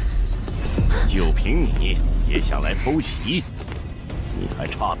就凭你也想来偷袭？你还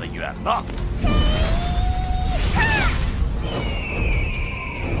差得远呢。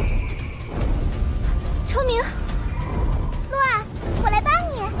聪明，洛儿，我来帮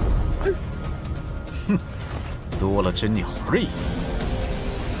你。哼，多了只鸟而已。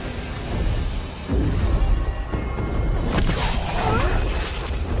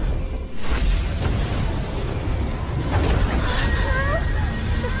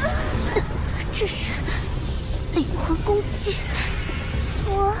这是灵魂攻击，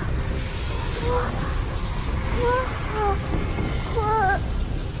我好困。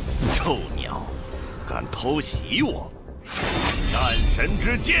臭鸟，敢偷袭我！战神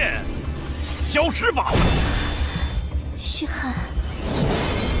之剑，消失吧！嘘寒，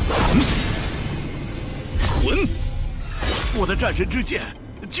混！我的战神之剑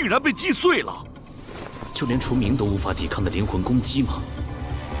竟然被击碎了！就连除名都无法抵抗的灵魂攻击吗？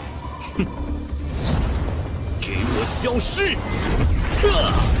哼！给我消失！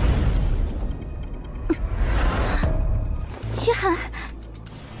嘘寒，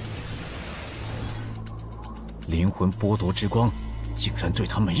灵魂剥夺之光竟然对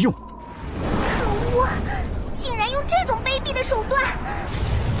他没用！可恶，竟然用这种卑鄙的手段，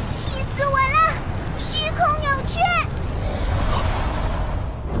气死我了！虚空扭曲，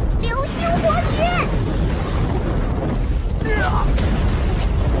流星火炬。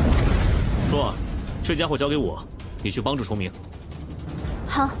洛儿，这家伙交给我，你去帮助崇明。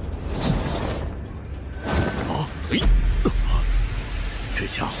好。这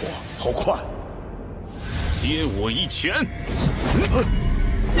家伙好快！接我一拳！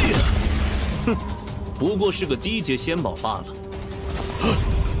哼，不过是个低阶仙宝罢了。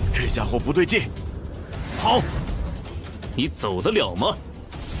这家伙不对劲。好，你走得了吗？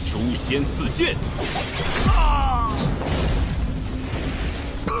诛仙四剑！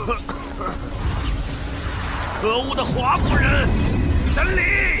可恶的华国人，神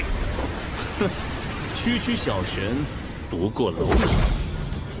灵！哼，区区小神，不过蝼蚁。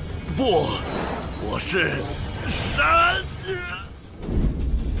不，我是神。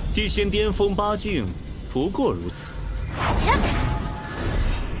地仙巅峰8境，不过如此。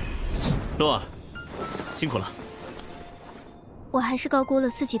洛儿，辛苦了。我还是高估了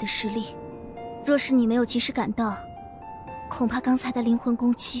自己的实力。若是你没有及时赶到，恐怕刚才的灵魂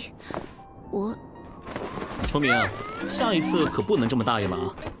攻击，我……崇明，下一次可不能这么大意了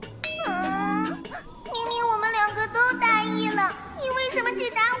啊！明明我们两个都大意了，你为什么只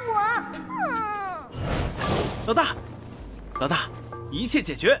打我？老大，老大，一切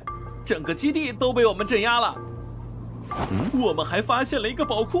解决，整个基地都被我们镇压了。我们还发现了一个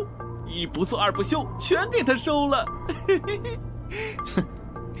宝库，一不做二不休，全给他收了。哼，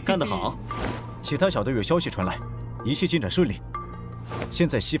干得好！其他小队有消息传来，一切进展顺利。现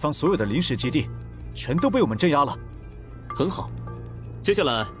在西方所有的临时基地全都被我们镇压了。很好，接下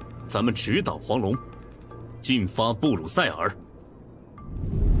来咱们直捣黄龙，进发布鲁塞尔。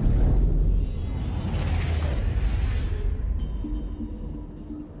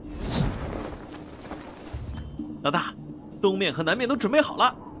老大，东面和南面都准备好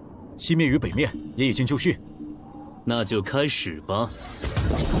了，西面与北面也已经就绪。那就开始吧。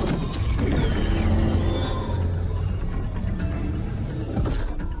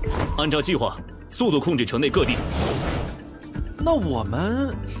按照计划，速度控制城内各地。那我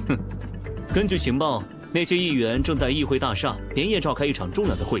们……哼，根据情报，那些议员正在议会大厦连夜召开一场重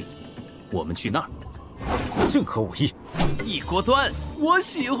要的会议，我们去那儿。正合我意。一锅端，我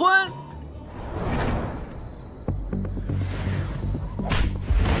喜欢。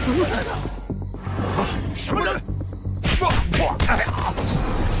什么人？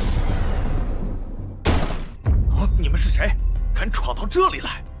你们是谁？敢闯到这里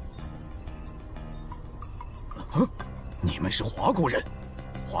来？你们是华国人？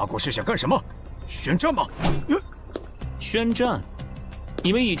华国是想干什么？宣战吗？宣战？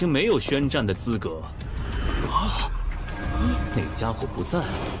你们已经没有宣战的资格。那家伙不在。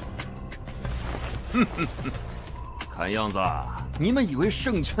哼哼哼，看样子你们以为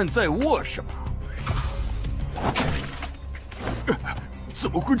胜券在握是吗？怎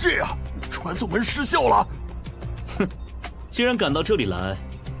么会这样？传送门失效了。哼，既然赶到这里来，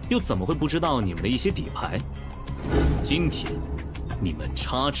又怎么会不知道你们的一些底牌？今天你们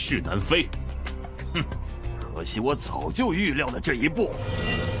插翅难飞。哼，可惜我早就预料了这一步。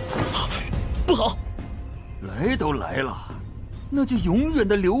不好，来都来了，那就永远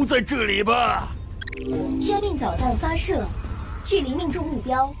的留在这里吧。天命导弹发射，距离命中目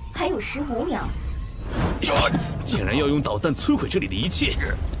标还有15秒。竟然要用导弹摧毁这里的一切！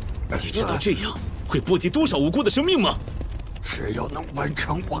你知道这样会波及多少无辜的生命吗？只要能完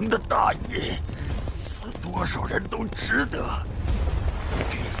成王的大业，死多少人都值得。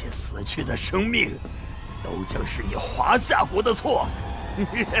死去的生命，都将是你华夏国的错。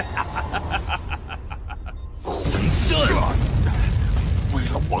混蛋！为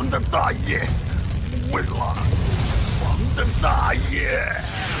了王的大业，为了王的大业。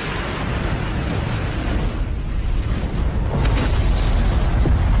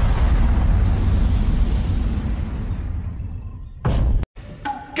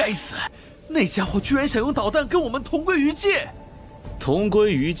该死！那家伙居然想用导弹跟我们同归于尽！同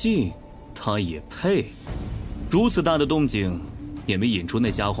归于尽，他也配？如此大的动静，也没引出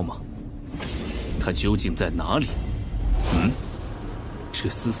那家伙吗？他究竟在哪里？这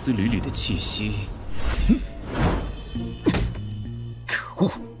丝丝缕缕的气息，可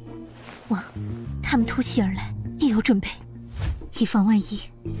恶！王，他们突袭而来，必有准备，以防万一，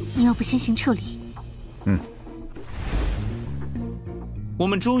你要不先行撤离？我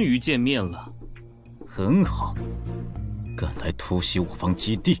们终于见面了，很好。敢来突袭我方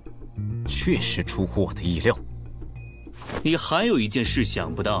基地，确实出乎我的意料。你还有一件事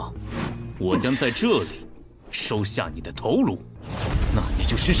想不到，我将在这里收下你的头颅。那你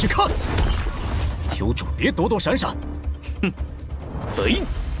就试试看，有种别躲躲闪闪。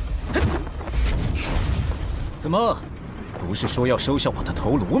怎么，不是说要收下我的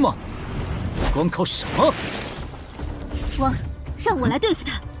头颅吗？光靠什么？王，让我来对付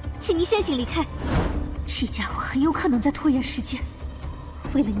他，请您先行离开。这家伙很有可能在拖延时间，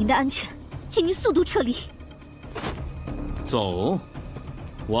为了您的安全，请您速度撤离。走，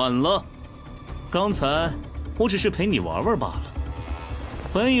晚了。刚才我只是陪你玩玩罢了。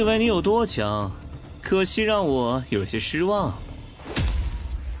本以为你有多强，可惜让我有些失望。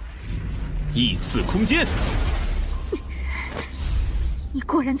异次空间，你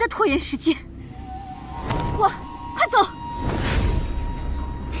果然在拖延时间。王，快走！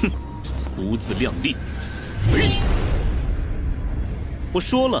哼，不自量力。我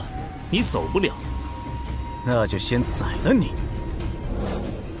说了，你走不了。那就先宰了你。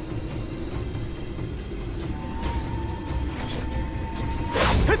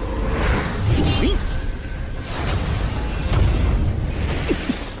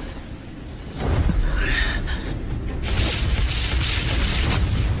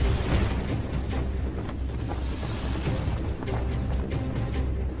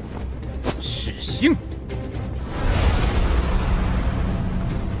是星。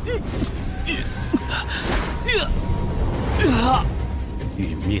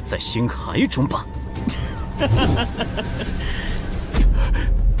陨灭在星海中吧。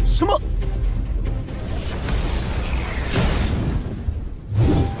什么？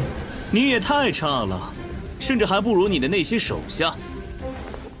你也太差了，甚至还不如你的那些手下。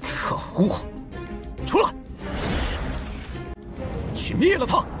可恶！出来，去灭了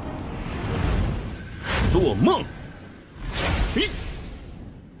他！做梦！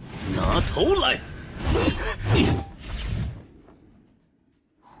拿头来！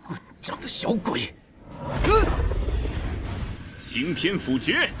混账的小鬼！刑天府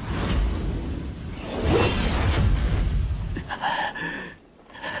诀！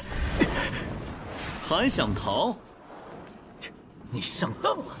还想逃？你上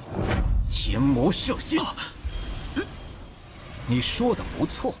当了！天魔摄心！你说的不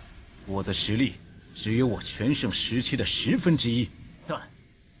错，我的实力只有我全盛时期的1/10，但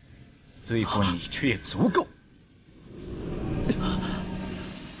对付你却也足够。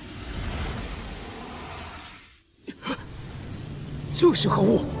这是何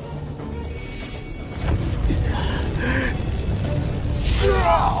物？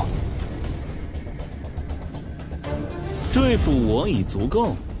对付我已足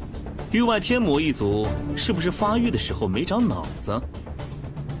够，域外天魔一族是不是发育的时候没长脑子？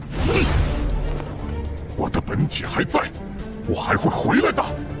我的本体还在，我还会回来的。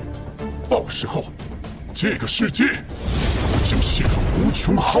到时候，这个世界将陷入无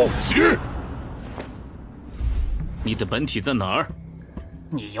穷浩劫。你的本体在哪儿？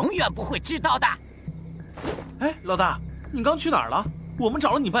你永远不会知道的。哎，老大，你刚去哪儿了？我们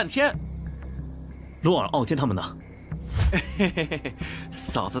找了你半天。洛尔、傲天他们呢？嘿嘿嘿嘿，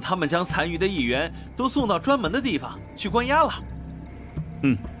嫂子他们将残余的议员都送到专门的地方去关押了。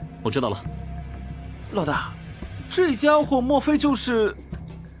我知道了。老大，这家伙莫非就是……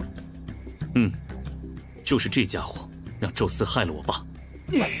就是这家伙让宙斯害了我爸。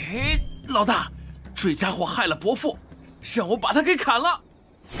老大，这家伙害了伯父，让我把他给砍了。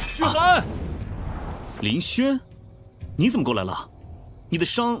薛寒，林轩，你怎么过来了？你的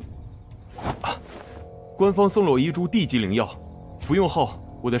伤……官方送了我一株地级灵药，服用后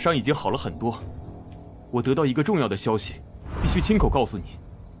我的伤已经好了很多。我得到一个重要的消息，必须亲口告诉你。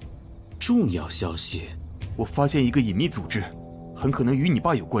重要消息？我发现一个隐秘组织，很可能与你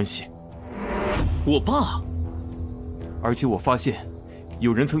爸有关系。我爸？而且我发现，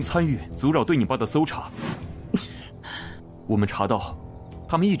有人曾参与阻扰对你爸的搜查。我们查到，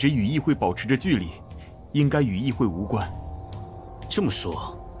他们一直与议会保持着距离，应该与议会无关。这么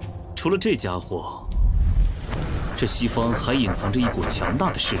说，除了这家伙，这西方还隐藏着一股强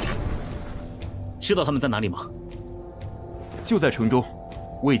大的势力。知道他们在哪里吗？就在城中，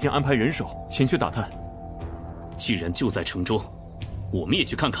我已经安排人手前去打探。既然就在城中，我们也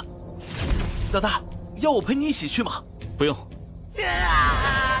去看看。老大，要我陪你一起去吗？不用。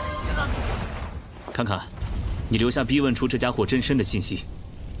看看，你留下逼问出这家伙真身的信息。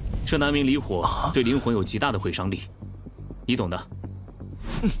这南明离火对灵魂有极大的毁伤力，你懂的。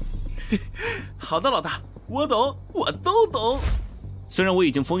好的，老大，我懂，我都懂。虽然我已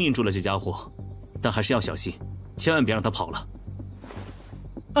经封印住了这家伙，但还是要小心，千万别让他跑了。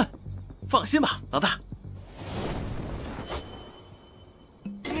放心吧，老大。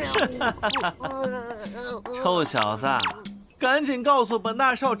臭小子，赶紧告诉本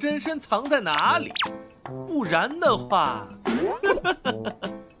大少真身藏在哪里，不然的话，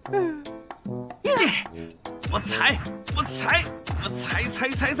我踩，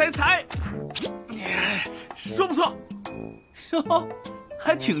说不错，哟，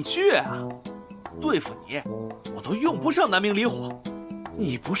还挺倔啊！对付你，我都用不上南明离火。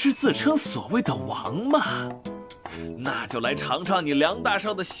你不是自称所谓的王吗？那就来尝尝你梁大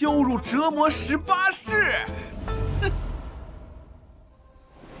少的羞辱折磨18式。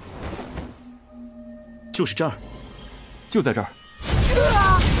就是这儿，就在这儿。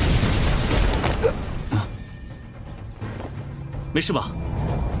没事吧？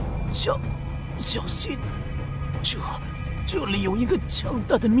小心，这里有一个强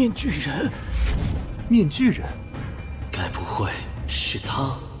大的面具人。面具人？该不会是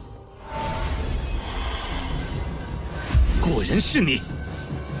他？果然是你！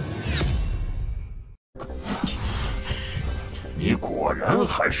你果然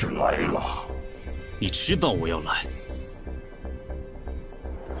还是来了。你知道我要来。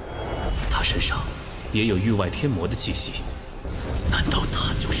他身上也有域外天魔的气息，难道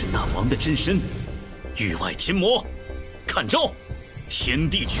他就是那王的真身？域外天魔，看招！天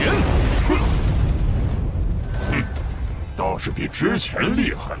地拳！倒是比之前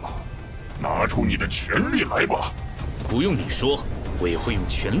厉害了，拿出你的全力来吧！不用你说，我也会用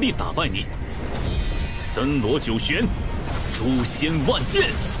全力打败你。森罗九玄，诛仙万剑，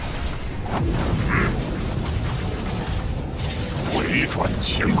回转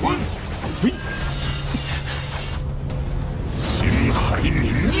乾坤，星海泯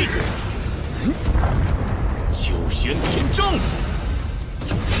灭，九玄天章，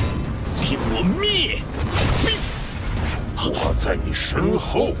给我灭！我在你身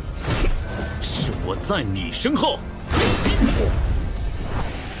后，是我在你身后。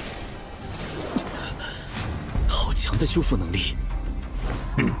好强的修复能力！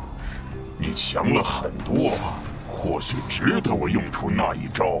你强了很多，或许值得我用出那一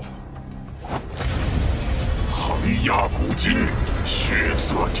招。横压古今，血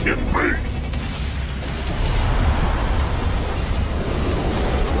色天杯。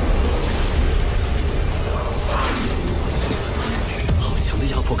好强的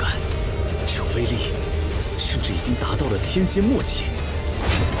压迫感，这威力甚至已经达到了天仙末期。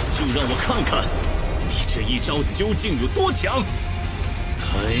就让我看看你这一招究竟有多强！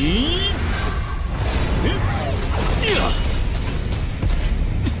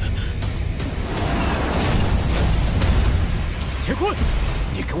铁坤，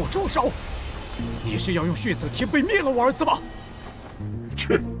你给我住手！你是要用血色天杯灭了我儿子吗？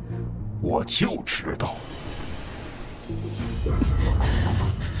切，我就知道。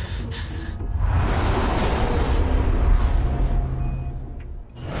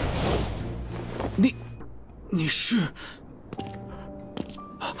你是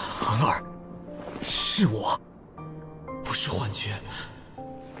涵儿，是我，不是幻觉。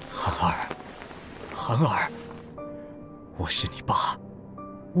涵儿，我是你爸，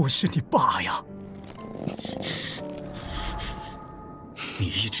我是你爸呀！你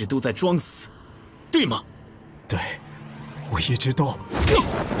一直都在装死，对吗？对，我一直都。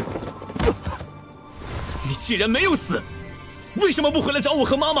你既然没有死，为什么不回来找我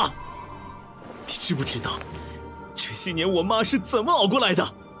和妈妈？你知不知道？这些年我妈是怎么熬过来的？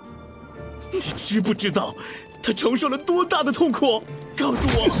你知不知道她承受了多大的痛苦？告诉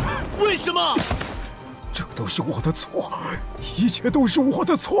我，为什么？这都是我的错，一切都是我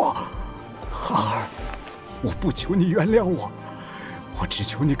的错。涵儿，我不求你原谅我，我只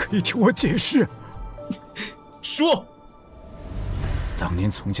求你可以听我解释。说。当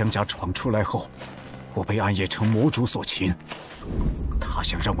年从江家闯出来后，我被暗夜城魔主所擒，他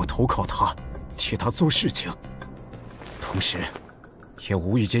想让我投靠他，替他做事情，同时，也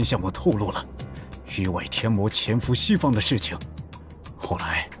无意间向我透露了域外天魔潜伏西方的事情。后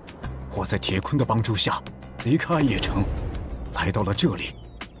来，我在铁坤的帮助下离开暗夜城，来到了这里。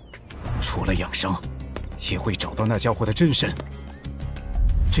除了养伤，也会找到那家伙的真身。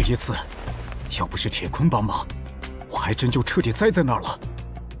这一次，要不是铁坤帮忙，我还真就彻底栽在那儿了。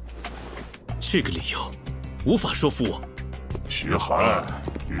这个理由无法说服我。徐寒，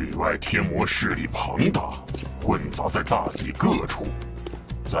域外天魔势力庞大，混杂在大地各处，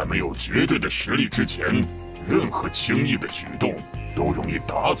在没有绝对的实力之前，任何轻易的举动都容易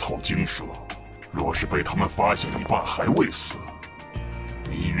打草惊蛇。若是被他们发现你爸还未死，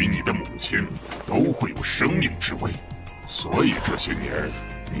你与你的母亲都会有生命之危。所以这些年，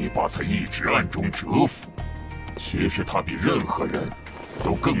你爸才一直暗中蛰伏。其实他比任何人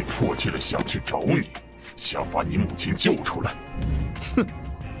都更迫切的想去找你，想把你母亲救出来。哼，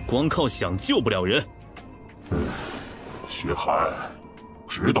光靠想救不了人。徐寒，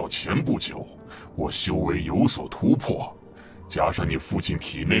直到前不久，我修为有所突破，加上你父亲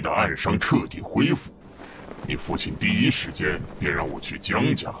体内的暗伤彻底恢复，你父亲第一时间便让我去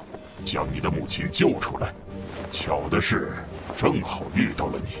江家，将你的母亲救出来。巧的是，正好遇到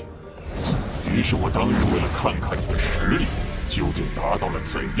了你。于是我当日为了看看你的实力究竟达到了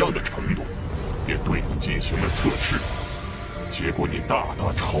怎样的程度，便对你进行了测试。结果你大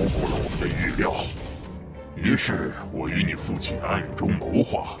大超过了我们的预料。于是我与你父亲暗中谋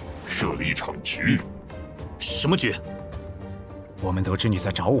划，设了一场局。什么局？我们得知你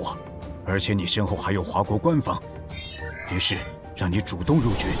在找我，而且你身后还有华国官方，于是让你主动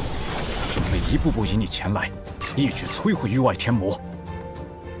入局，准备一步步引你前来，一举摧毁域外天魔。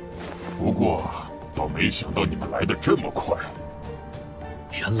不过，倒没想到你们来得这么快。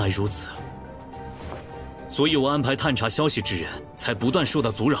原来如此，所以我安排探查消息之人才不断受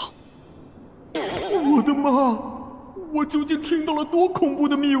到阻扰。我的妈！我究竟听到了多恐怖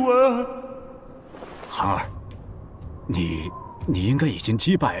的秘闻？寒儿，你应该已经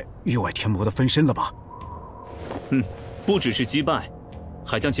击败域外天魔的分身了吧？不只是击败，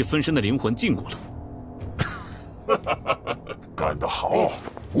还将其分身的灵魂禁锢了。干得好，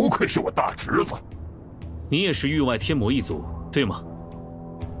不愧是我大侄子。你也是域外天魔一族，对吗？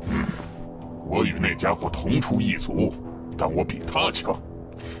我与那家伙同出一族，但我比他强。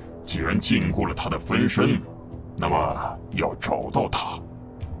既然禁锢了他的分身，那么要找到他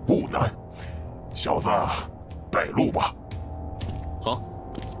不难。小子，带路吧。好，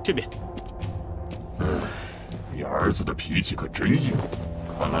这边。你儿子的脾气可真硬，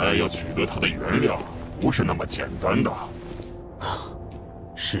看来要取得他的原谅不是那么简单的。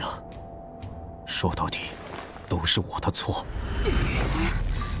是啊，说到底，都是我的错。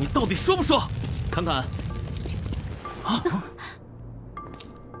你到底说不说？侃侃。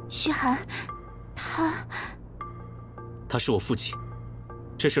徐寒，他是我父亲，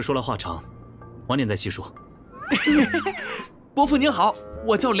这事说来话长，晚点再细说。伯父您好，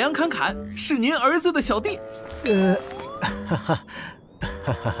我叫梁侃侃，是您儿子的小弟。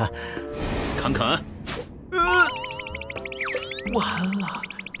侃侃。完了，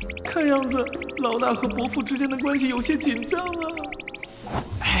看样子老大和伯父之间的关系有些紧张啊。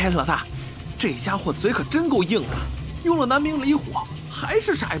哎，老大，这家伙嘴可真够硬的，用了南明离火，还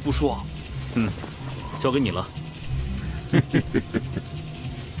是啥也不说。交给你了。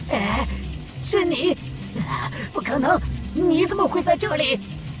是你？不可能！你怎么会在这里？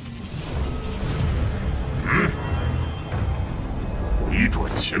回转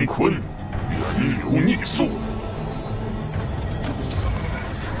乾坤，源流逆速。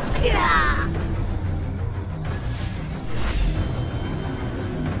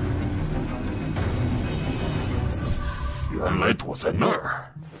原来躲在那儿，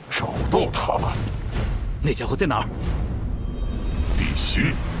找到他了。那家伙在哪儿？地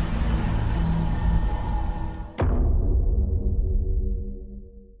心。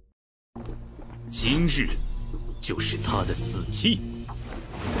今日就是他的死期。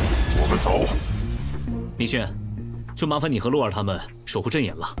我们走。宁轩，就麻烦你和洛儿他们守护阵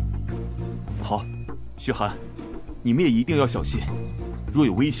眼了。好，徐寒，你们也一定要小心，若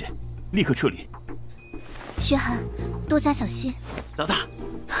有危险，立刻撤离。徐寒，多加小心。老大，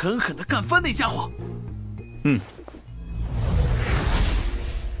狠狠地干翻那家伙。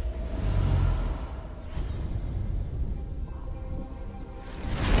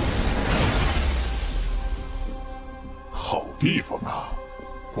好地方啊，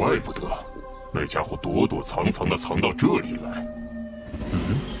怪不得那家伙躲躲藏藏的藏到这里来。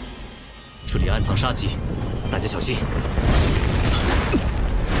这里暗藏杀机，大家小心。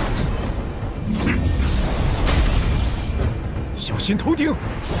小心头顶！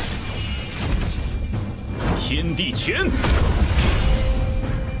天地拳！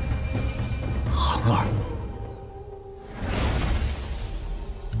寒儿，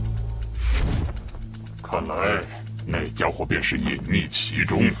看来那家伙便是隐匿其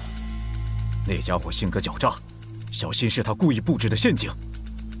中。那家伙性格狡诈，小心是他故意布置的陷阱。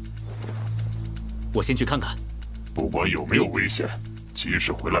我先去看看。不管有没有危险，及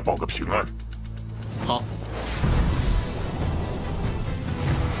时回来报个平安。好。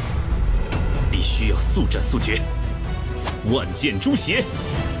必须要速战速决，万剑诛邪。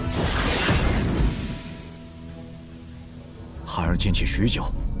寒儿进去许久，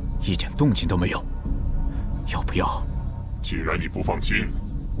一点动静都没有。要不要？既然你不放心，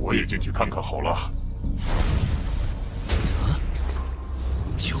我也进去看看好了。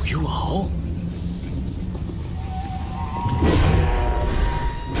九幽鳌。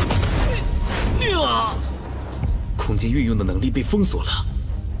空间运用的能力被封锁了。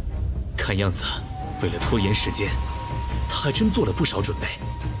看样子，为了拖延时间，他还真做了不少准备。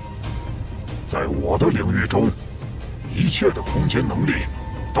在我的领域中，一切的空间能力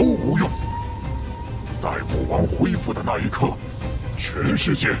都无用。待魔王恢复的那一刻，全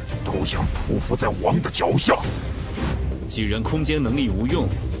世界都将匍匐在王的脚下。既然空间能力无用，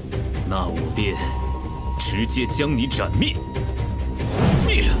那我便直接将你斩灭。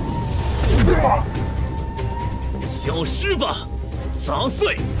消失吧，杂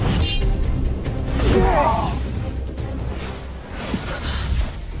碎！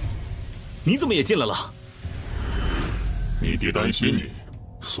你怎么也进来了？你爹担心你，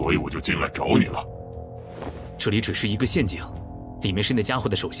所以我就进来找你了。这里只是一个陷阱，里面是那家伙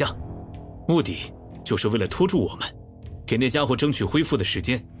的手下，目的就是为了拖住我们，给那家伙争取恢复的时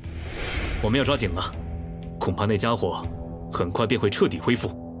间。我们要抓紧了，恐怕那家伙很快便会彻底恢复。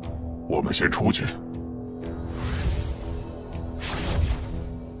我们先出去。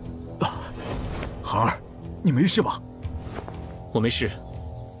寒儿，你没事吧？我没事，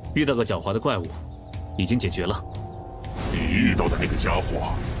遇到个狡猾的怪物，已经解决了。你遇到的那个家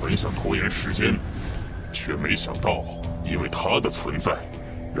伙本想拖延时间，却没想到因为他的存在，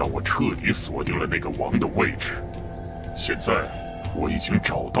让我彻底锁定了那个王的位置。现在我已经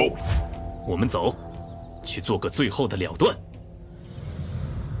找到了，我们走，去做个最后的了断。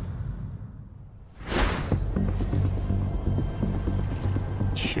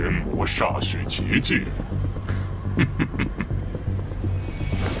天魔煞血结界，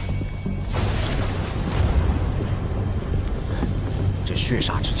这血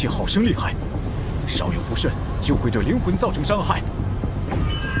煞之气好生厉害，稍有不慎就会对灵魂造成伤害。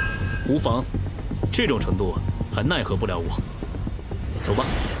无妨，这种程度还奈何不了我。走吧。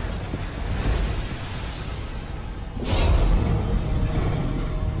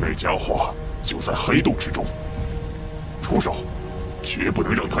那家伙就在黑洞之中，出手！绝不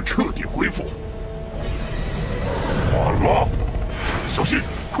能让他彻底恢复。完了，小心，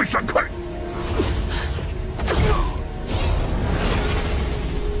快闪开！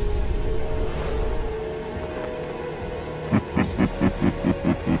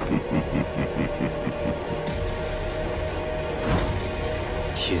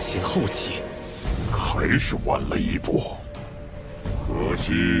天仙后期，还是晚了一步。可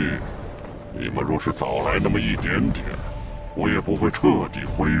惜，你们若是早来那么一点点，我也不会彻底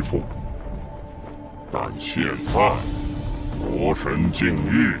恢复。但现在，魔神境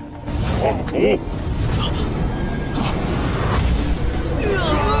域，放逐！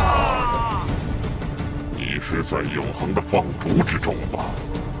你是在永恒的放逐之中吧？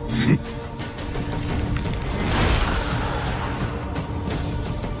嗯。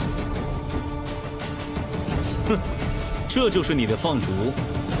哼，这就是你的放逐。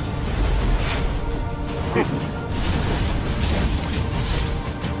哼。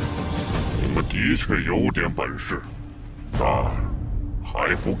你们的确有点本事，但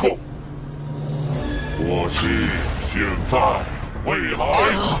还不够。可惜现在、未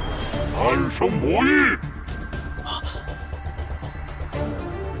来产生魔域。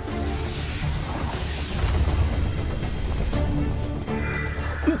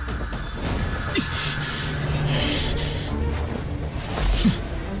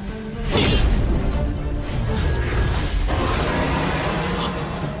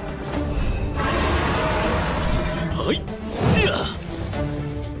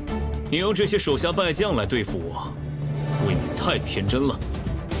你用这些手下败将来对付我，未免太天真了。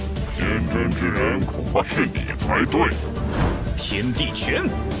天真之人恐怕是你才对。天地拳，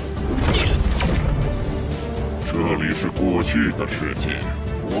这里是过去的世界，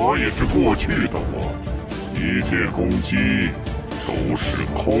我也是过去的我，一切攻击都是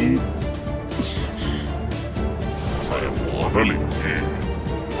空。在我的领地，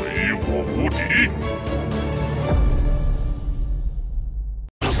唯我无敌。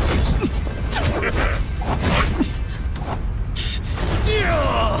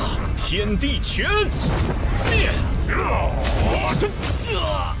天地拳！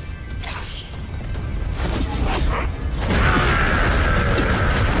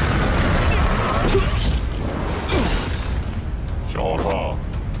小子，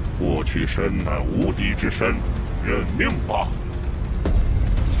过去身乃无敌之身，认命吧。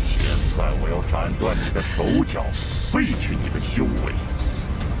现在我要斩断你的手脚，废去你的修为，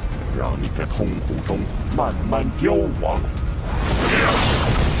让你在痛苦中慢慢凋亡。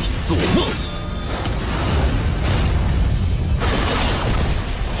做梦！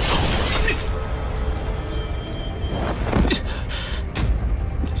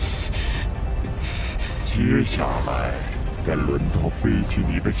接下来，该轮到废去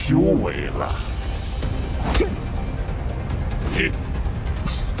你的修为了。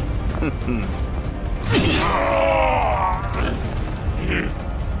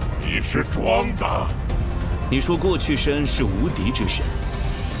你是装的。你说过去身是无敌之身，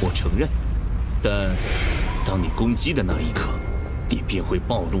我承认，但当你攻击的那一刻，你便会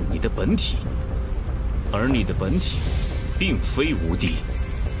暴露你的本体，而你的本体并非无敌。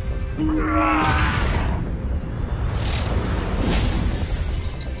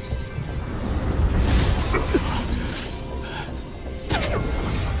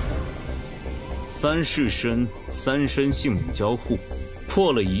三世身，三身性命交互，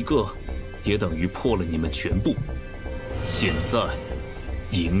破了一个，也等于破了你们全部。现在，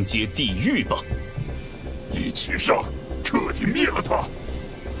迎接地狱吧！一起上，彻底灭了他！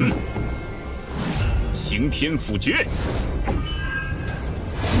刑天府诀，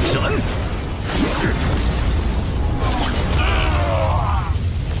斩！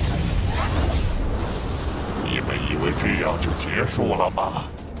你们以为这样就结束了吗？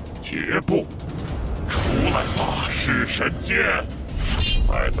绝不！出来吧，弑神剑！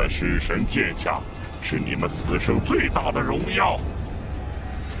摆在弑神剑下，是你们此生最大的荣耀。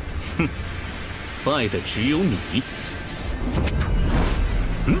哼，败的只有你。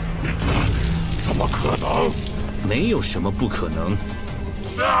怎么可能？没有什么不可能。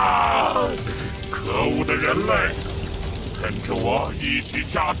可恶的人类，跟着我一起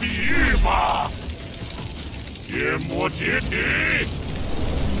下地狱吧！天魔解体！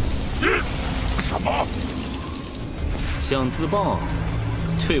什么？想自爆？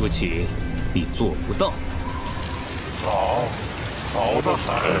对不起，你做不到。好得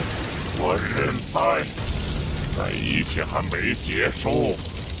很，我认栽。在一切还没结束，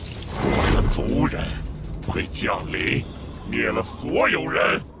我的族人会降临，灭了所有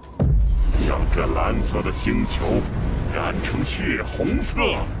人，将这蓝色的星球染成血红色。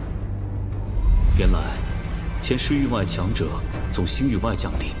原来，前世域外强者从星域外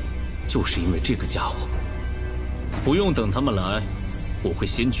降临，就是因为这个家伙。不用等他们来，我会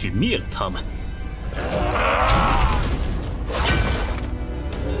先去灭了他们。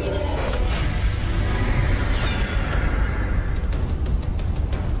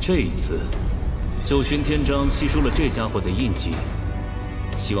这一次，九玄天章吸收了这家伙的印记，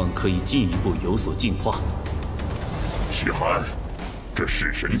希望可以进一步有所进化。许寒，这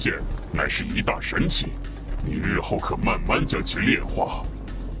弑神剑乃是一大神器，你日后可慢慢将其炼化。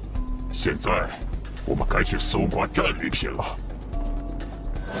现在，我们该去搜刮战利品了。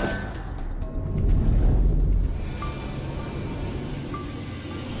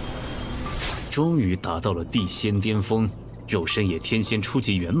终于达到了地仙巅峰，肉身也天仙初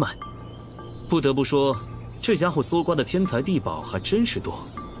级圆满。不得不说，这家伙搜刮的天材地宝还真是多。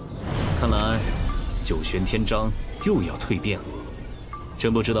看来，九玄天章又要蜕变了。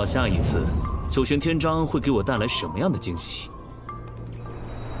真不知道下一次，九玄天章会给我带来什么样的惊喜。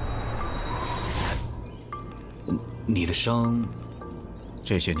你的伤，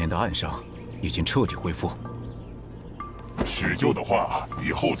这些年的暗伤已经彻底恢复。许救的话，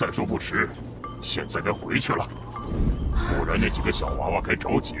以后再说不迟。现在该回去了，不然那几个小娃娃该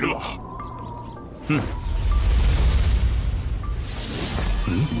着急了。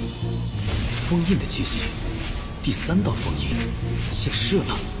封印的气息，第3道封印显示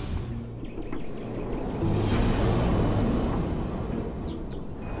了。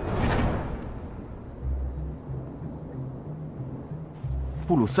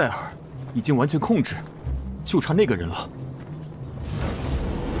布鲁塞尔已经完全控制，就差那个人了。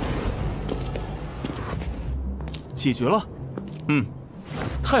解决了？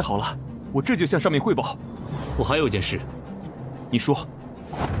太好了，我这就向上面汇报。我还有件事，你说。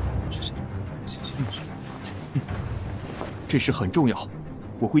这事很重要，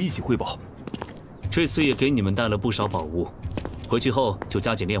我会一起汇报。这次也给你们带了不少宝物，回去后就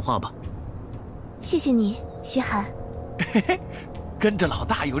加紧炼化吧。谢谢你，徐寒。嘿嘿，跟着老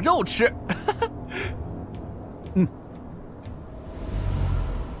大有肉吃。嗯。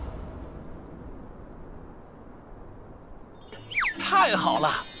太好了！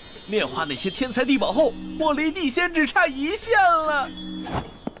炼化那些天才地宝后，我离地仙只差1线了。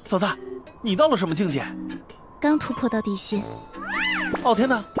嫂子，你到了什么境界？刚突破到地仙。傲天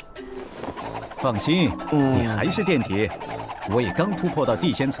呢？放心，你还是垫底。我也刚突破到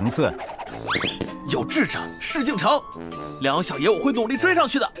地仙层次。有志者事竟成，梁小爷我会努力追上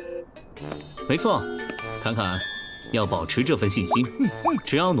去的。没错，侃侃，要保持这份信心。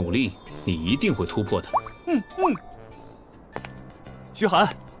只要努力，你一定会突破的。徐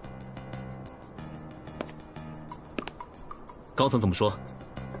寒，高层怎么说？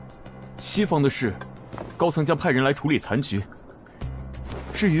西方的事，高层将派人来处理残局。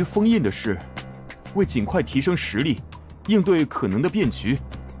至于封印的事，为尽快提升实力，应对可能的变局，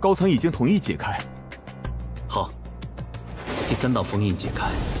高层已经同意解开。好，第3道封印解开，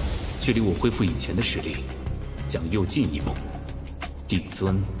距离我恢复以前的实力将又进一步。帝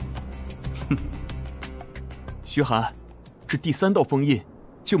尊，哼。徐寒，这第3道封印，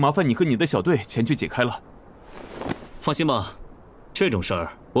就麻烦你和你的小队前去解开了。放心吧，这种事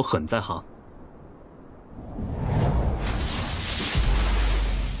儿我很在行。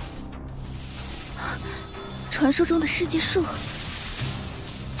传说中的世界树，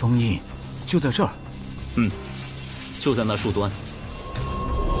封印就在这儿。就在那树端。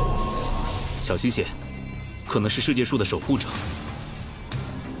小心些，可能是世界树的守护者。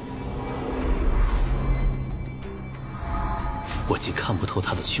我竟看不透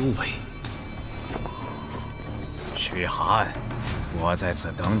他的修为。徐寒，我在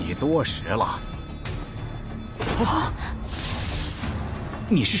此等你多时了。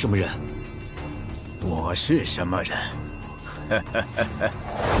你是什么人？我是什么人？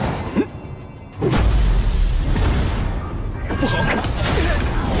不好！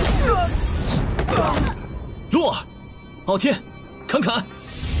洛儿，傲天，侃侃，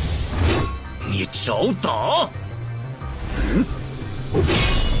你找打！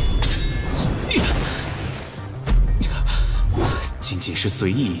仅仅是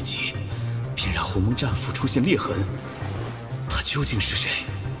随意一击，便让鸿蒙战斧出现裂痕，他究竟是谁？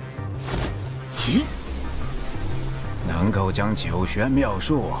能够将九玄妙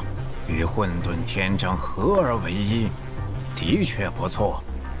术与混沌天章合而为一，的确不错。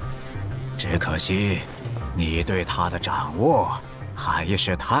只可惜，你对他的掌握还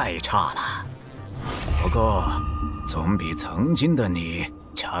是太差了。不过，总比曾经的你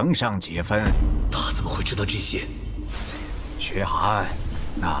强上几分。他怎么会知道这些？徐寒，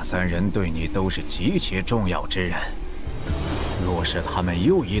那3人对你都是极其重要之人。若是他们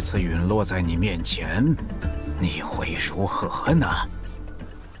又一次陨落在你面前，你会如何呢？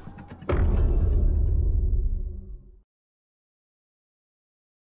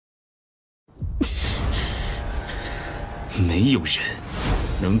没有人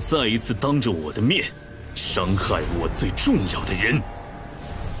能再一次当着我的面伤害我最重要的人。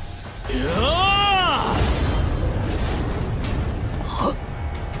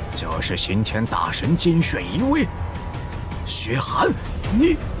就是刑天大神精血一位。徐寒，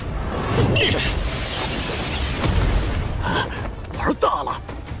你玩大了！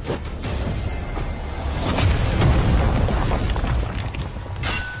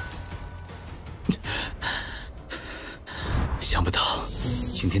想不到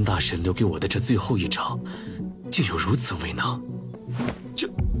刑天大神留给我的这最后一招，竟有如此威能。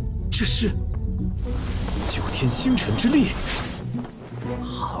这是九天星辰之力。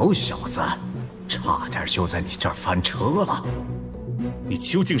好小子，差点就在你这儿翻车了。你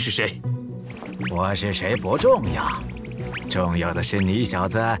究竟是谁？我是谁不重要，重要的是你小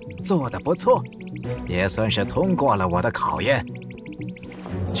子做得不错，也算是通过了我的考验。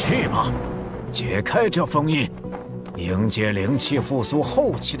去吧，解开这封印，迎接灵气复苏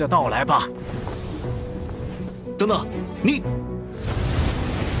后期的到来吧。等等，你。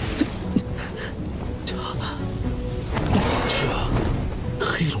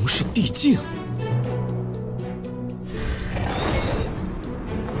黑龙是地境，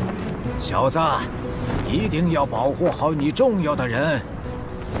小子，一定要保护好你重要的人。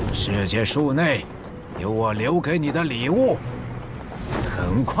世界树内有我留给你的礼物，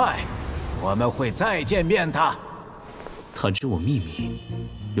很快我们会再见面的。他知我秘密，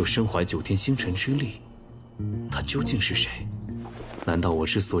又身怀九天星辰之力，他究竟是谁？难道我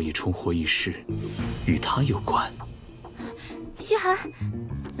之所以重活一世，与他有关？徐寒，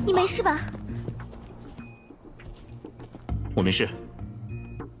你没事吧？我没事，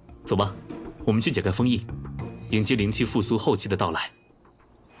走吧。我们去解开封印，迎接灵气复苏后期的到来。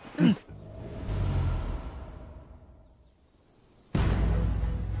嗯。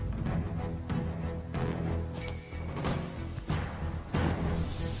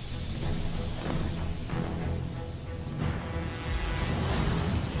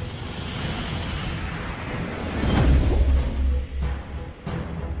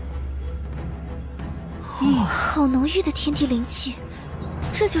好浓郁的天地灵气，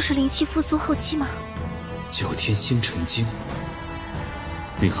这就是灵气复苏后期吗？9天星辰经，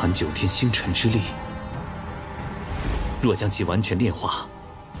蕴含9天星辰之力，若将其完全炼化，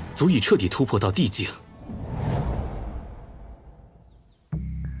足以彻底突破到地境。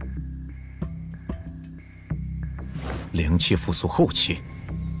灵气复苏后期，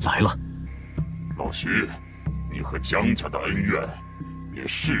来了。老徐，你和江家的恩怨，也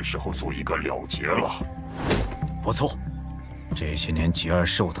是时候做一个了结了。不错，这些年吉儿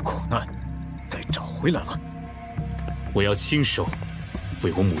受的苦难，该找回来了。我要亲手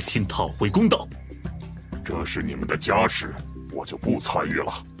为我母亲讨回公道。这是你们的家事，我就不参与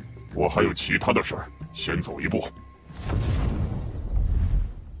了。我还有其他的事儿，先走一步。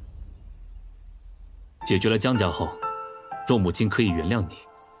解决了江家后，若母亲可以原谅你，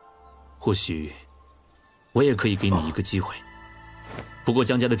或许我也可以给你一个机会。不过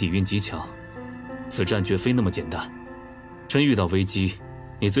江家的底蕴极强。此战绝非那么简单，真遇到危机，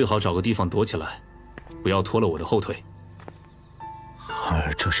你最好找个地方躲起来，不要拖了我的后腿。孩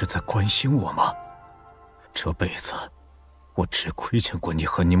儿这是在关心我吗？这辈子，我只亏欠过你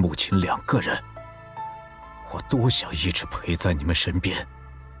和你母亲2个人。我多想一直陪在你们身边，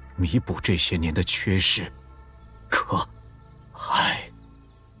弥补这些年的缺失，可，唉。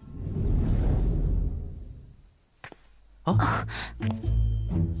啊！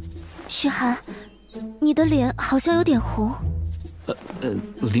徐寒。你的脸好像有点红。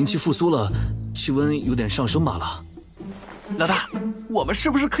灵气复苏了，气温有点上升罢了。老大，我们是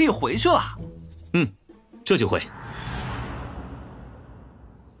不是可以回去了？嗯，这就回。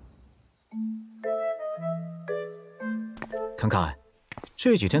侃侃，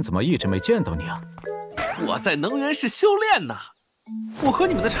这几天怎么一直没见到你啊？我在能源室修炼呢。我和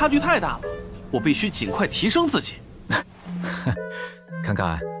你们的差距太大了，我必须尽快提升自己。侃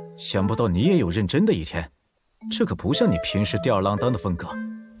侃。想不到你也有认真的一天，这可不像你平时吊儿郎当的风格。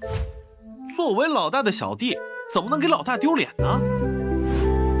作为老大的小弟，怎么能给老大丢脸呢？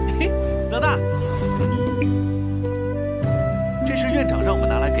嘿，老大，这是院长让我们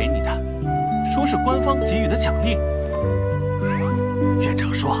拿来给你的，说是官方给予的奖励。院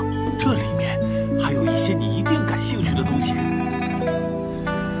长说，这里面还有一些你一定感兴趣的东西。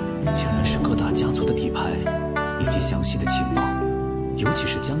竟然是各大家族的底牌以及详细的情报。尤其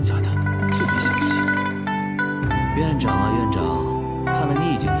是江家的最为详细。院长啊，院长，看来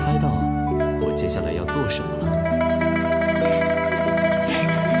你已经猜到我接下来要做什么了。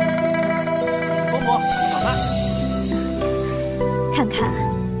伯母，好了。看看，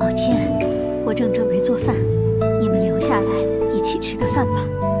傲天，我正准备做饭，你们留下来一起吃个饭吧。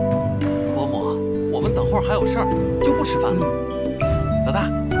伯母，我们等会儿还有事儿，就不吃饭了。老大，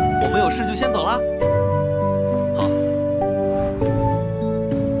我们有事就先走了。好。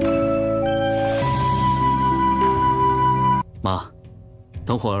妈，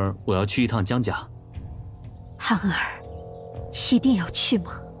等会儿我要去一趟江家。憨儿，一定要去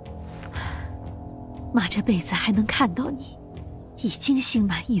吗？妈这辈子还能看到你，已经心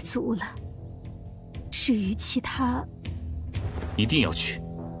满意足了。至于其他，一定要去。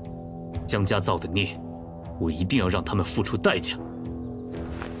江家造的孽，我一定要让他们付出代价。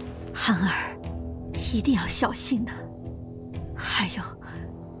憨儿，一定要小心呐。还有，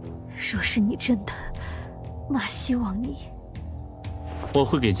若是你真的，妈希望你。我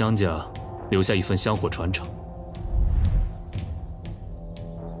会给江家留下一份香火传承。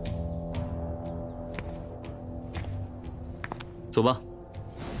走吧。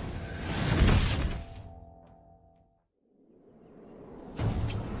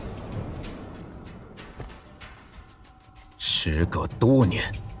时隔多年，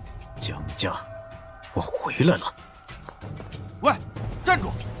江家，我回来了。喂，站住！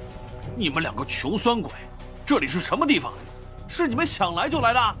你们2个穷酸鬼，这里是什么地方？是你们想来就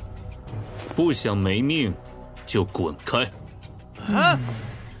来的？不想没命，就滚开！啊！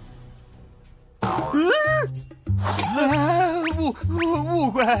误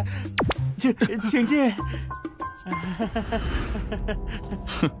会，请进。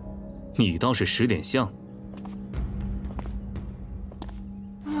哼，你倒是识点相。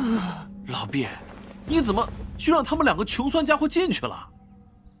老毕，你怎么就让他们2个穷酸家伙进去了？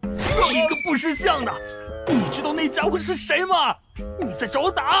你个不识相的！你知道那家伙是谁吗？你在找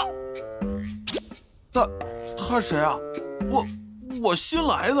我打！他谁啊？我新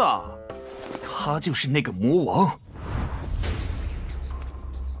来的。他就是那个魔王。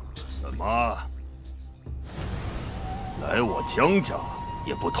怎么，来我江家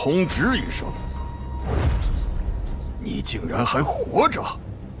也不通知一声？你竟然还活着！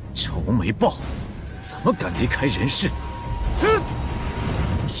仇没报，怎么敢离开人世？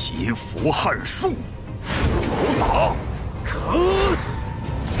祈福撼树，仇打！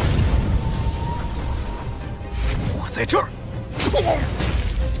我在这儿。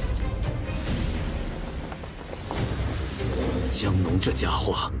江农这家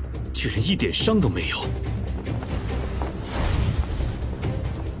伙，居然一点伤都没有。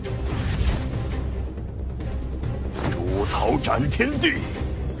诛草斩天地，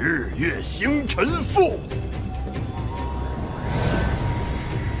日月星辰赋。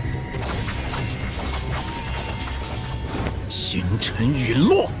星辰陨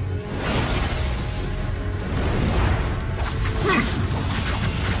落。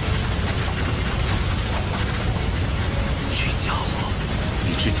这家伙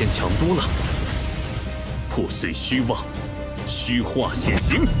比之前强多了。破碎虚妄，虚化现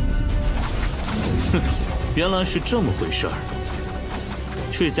形。哼，原来是这么回事儿。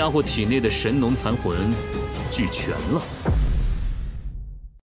这家伙体内的神农残魂俱全了。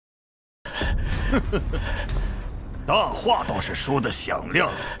大话倒是说得响亮，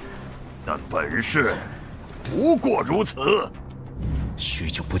但本事不过如此。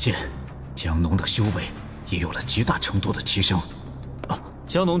许久不见，江农的修为也有了极大程度的提升。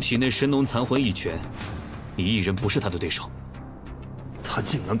江农体内神农残魂一全，你一人不是他的对手。他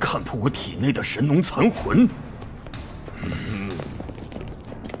竟然看破我体内的神农残魂。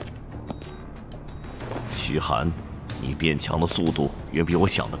徐寒，你变强的速度远比我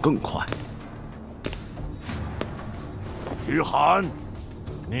想的更快。徐寒，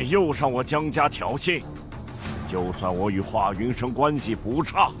你又上我江家挑衅。就算我与华云生关系不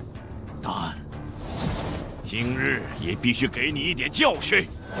差，但今日也必须给你一点教训。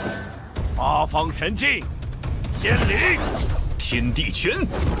八方神境，仙灵，天地拳。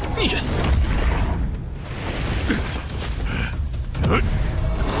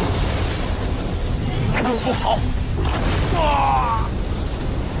不好！啊！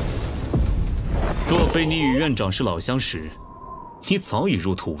若非你与院长是老相识，你早已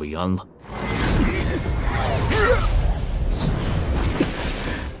入土为安了。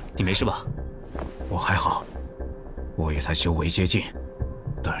你没事吧？我还好，我与他修为接近，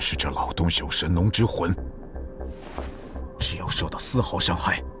但是这老东西有神农之魂，只要受到丝毫伤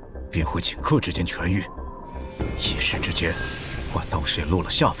害，便会顷刻之间痊愈。一时之间，我倒是也落了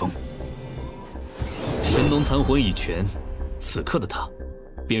下风。神农残魂已全，此刻的他，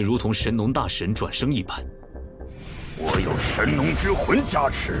便如同神农大神转生一般。我有神农之魂加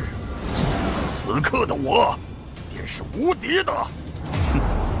持，此刻的我便是无敌的。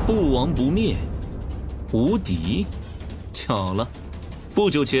不亡不灭，无敌。巧了，不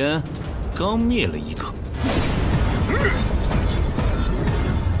久前刚灭了一个。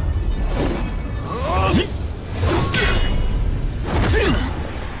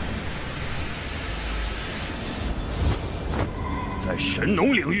在神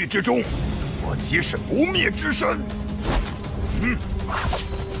农领域之中，我即是不灭之神。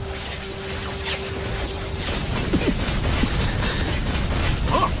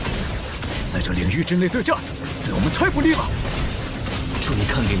在这领域之内对战，对我们太不利了。注意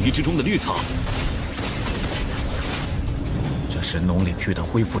看领域之中的绿草。这神农领域的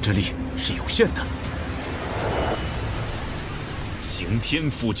恢复之力是有限的。刑天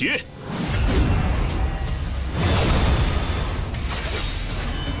斧诀。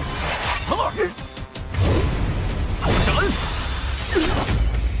闪！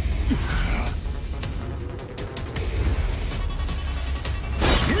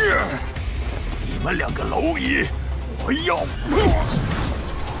你们两个蝼蚁，我要！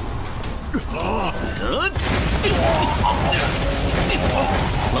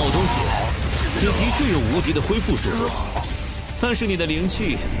老东西，你的确有无敌的恢复速度，但是你的灵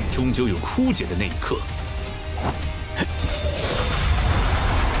气终究有枯竭的那一刻。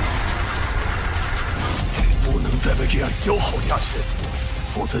不能再被这样消耗下去，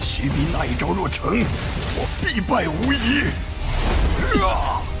否则徐斌那一招若成，我必败无疑。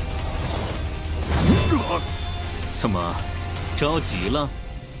怎么，着急了？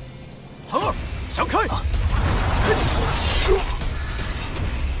恒儿，闪开！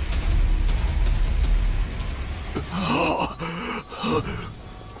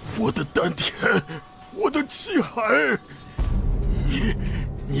我的丹田，我的气海，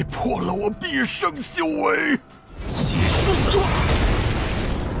你破了我毕生修为。结束了。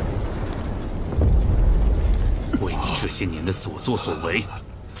这些年的所作所为，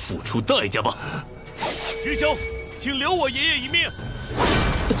付出代价吧。徐兄，请留我爷爷一命。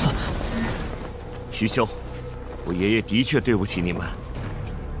徐兄，我爷爷的确对不起你们，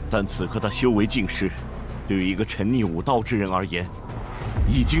但此刻他修为尽失，对于一个沉溺武道之人而言，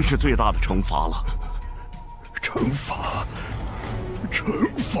已经是最大的惩罚了。惩罚，惩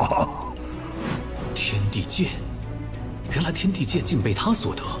罚！天地剑，原来天地剑竟被他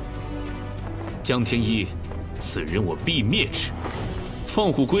所得。江天一，此人我必灭之。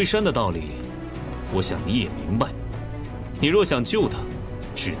放虎归山的道理，我想你也明白。你若想救他，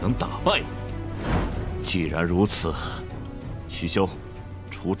只能打败我。既然如此，徐兄，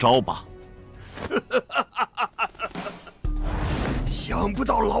出招吧。想不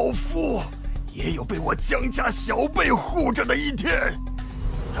到老夫也有被我江家小辈护着的一天，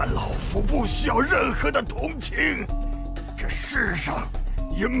但老夫不需要任何的同情。这世上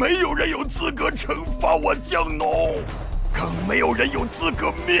也没有人有资格惩罚我江农，更没有人有资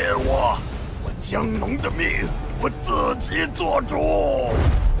格灭我。我江农的命，我自己做主。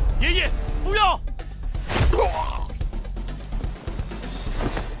爷爷，不要！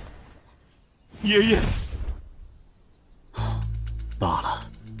爷爷，罢了，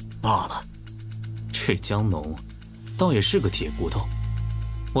罢了。这江农，倒也是个铁骨头。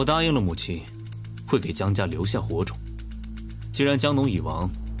我答应了母亲，会给江家留下火种。既然江农已亡，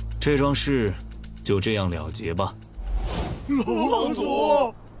这桩事就这样了结吧。老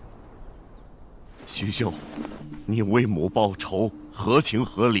祖，徐兄，你为母报仇，合情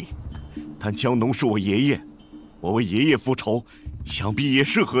合理。但江农是我爷爷，我为爷爷复仇，想必也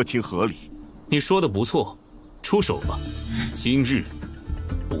是合情合理。你说的不错，出手吧，今日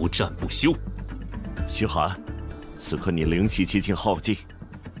不战不休。徐寒，此刻你灵气接近耗尽，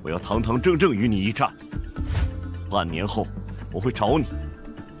我要堂堂正正与你一战。半年后我会找你，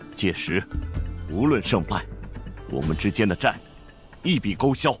届时无论胜败，我们之间的债一笔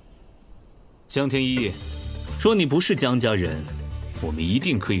勾销。江天一，若你不是江家人，我们一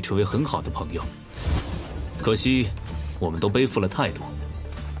定可以成为很好的朋友。可惜我们都背负了太多。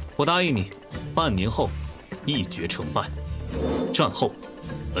我答应你，半年后一决成败，战后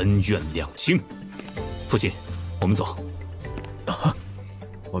恩怨两清。父亲，我们走。啊，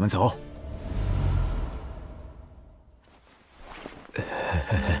我们走。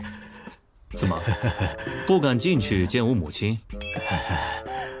怎么，不敢进去见我母亲？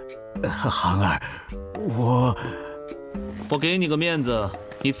寒儿，我给你个面子，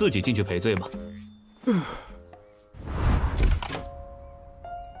你自己进去赔罪吧。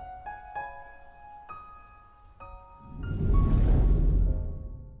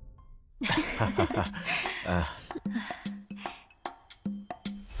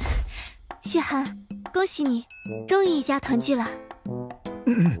旭寒，恭喜你，终于一家团聚了。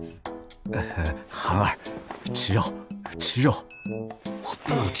寒儿，吃肉，吃肉。我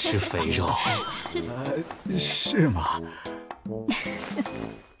不吃肥肉。是吗？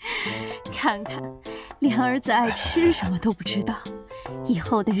看看，连儿子爱吃什么都不知道，以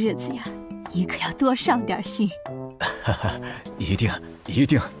后的日子呀，你可要多上点心。一定，一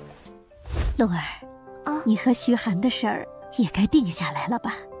定。洛儿，你和徐寒的事儿也该定下来了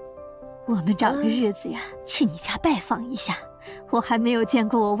吧？我们找个日子呀，去你家拜访一下。我还没有见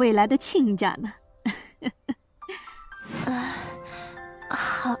过我未来的亲家呢。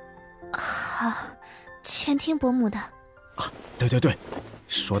好，全听伯母的。对对对，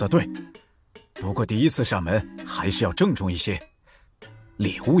说得对。不过第一次上门还是要郑重一些，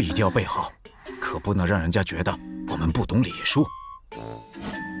礼物一定要备好，可不能让人家觉得我们不懂礼数。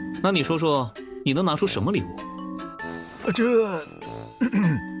那你说说，你能拿出什么礼物？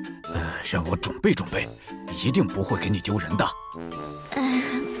让我准备准备，一定不会给你丢人的。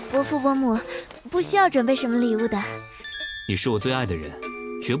伯父伯母，不需要准备什么礼物的。你是我最爱的人，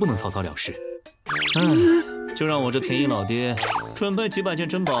绝不能草草了事。就让我这便宜老爹准备几百件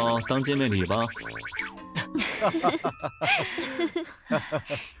珍宝当见面礼吧。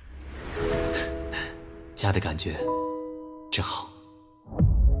家的感觉真好。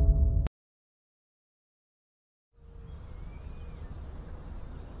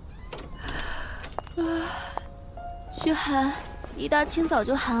徐寒，一大清早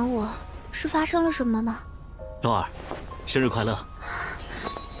就喊我，是发生了什么吗？洛儿，生日快乐！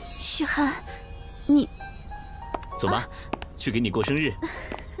徐寒，你走吧，去给你过生日。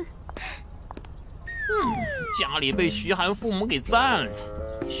家里被徐寒父母给占了，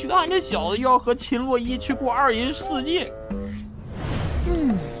徐寒这小子要和秦洛一去过二人世界。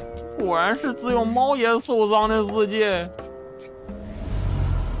果然是只有猫爷受伤的世界。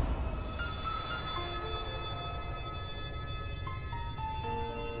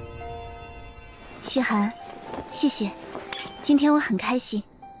徐寒，谢谢，今天我很开心。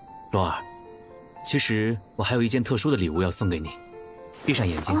洛儿，其实我还有一件特殊的礼物要送给你，闭上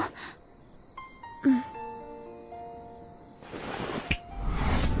眼睛。哦，嗯。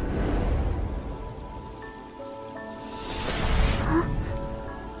啊！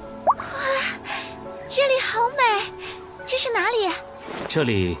哇，这里好美，这是哪里？这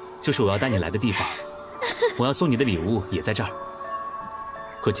里就是我要带你来的地方。我要送你的礼物也在这儿。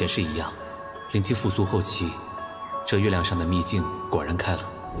和前世一样，灵气复苏后期，这月亮上的秘境果然开了。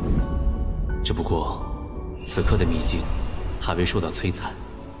只不过，此刻的秘境还未受到摧残。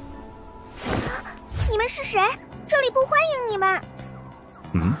你们是谁？这里不欢迎你们。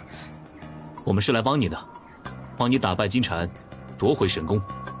嗯，我们是来帮你的，帮你打败金蝉，夺回神宫。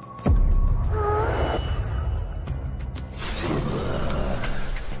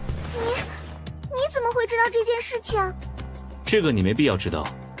你怎么会知道这件事情？这个你没必要知道，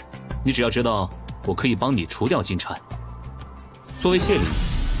你只要知道我可以帮你除掉金蝉。作为谢礼，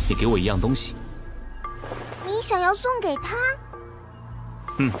你给我一样东西。你想要送给他？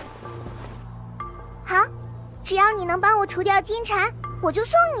嗯。好，只要你能帮我除掉金蝉，我就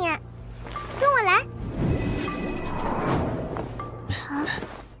送你。跟我来。好。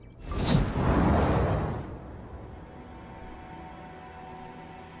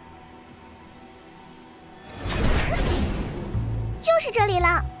就是这里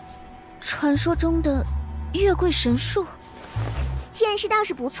了。传说中的月桂神树，见识倒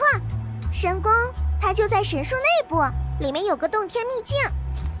是不错。神宫它就在神树内部，里面有个洞天秘境。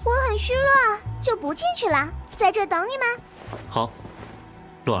我很虚弱，就不进去了，在这等你们。好，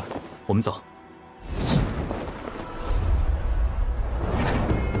洛儿，我们走。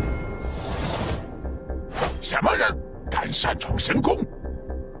什么人敢擅闯神宫？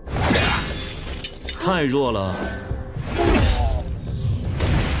太弱了。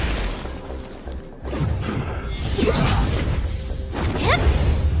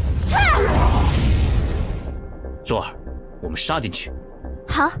洛儿，我们杀进去。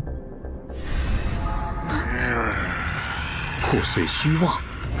好。破碎虚妄。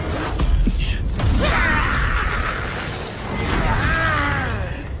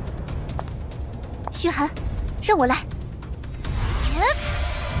虚寒，让我来。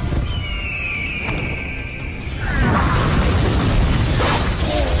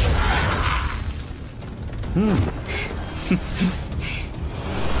嗯。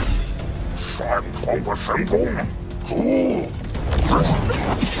擅闯我神宫，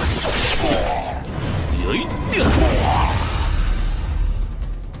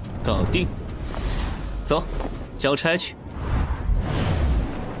搞定，走，交差去。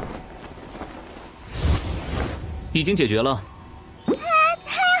已经解决了。太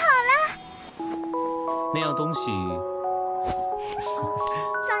好了！那样东西，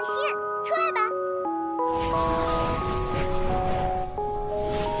放心，出来吧。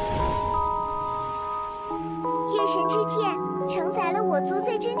月神之剑承载了我族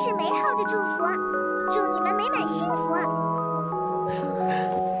最真挚美好的祝福，祝你们美满幸福。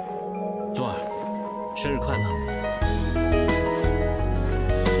洛儿，生日快乐！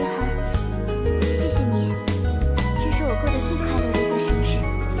虚寒，谢谢你，这是我过得最快乐的一个生日。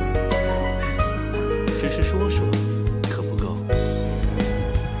只是说说，可不够。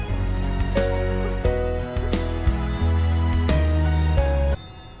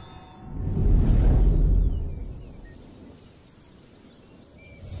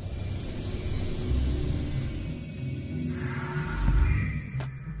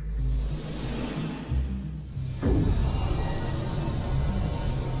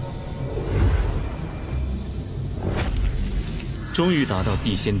终于达到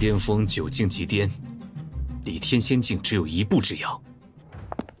地仙巅峰9境极巅，离天仙境只有1步之遥。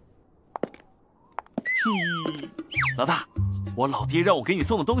嘿，老大，我老爹让我给你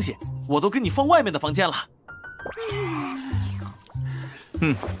送的东西，我都给你放外面的房间了。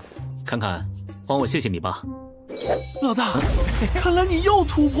侃侃，帮我谢谢你爸。老大，看来你又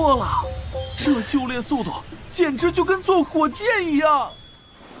突破了，这修炼速度简直就跟坐火箭一样。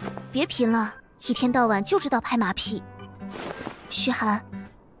别贫了，一天到晚就知道拍马屁。虚寒，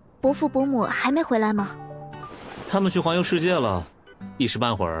伯父伯母还没回来吗？他们去环游世界了，一时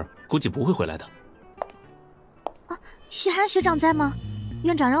半会儿估计不会回来的。啊，虚寒学长在吗？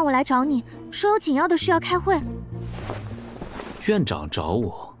院长让我来找你，说有紧要的事要开会。院长找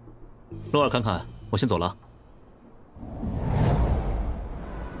我，洛儿侃侃，我先走了。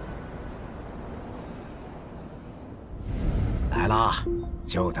来啦，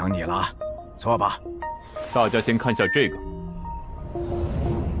就等你了，坐吧。大家先看下这个。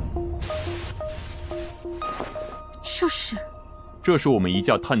这是？这是我们一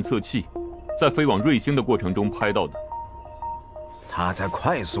架探测器，在飞往瑞星的过程中拍到的。他在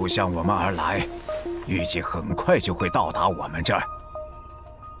快速向我们而来，预计很快就会到达我们这儿。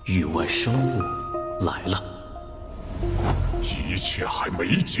域外生物来了，一切还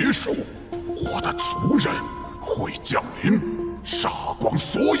没结束，我的族人会降临，杀光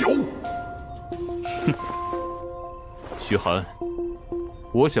所有。哼，徐寒，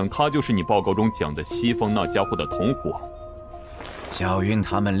我想他就是你报告中讲的西方那家伙的同伙。小云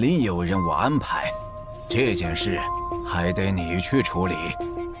他们另有任务安排，这件事还得你去处理。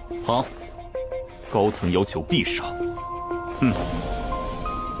好，高层要求必杀。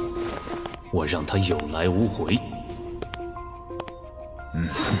我让他有来无回。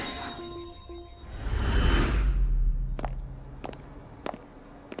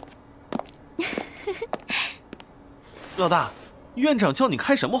老大，院长叫你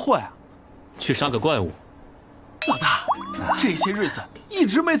开什么会啊？去杀个怪物。老大，这些日子一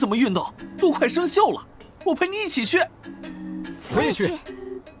直没怎么运动，都快生锈了，我陪你一起去。我也去。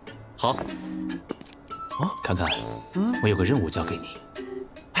好。看看，我有个任务交给你。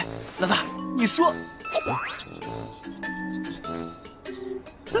哎，老大，你说。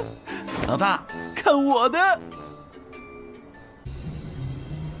老大，看我的！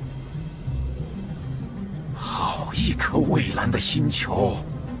好一颗蔚蓝的星球，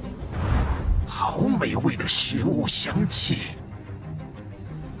好美味的食物香气。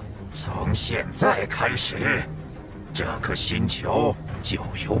从现在开始，这颗星球就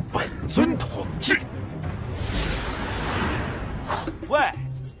由本尊统治。喂，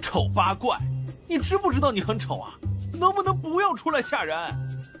丑八怪，你知不知道你很丑啊？能不能不要出来吓人？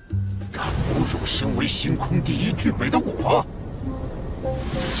敢侮辱身为星空第一俊美的我，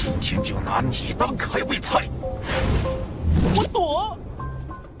今天就拿你当开胃菜！我躲！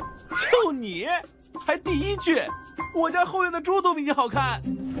就你还第一俊，我家后院的猪都比你好看。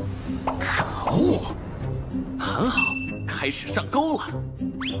可恶！很好，开始上钩了。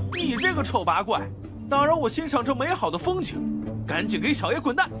你这个丑八怪，打扰我欣赏这美好的风景，赶紧给小爷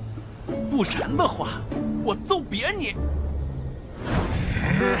滚蛋！不然的话，我揍扁你！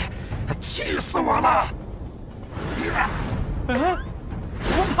气死我了！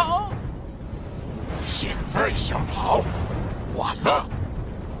我跑！现在想跑，晚了。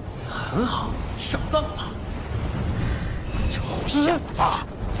很好，上当了。臭小子！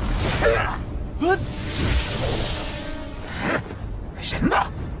人呢？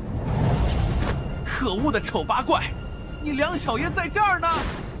可恶的丑八怪！你梁小爷在这儿呢！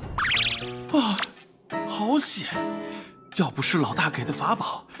啊，好险！要不是老大给的法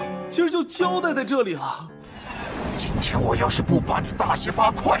宝，今儿就交代在这里了。今天我要是不把你大卸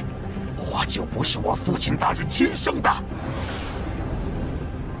八块，我就不是我父亲大人亲生的。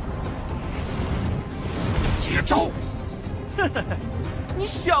接招！你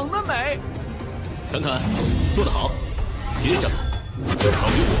想得美！侃侃，做得好。接下来就交给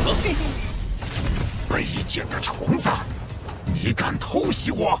我了。卑贱的虫子，你敢偷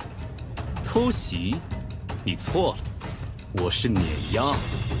袭我？偷袭？你错了，我是碾压。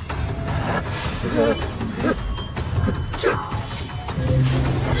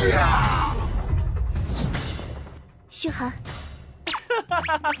嘘寒，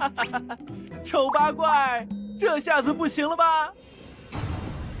丑八怪，这下子不行了吧？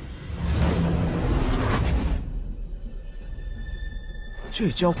这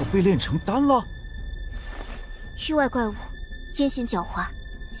家伙被炼成丹了。域外怪物，艰险狡猾，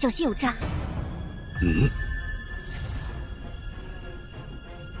小心有诈。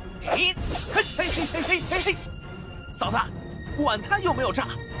嘿，嫂子，管他有没有诈，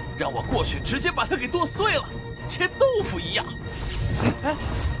让我过去直接把他给剁碎了，切豆腐一样。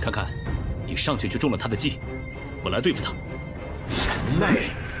看看，你上去就中了他的计，我来对付他。人类，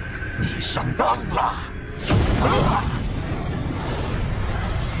你上当了！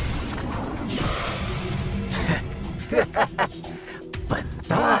笨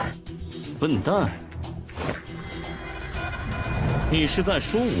蛋！笨蛋！你是在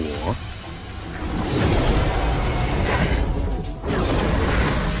说我？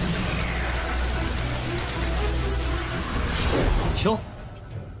哟，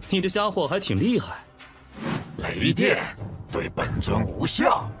你这家伙还挺厉害。雷电对本尊无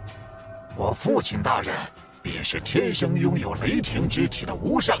效，我父亲大人便是天生拥有雷霆之体的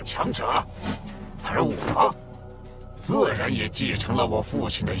无上强者，而我自然也继承了我父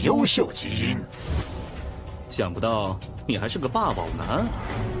亲的优秀基因。想不到你还是个霸宝男。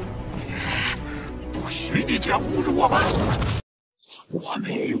不许你这样侮辱我们！我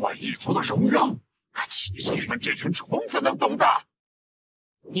们域外一族的荣耀，岂是你们这群虫子能懂的？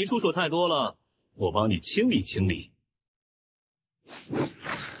你出手太多了，我帮你清理清理。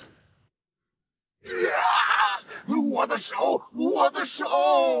我的手，我的手！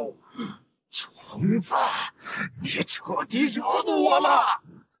虫子，你彻底惹怒我了！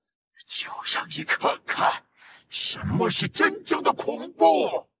就让你看看什么是真正的恐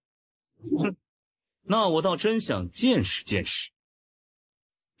怖！哼，那我倒真想见识见识。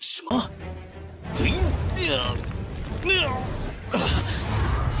什么？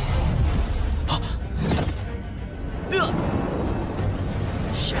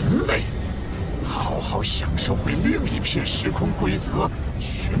人类，好好享受被另一片时空规则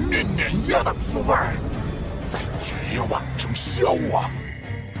全面碾压的滋味，在绝望中消亡。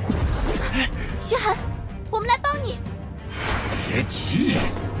徐寒，我们来帮你。别急，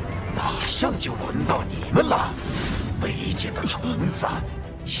马上就轮到你们了，卑贱的虫子，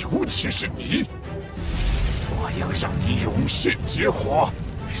尤其是你！我要让你涌现结火，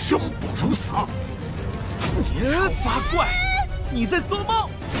生不如死！你丑八怪，你在做梦！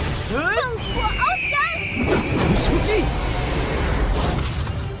放火翱翔！手机！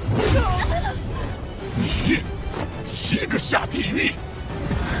你第一个下地狱！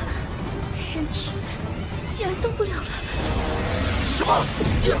身体竟然动不了了！什么？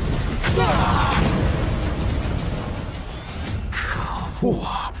可恶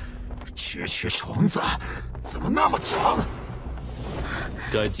啊！缺虫子怎么那么长？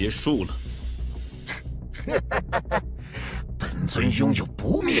该结束了。本尊拥有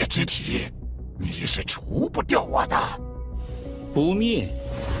不灭之体，你是除不掉我的。不灭？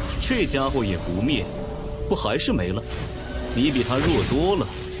这家伙也不灭，不还是没了？你比他弱多了。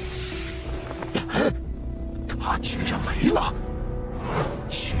他居然没了！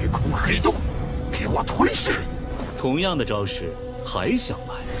虚空黑洞，给我吞噬！同样的招式还想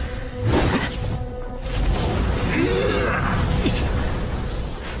来？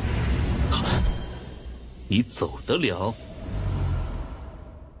你走得了？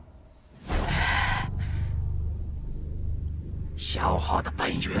消耗的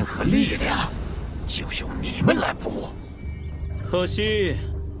本源和力量，就由你们来补。可惜，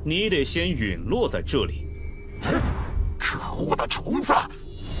你得先陨落在这里。可恶的虫子！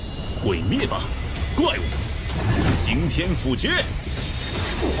毁灭吧，怪物！刑天斧诀！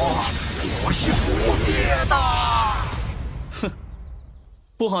我是不灭的！哼，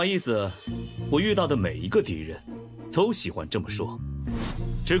不好意思，我遇到的每一个敌人，都喜欢这么说。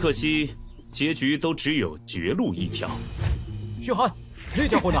只可惜，结局都只有绝路一条。薛寒，那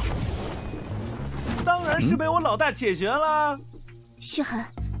家伙呢？当然是被我老大解决了。薛寒，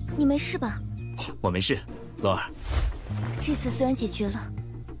你没事吧？我没事，洛儿。这次虽然解决了，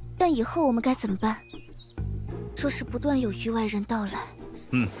但以后我们该怎么办？若是不断有域外人到来，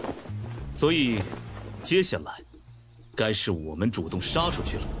所以接下来该是我们主动杀出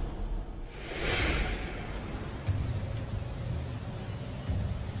去了。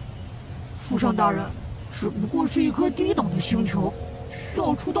府上大人，只不过是一颗低等的星球，需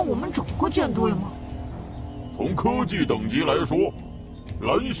要出动我们整个舰队吗？从科技等级来说，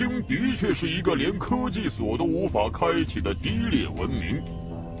蓝星的确是一个连科技锁都无法开启的低劣文明。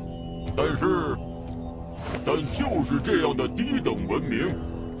但就是这样的低等文明，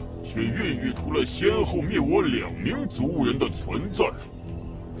却孕育出了先后灭我2名族人的存在。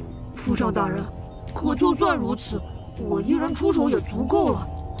府上大人，可就算如此，我一人出手也足够了。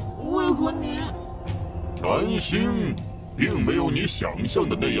为何您？蓝星并没有你想象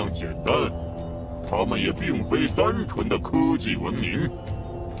的那样简单，他们也并非单纯的科技文明。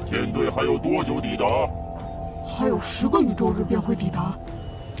舰队还有多久抵达？还有10个宇宙日便会抵达。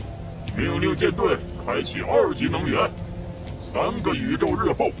命令舰队开启2级能源，3个宇宙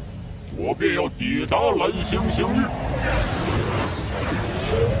日后，我便要抵达蓝星星域。